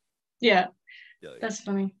again. Yeah, Yeah, yeah. that's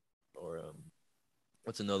funny. Or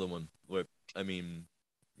what's another one? Where I mean,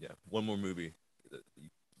 yeah, one more movie.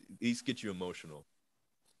 These get you emotional.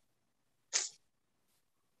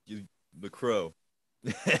 The Crow.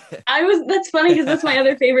 That's funny because that's my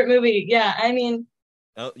other favorite movie. Yeah, I mean,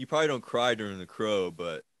 You probably don't cry during The Crow,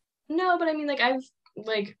 but no, but I mean,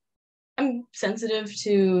 like, I'm sensitive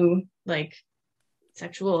to like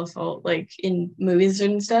sexual assault, like in movies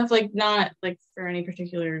and stuff. Like, not like for any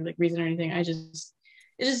particular like reason or anything. It just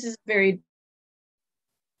is very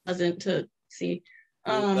pleasant to see.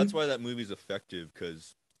 well, that's Um, why that movie's effective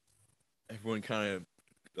because everyone kind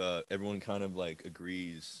of like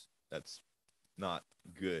agrees that's not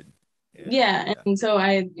good. And yeah, yeah, and so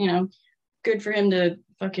good for him to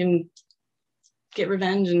fucking get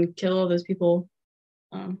revenge and kill all those people.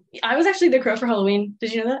 I was actually the crow for Halloween.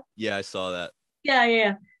 Did you know that? yeah, I saw that. Yeah, yeah,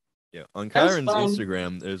 yeah. Yeah, on That was Kyrn's fun.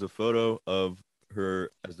 Instagram, there's a photo of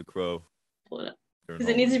her as the Crow Pull it up during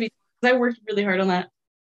because it needs to Halloween. be. Because I worked really hard on that.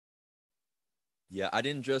 Yeah, I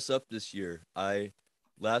didn't dress up this year. I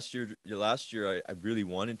last year I really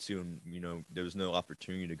wanted to, and there was no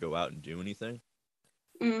opportunity to go out and do anything.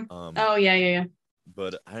 Mm. Um, Oh yeah, yeah, yeah.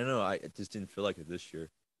 but I don't know, I just didn't feel like it this year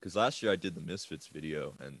because last year I did the Misfits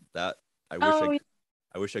video, and that I wish Oh, yeah,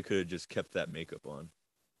 I wish I could have just kept that makeup on.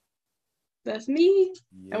 that's me.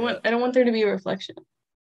 Yeah. I don't want there to be a reflection.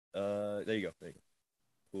 There you go. There you go.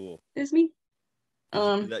 Cool. It's me. Did you do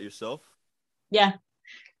Um, that yourself? yeah.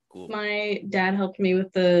 Cool. My dad helped me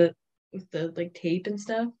with the like tape and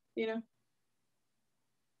stuff. You know,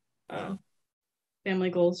 Right uh, on. family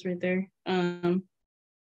goals right there.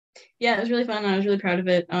 Yeah, it was really fun. I was really proud of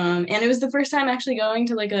it. And it was the first time actually going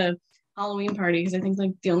to like a Halloween party because I think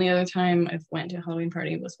like the only other time I've went to a Halloween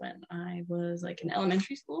party was when I was like in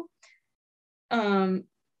elementary school. Um,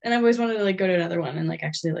 and I've always wanted to like go to another one and like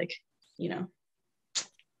actually like you know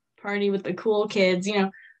party with the cool kids.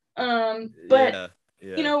 But Yeah. you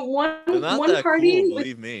Yeah. know They're not one that cool, party with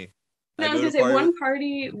believe me. no, I I was go gonna to say party with one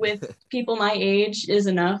party with people my age is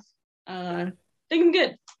enough. I think I'm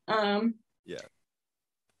good. Um, yeah.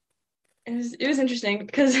 it was interesting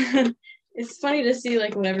because it's funny to see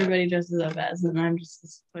like what everybody dresses up as, and I'm just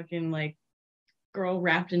this fucking like girl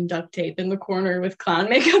wrapped in duct tape in the corner with clown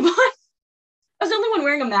makeup on. I was the only one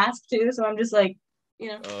wearing a mask too, so I'm just like, you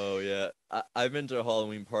know, Oh yeah. I've been to a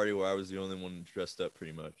Halloween party where I was the only one dressed up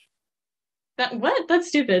pretty much. that what? That's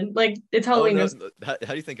stupid. Like it's Oh Halloween. no, Just no, how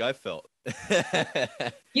do you think I felt?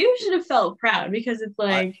 you should have felt proud because it's I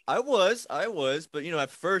like, I was, but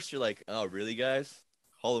at first you're like, "Oh, really, guys?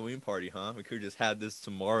 Halloween party, huh? We could have just had this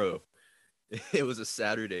tomorrow." It was a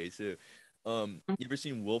Saturday too. You ever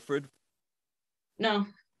seen Wilfred? no,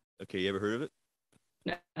 Okay, you ever heard of it?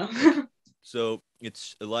 no. Okay. So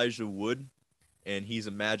it's Elijah Wood, and he's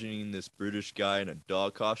imagining this British guy in a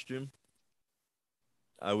dog costume.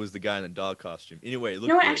 I was the guy in the dog costume. Anyway, it No,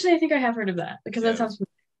 looked great. actually, I think I have heard of that because Yeah, that sounds,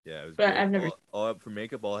 yeah, it was but great. I've never. All for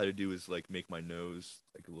makeup, all I had to do was like make my nose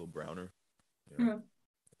like a little browner. You know, Mhm.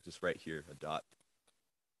 just right here, a dot.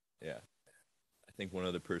 Yeah, I think one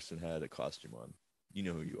other person had a costume on. You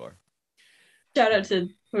know who you are. Shout out to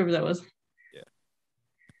whoever that was. Yeah.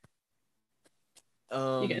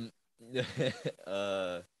 You good? Um,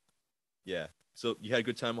 uh, yeah. So you had a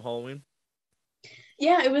good time on Halloween?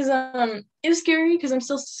 Yeah, it was scary because I'm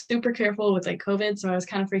still super careful with like COVID, so I was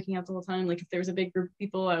kind of freaking out the whole time. Like if there was a big group of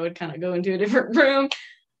people, I would kind of go into a different room.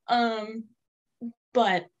 Um,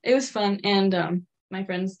 but it was fun, and my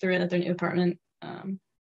friends threw it at their new apartment.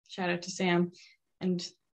 Shout out to Sam and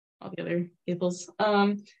all the other peoples.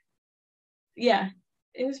 Yeah,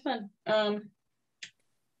 it was fun. But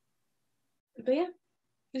yeah, it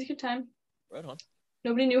was a good time. Right on.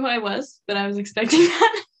 Nobody knew who I was, but I was expecting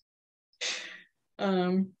that.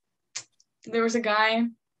 um, there was a guy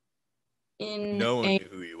in No one a knew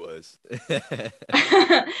who he was.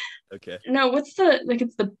 Okay. no, what's the like?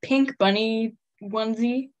 It's the pink bunny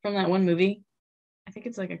onesie from that one movie. I think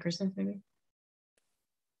it's like a Christmas movie.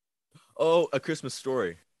 Oh, A Christmas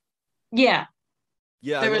Story. Yeah,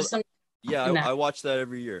 Yeah, I there love. was some Yeah, in I that. watch that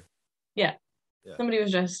every year. Yeah, Yeah. somebody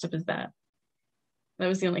was dressed up as that. That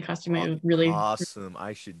was the only costume I really. Awesome.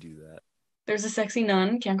 I should do that. There's a sexy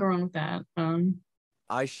nun. Can't go wrong with that.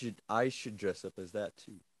 I should dress up as that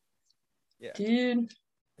too. Yeah. Dude,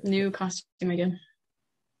 new costume again.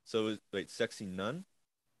 So wait, sexy nun?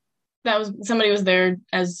 That was somebody was there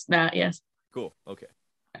as that. Yes. Cool. Okay.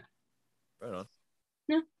 Right on.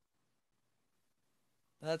 Yeah.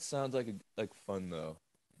 That sounds like fun though.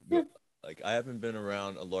 Yeah. Like I haven't been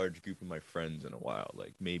around a large group of my friends in a while,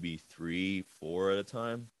 like maybe three, four at a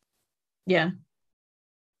time. Yeah.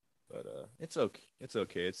 But it's okay. It's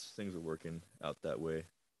okay. It's things are working out that way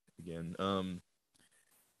again. Let's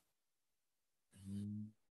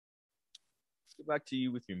go back to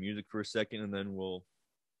you with your music for a second, and then we'll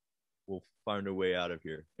find a way out of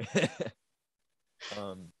here.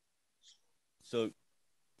 um, so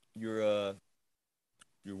you're uh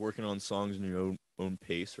you're working on songs in your own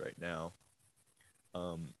pace right now.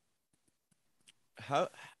 Um, how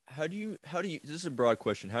how do you this is a broad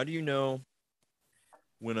question. How do you know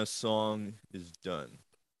when a song is done?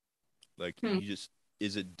 Like Hmm. you just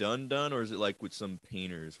is it done or is it like with some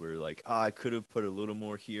painters where like I could have put a little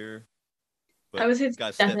more here, I but would say it's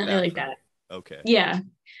gotta step definitely back like from that. it. Okay. Yeah.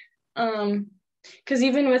 Um, because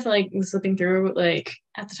even with like slipping through, like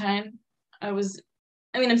at the time, I was,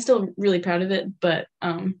 I mean, I'm still really proud of it, but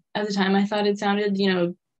at the time I thought it sounded,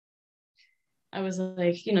 I was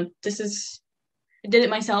like, this is, I did it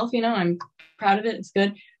myself, I'm proud of it. It's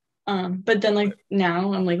good. But then like Right.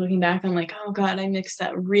 now I'm like looking back, I'm like, oh God, I mixed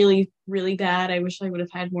that really, really bad. I wish I would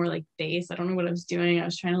have had more like bass. I don't know what I was doing. I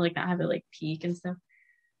was trying to like not have it like peak and stuff.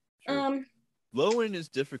 Sure. Um, Low end is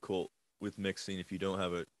difficult with mixing if you don't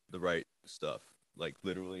have the right stuff. Like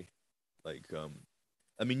literally, like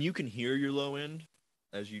I mean you can hear your low end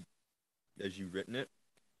as you've written it,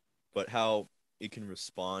 but how it can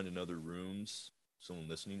respond in other rooms, someone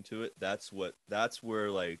listening to it, that's where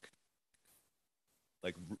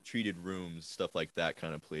treated rooms, stuff like that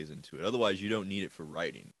kind of plays into it. Otherwise, you don't need it for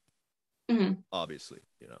writing, mhm. obviously.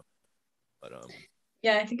 But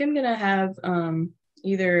Yeah, I think I'm gonna have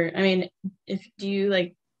either, I mean, if do you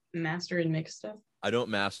like master and mix stuff? I don't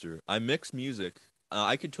master. I mix music.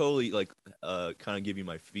 I could totally kind of give you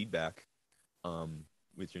my feedback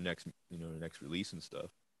with your next release and stuff.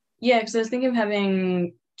 Yeah, because I was thinking of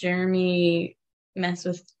having Jeremy mess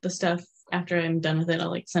with the stuff after I'm done with it.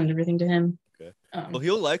 I'll like send everything to him. Okay. Well, Um,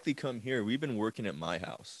 he'll likely come here. We've been working at my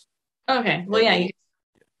house. Like okay. Well, our yeah, old you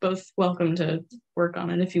both welcome to work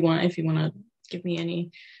on it if you want to give me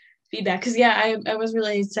any feedback. Because yeah, I was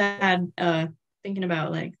really sad thinking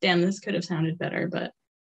about like, damn, this could have sounded better, but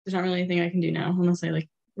there's not really anything I can do now unless I like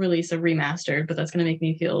release a remastered, but that's gonna make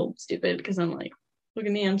me feel stupid because I'm like, look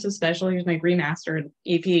at me, I'm so special. Here's my remastered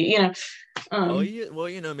EP. Oh Um, yeah,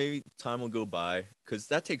 well, maybe time will go by because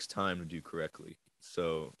that takes time to do correctly.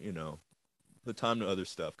 So, put time to other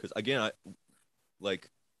stuff. Because again, like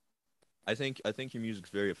I think your music's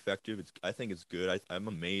very effective. I think it's good. I'm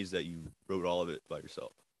amazed that you wrote all of it by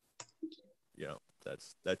yourself.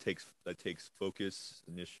 That takes focus,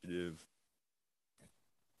 initiative,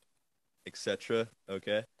 etc.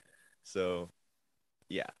 Okay, so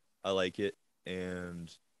yeah, I like it,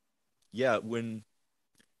 and yeah,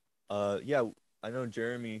 yeah, I know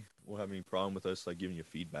Jeremy will have any problem with us like giving you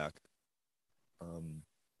feedback. Um,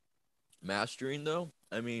 Mastering though,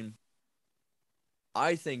 I mean,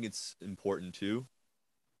 I think it's important too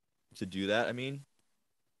to do that. I mean,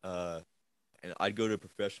 uh, and I'd go to a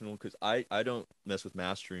professional because I don't mess with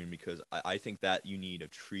mastering because I think that you need a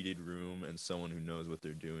treated room and someone who knows what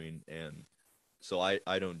they're doing, and so I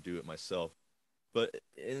don't do it myself. But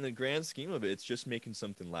in the grand scheme of it, it's just making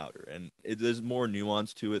something louder, and there's more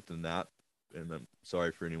nuance to it than that. And I'm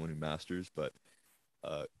sorry for anyone who masters, but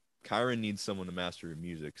uh, Kyrnm needs someone to master her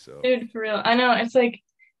music. So Dude, for real. I know. It's like,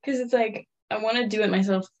 because it's like, I want to do it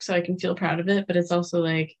myself so I can feel proud of it, but it's also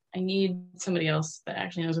like, I need somebody else that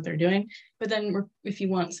actually knows what they're doing. But then if you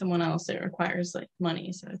want someone else, it requires like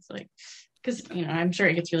money. So it's like, because, yeah, I'm sure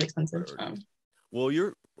it gets really expensive. priorities. Well,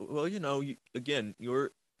 again,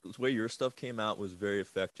 your the way your stuff came out was very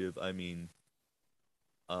effective. I mean,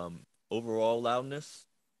 overall loudness,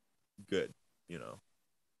 good. You know,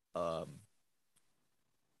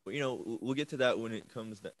 but we'll get to that when it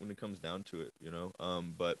comes down to it.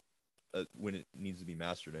 But when it needs to be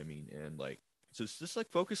mastered, I mean, and like, so it's just like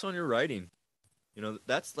focus on your writing.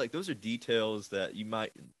 That's like those are details that you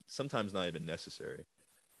might sometimes not even necessary.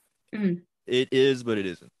 Mhm. It is, but it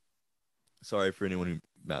isn't. Sorry for anyone who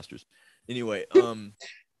masters. Anyway,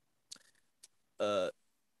 uh,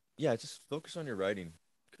 yeah, just focus on your writing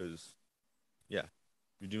because yeah,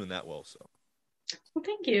 you're doing that well. So Well,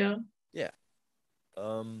 thank you. yeah,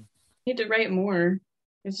 um, I need to write more.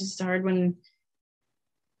 It's just hard when,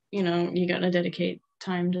 you got to dedicate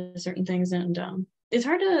time to certain things. And it's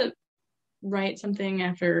hard to write something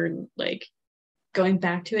after like going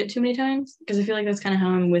back to it too many times because I feel like that's kind of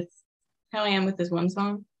how I am with this one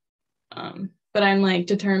song. But I'm like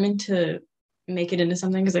determined to make it into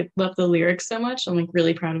something because I love the lyrics so much. I'm like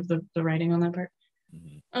really proud of the writing on that part.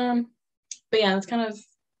 mhm. Um, but yeah, that's kind of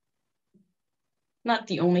not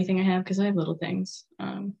the only thing I have because I have little things.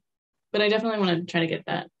 But I definitely want to try to get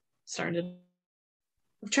that started. I've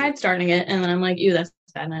Well, tried starting it and then I'm like, ew, that's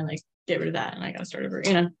bad, and I like get rid of that and I gotta start over.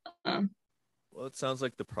 Um, well, it sounds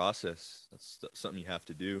like the process. That's something you have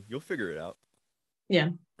to do. You'll figure it out. yeah.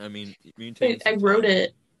 I mean, you taking But I some wrote time.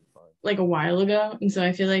 it like a while ago, and so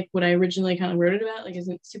I feel like what I originally kind of wrote it about like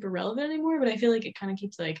isn't super relevant anymore. But I feel like it kind of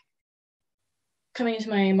keeps like coming into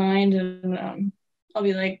my mind, and I'll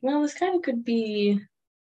be like, well, this kind of could be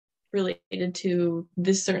related to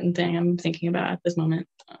this certain thing I'm thinking about at this moment.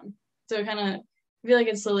 So it kind of I feel like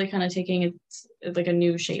it's slowly kind of taking it's like a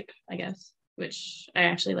new shape, I guess, which I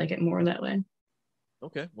actually like it more that way.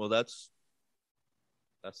 Okay, well, that's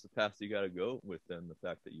the path you got to go with. Then the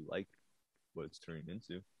fact that you like what it's turning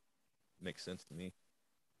into makes sense to me.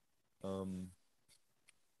 Um,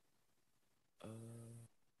 uh,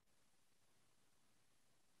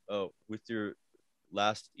 oh, with your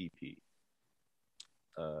last EP,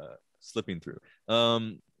 slipping through.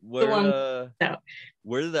 The one out.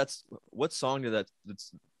 Where did what song did that?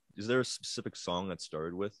 Is there a specific song that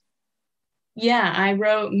started with? Yeah, I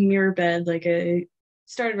wrote Mirror Bed like a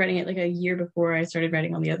started writing it like a year before I started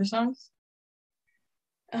writing all the other songs.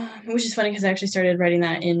 Which is funny because I actually started writing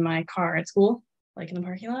that in my car at school, like in the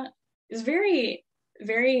parking lot. It's very,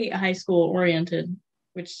 very high school oriented,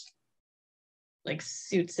 which like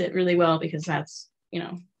suits it really well because that's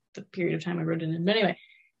the period of time I wrote it in. But anyway,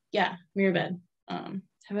 yeah, Mirror Bed.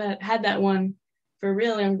 Have had that one for a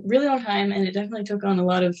really long time, and it definitely took on a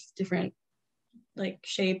lot of different like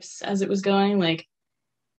shapes as it was going. Like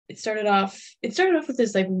it started off with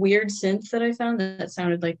this like weird synth that I found that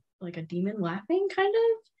sounded like a demon laughing kind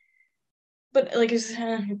of, but like I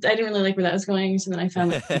didn't really like where that was going. So then I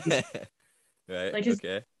found Right. like his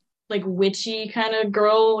Okay. like witchy kind of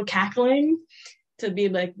girl cackling to be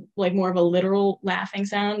like more of a literal laughing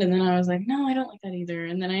sound. And then I was like, no, I don't like that either.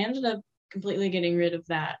 And then I ended up completely getting rid of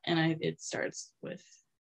that, and it starts with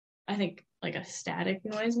I think like a static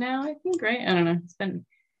noise now. I think right. I don't know. It's been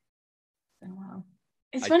a while.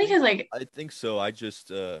 It's I funny think because like I think so. I have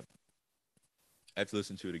to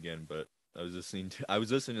listen to it again, but I was listening to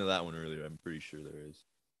that one earlier. I'm pretty sure there is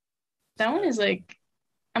that one static. is like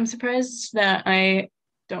I'm surprised that I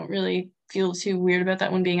don't really feel too weird about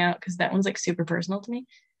that one being out because that one's like super personal to me.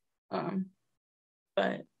 Um,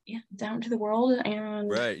 but yeah, down to the world and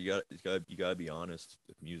Right. You gotta be honest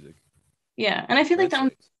with music. yeah, and I It feel like that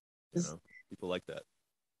one translates. is People like that.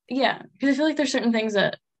 yeah because I feel like there's certain things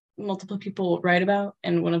that multiple people write about,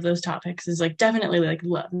 and one of those topics is like definitely like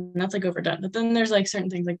love, and that's like overdone. But then there's like certain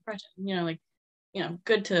things like depression, like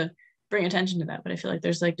good to bring attention to that. But I feel like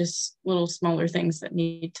there's like just little smaller things that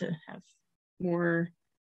need to have more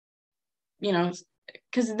you know,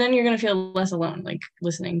 because then you're gonna feel less alone, like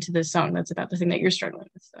listening to this song that's about the thing that you're struggling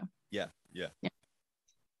with. So Yeah. Yeah. yeah,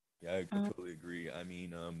 Yeah. I totally agree. I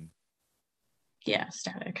mean, yeah,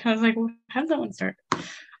 static. I was like, well, how did that one start?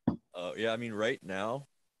 yeah. I mean, right now,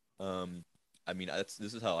 um, I mean, this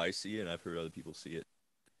is how I see it, and I've heard other people see it.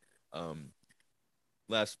 Um,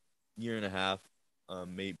 last year and a half,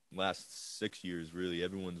 maybe last 6 years, really,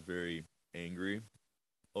 everyone's very angry,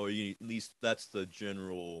 or at least that's the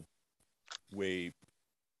general way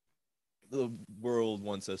the world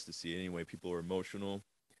wants us to see it. Anyway, people are emotional.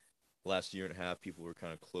 Last year and a half, people were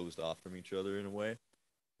kind of closed off from each other in a way.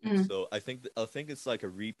 Mm. So I think it's like a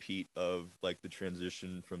repeat of like the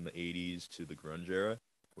transition from the 80s to the grunge era,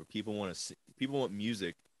 where people want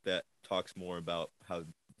music that talks more about how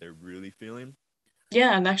they're really feeling.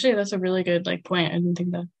 Yeah, and actually that's a really good like point. I didn't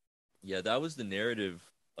think that. Yeah, that was the narrative.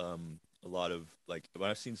 A lot of like when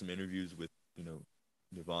I've seen some interviews with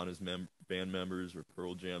Nirvana's band members or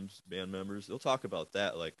Pearl Jam's band members, they'll talk about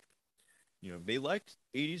that. Like they liked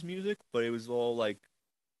 80s music, but it was all like,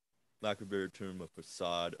 lack of a better term, a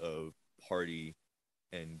facade of party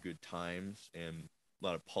and good times and a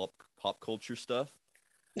lot of pop culture stuff.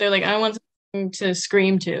 They're like, But I want something to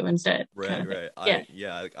scream to instead, kind right, of thing. right.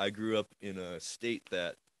 Yeah. I grew up in a state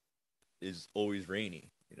that is always rainy,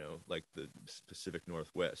 like the Pacific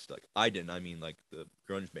Northwest. Like I didn't, I mean like the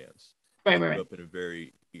grunge bands. Right, I right, grew right. up in a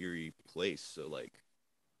very eerie place, so like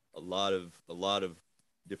a lot of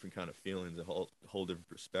different kind of feelings, a whole different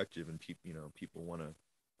perspective, and people want to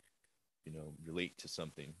relate to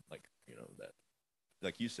something like that,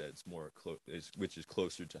 like you said, it's more close, which is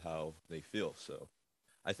closer to how they feel. So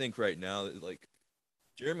I think right now, like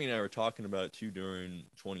Jeremy and I were talking about it too during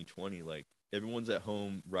 2020. Like everyone's at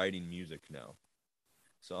home writing music now.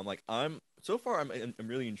 So I'm like, I'm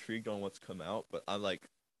really intrigued on what's come out, but I like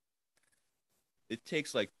it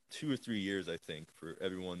takes like 2 or 3 years, I think, for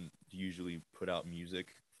everyone to usually put out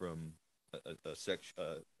music from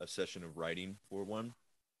a session of writing for one,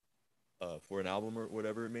 for an album or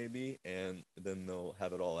whatever it may be, and then they'll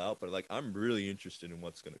have it all out. But like, I'm really interested in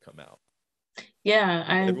what's going to come out. Yeah,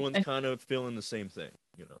 Everyone's I kind of feeling the same thing,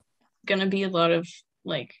 you know. gonna be a lot of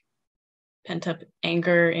like pent up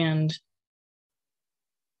anger and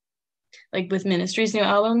like with Ministry's new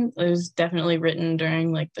album, it was definitely written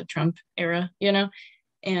during like the Trump era,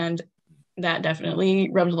 and that definitely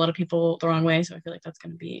rubbed a lot of people the wrong way. So I feel like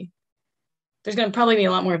there's gonna probably be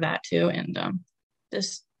a lot more of that too, and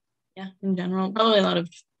just yeah, in general, probably a lot of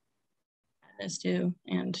sadness too,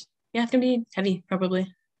 and yeah, it's gonna be heavy probably.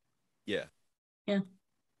 Yeah, Yeah,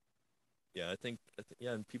 yeah.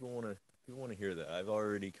 Yeah, and people want to hear that. I've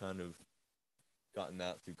already kind of gotten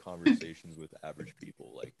that through conversations with average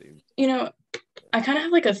people. Like they, you know, I kind of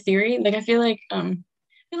have like a theory. Like I feel like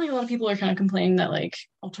a lot of people are kind of complaining that like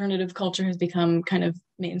alternative culture has become kind of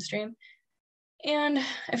mainstream. And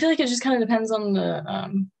I feel like it just kind of depends on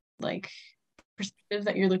the like perspective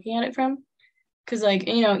that you're looking at it from. Because like,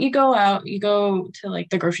 you go out, you go to like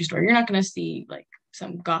the grocery store, you're not gonna see like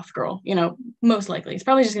some goth girl, most likely. It's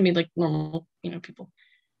probably just gonna be like normal, people.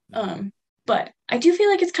 Mhm. Um, but I do feel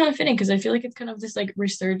like it's kind of fitting because I feel like it's kind of this like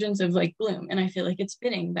resurgence of like bloom. And I feel like it's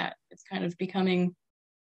fitting that it's kind of becoming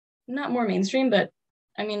not more mainstream, but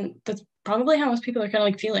I mean, that's probably how most people are kind of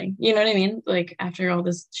like feeling. You know what I mean? Like after all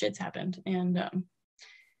this shit's happened. And I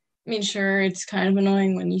mean, sure, it's kind of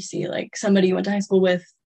annoying when you see like somebody you went to high school with,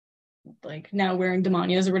 like now wearing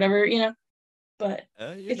demonios or whatever, but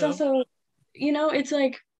You it's know, also, it's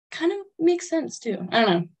like kind of makes sense too. I don't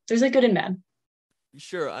know. There's like good and bad.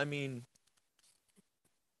 sure. I mean,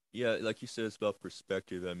 yeah, like you said, it's about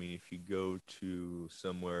perspective. I mean, if you go to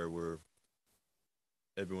somewhere where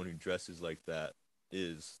everyone who dresses like that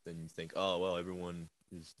then you think, oh well, everyone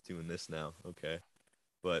is doing this now. Okay,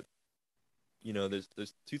 but there's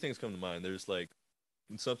two things come to mind. There's like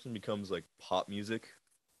when something becomes like pop music,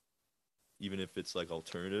 even if it's like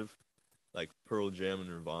alternative, like Pearl Jam and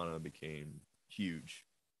Nirvana became huge.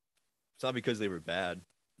 It's not because they were bad,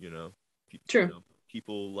 you know. True.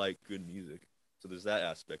 People like good music, so there's that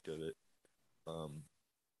aspect of it. Um,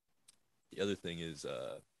 the other thing is,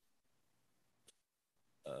 uh,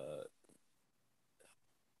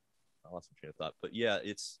 I lost my train of thought, but yeah,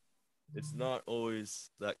 it's not always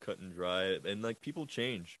that cut and dry, and like people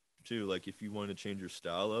change too. Like if you want to change your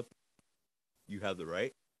style up, you have the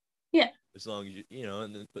right, Yeah. as long as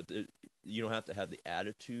and then, you don't have to have the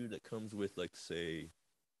attitude that comes with, like, say,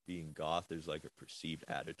 being goth. There's like a perceived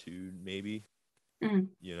attitude, maybe. Mhm.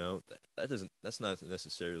 That's not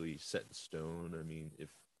necessarily set in stone. I mean, if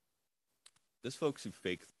there's folks who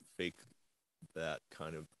fake that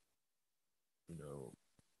kind of, you know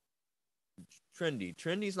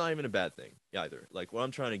trendy's not even a bad thing either. Like what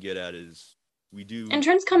I'm trying to get at is we And do.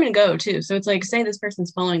 trends come and go too. So it's like, say this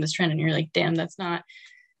person's following this trend and you're like, damn, that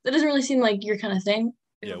doesn't really seem like your kind of thing.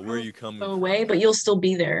 Yeah, It'll where are probably you coming go from? away, but you'll still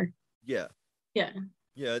be there. Yeah. Yeah.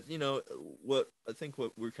 Yeah, what I think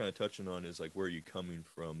what we're kind of touching on is like, where are you coming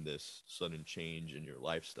from this sudden change in your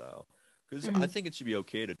lifestyle? Because I Hmm. think it should be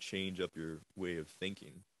okay to change up your way of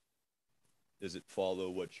thinking. Does it follow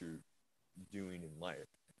what you're doing in life?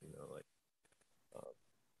 Uh,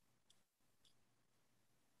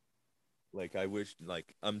 like I wish,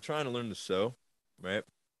 like I'm trying to learn to sew, right?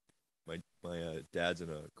 My My dad's in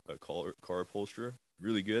a car upholsterer.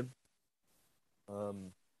 Really good.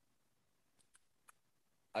 Um,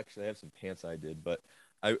 Actually, I have some pants I did, but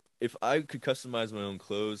I if I could customize my own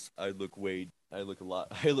clothes, I look a lot.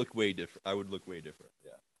 I look way different. I would look way different.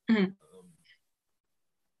 Yeah. Mhm.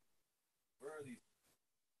 Where are these?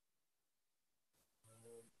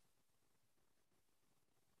 Um,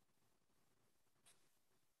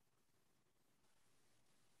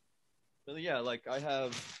 but yeah, like I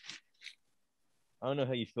have. I don't know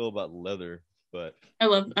how you feel about leather, but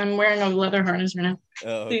I'm wearing a leather harness right now.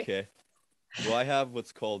 oh, See? okay. Well, I have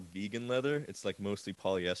what's called vegan leather. It's like mostly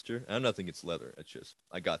polyester. I don't think it's leather. It's just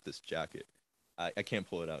I got this jacket. I can't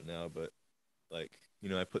pull it out now, but like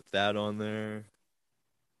I put that on there.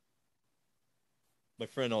 My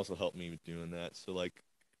friend also helped me with doing that. So like,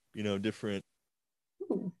 different,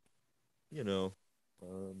 Ooh. you know,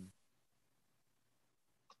 um,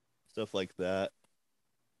 stuff like that.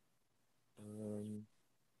 Um,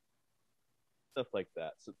 Stuff like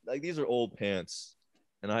that. So like these are old pants,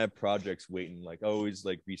 and I have projects waiting. Like I always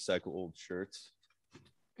like recycle old shirts,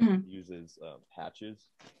 Mhm. use as patches.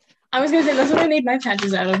 I was gonna say that's what I made my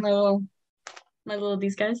patches out of, my little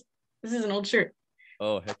these guys. This is an old shirt.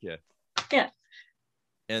 Oh heck yeah! Yeah.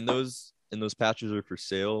 And those patches are for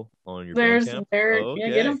sale on your There's Bandcamp. there, Oh, yeah,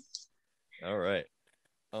 get okay. them. All right.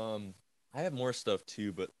 I have more stuff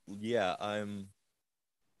too, but yeah, I'm.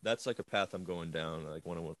 That's like a path I'm going down. I like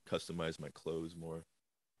want to customize my clothes more.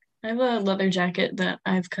 I have a leather jacket that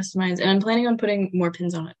I've customized, and I'm planning on putting more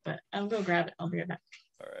pins on it, but I'll go grab it. I'll be right back.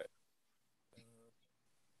 All right.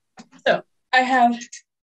 So I have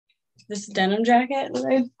this denim jacket that I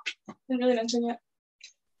didn't really mention yet,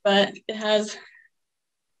 but it has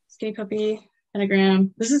skinny puppy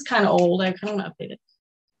pentagram. This is kind of old. I kind of want to update it.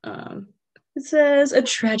 Um, it says a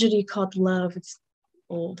tragedy called love. It's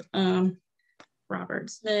old. Robert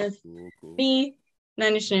Smith, Cool, cool. me,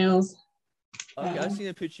 Nine Inch Nails. Okay, I seen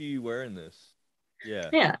a picture of you wearing this. Yeah.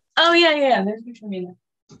 Yeah. Oh yeah, yeah. There's a picture of me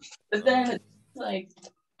there. But Um, then like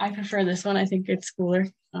I prefer this one. I think it's cooler.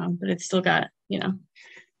 But it's still got, did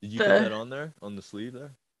you put the that on there on the sleeve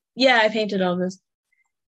there? yeah, I painted all this.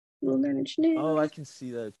 Little Nine Inch Oh, I Nails. can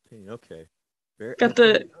see that paint. Okay. Very, I Got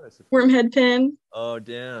didn't even the notice it worm first. head pin. Oh,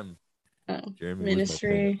 damn. Oh, Jeremy, where's my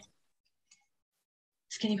pen at? Ministry.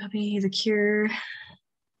 Skinny Puppy, The Cure,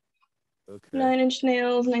 Okay. Nine Inch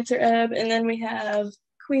Nails, Nights Are Ebb, and then we have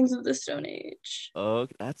Queens of the Stone Age. Oh,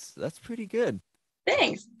 that's pretty good.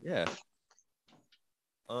 Thanks. Yeah.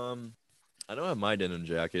 Um, I don't have my denim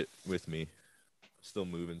jacket with me. Still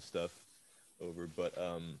moving stuff over, but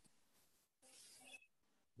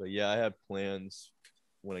yeah, I have plans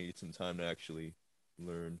when I get some time to actually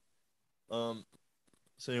learn. Um,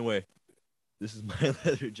 so anyway, this is my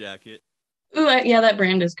leather jacket. Ooh, yeah, that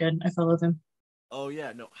brand is good. I follow them. Oh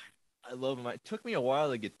yeah, no, I love them. It took me a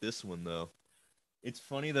while to get this one though. It's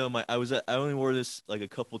funny though. I only wore this like a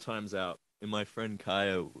couple times out, and my friend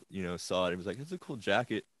Kaya, saw it. He was like, "It's a cool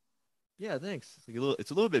jacket." Yeah, thanks.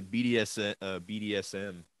 It's a little bit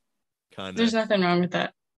BDSM kind There's of. nothing wrong with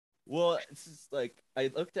that. Well, it's just like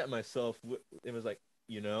I looked at myself and was like,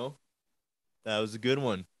 that was a good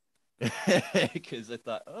one, because I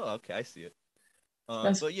thought, oh, okay, I see it.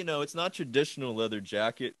 That's But it's not traditional leather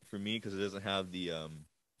jacket for me because it doesn't have the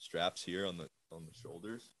straps here on the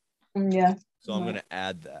shoulders. yeah. So I'm gonna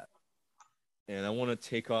add that, and I want to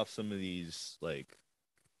take off some of these like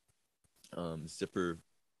zipper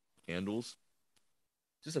handles,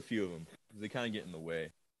 just a few of them. They kind of get in the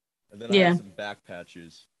way, and then I have Yeah. some back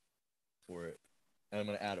patches for it, and I'm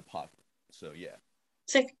gonna add a pocket. So yeah,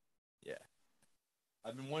 Sick. yeah.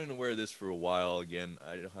 I've been wanting to wear this for a while. Again,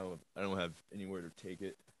 I don't have anywhere to take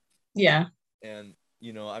it, Yeah. and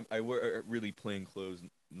I wear really plain clothes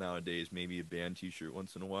nowadays. Maybe a band T-shirt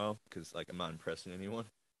once in a while because like I'm not impressing anyone.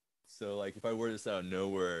 So like if I wear this out of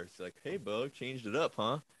nowhere, it's like, hey, Bo, changed it up,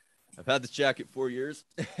 huh? I've had this jacket 4 years.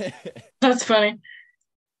 That's funny.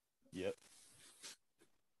 Yep,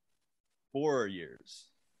 4 years,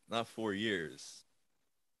 not 4 years.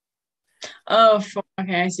 Oh,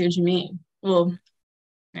 okay. I see what you mean. Well,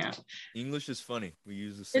 yeah, English is funny. We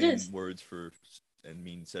use the it same is. words for and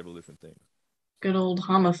mean several different things. Good old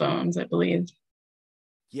homophones, I believe.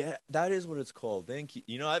 Yeah, that is what it's called. Thank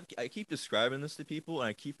you. I keep describing this to people, and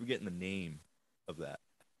I keep forgetting the name of that.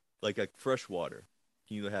 Like fresh water.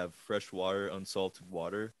 You can either have fresh water, unsalted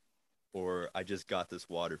water, or I just got this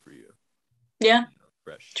water for you. Yeah,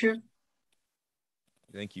 Fresh. true.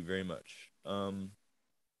 Thank you very much.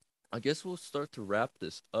 I guess we'll start to wrap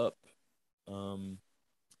this up. Because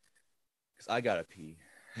I gotta pee.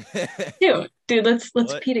 Dude, let's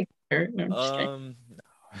What? pee together. No, I'm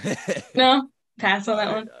just kidding. No. No, pass on All that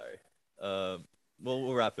right, one. all right. Um, well,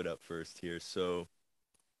 we'll wrap it up first here. So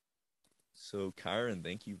Kyron,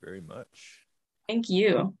 thank you very much. Thank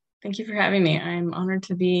you. Thank you for having me. I'm honored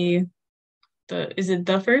to be is it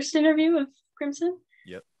the first interview of Crimson?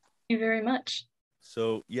 Yep. Thank you very much.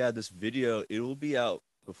 So yeah, this video it will be out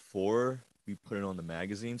before we put it on the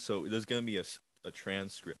magazine. So there's gonna be a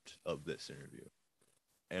transcript of this interview,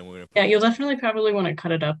 and we're gonna Yeah, put you'll that. definitely probably want to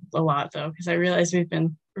cut it up a lot though, because I realize we've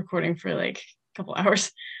been recording for like a couple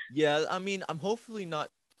hours. Yeah, I mean, I'm hopefully not,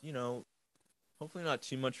 you know, hopefully not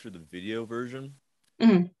too much for the video version,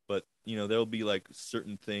 Mhm, but there'll be like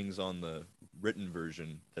certain things on the written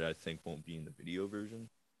version that I think won't be in the video version.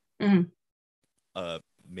 mhm. Uh,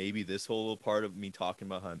 Maybe this whole part of me talking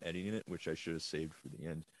about how I'm editing it, which I should have saved for the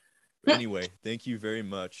end. But anyway, thank you very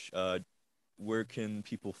much. Where can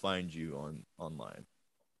people find you online?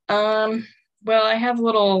 Um, well, I have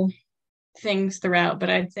little things throughout,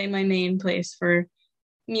 but I'd say my main place for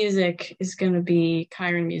music is going to be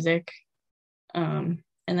Kyrnm Music. And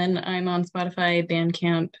then I'm on Spotify,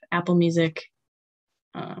 Bandcamp, Apple Music,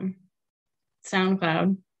 um,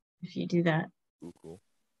 SoundCloud, if you do that. Cool, cool.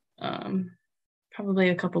 Um, Probably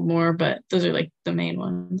a couple more, but those are like the main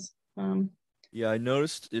ones. Yeah, I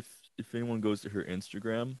noticed if anyone goes to her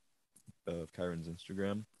Instagram, Kyron's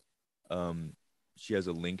Instagram, um, she has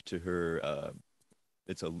a link to her.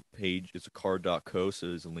 It's a page. It's a card.co, so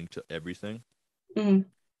there's a link to everything. mhm.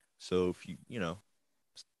 So if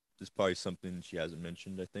there's probably something she hasn't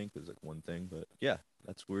mentioned. I think there's like one thing, but yeah,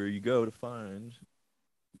 that's where you go to find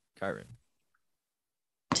Kyron.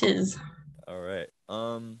 Tis. All right.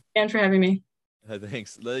 And for having me.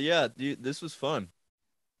 Thanks. Yeah, dude, this was fun.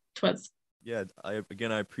 Twas. Yeah, I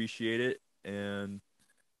appreciate it, and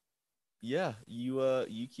yeah,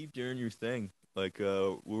 you keep doing your thing. Like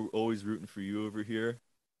we're always rooting for you over here,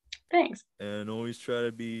 Thanks. and always try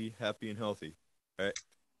to be happy and healthy. All right.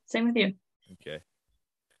 Same with you. Okay.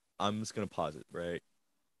 I'm just gonna pause it, right?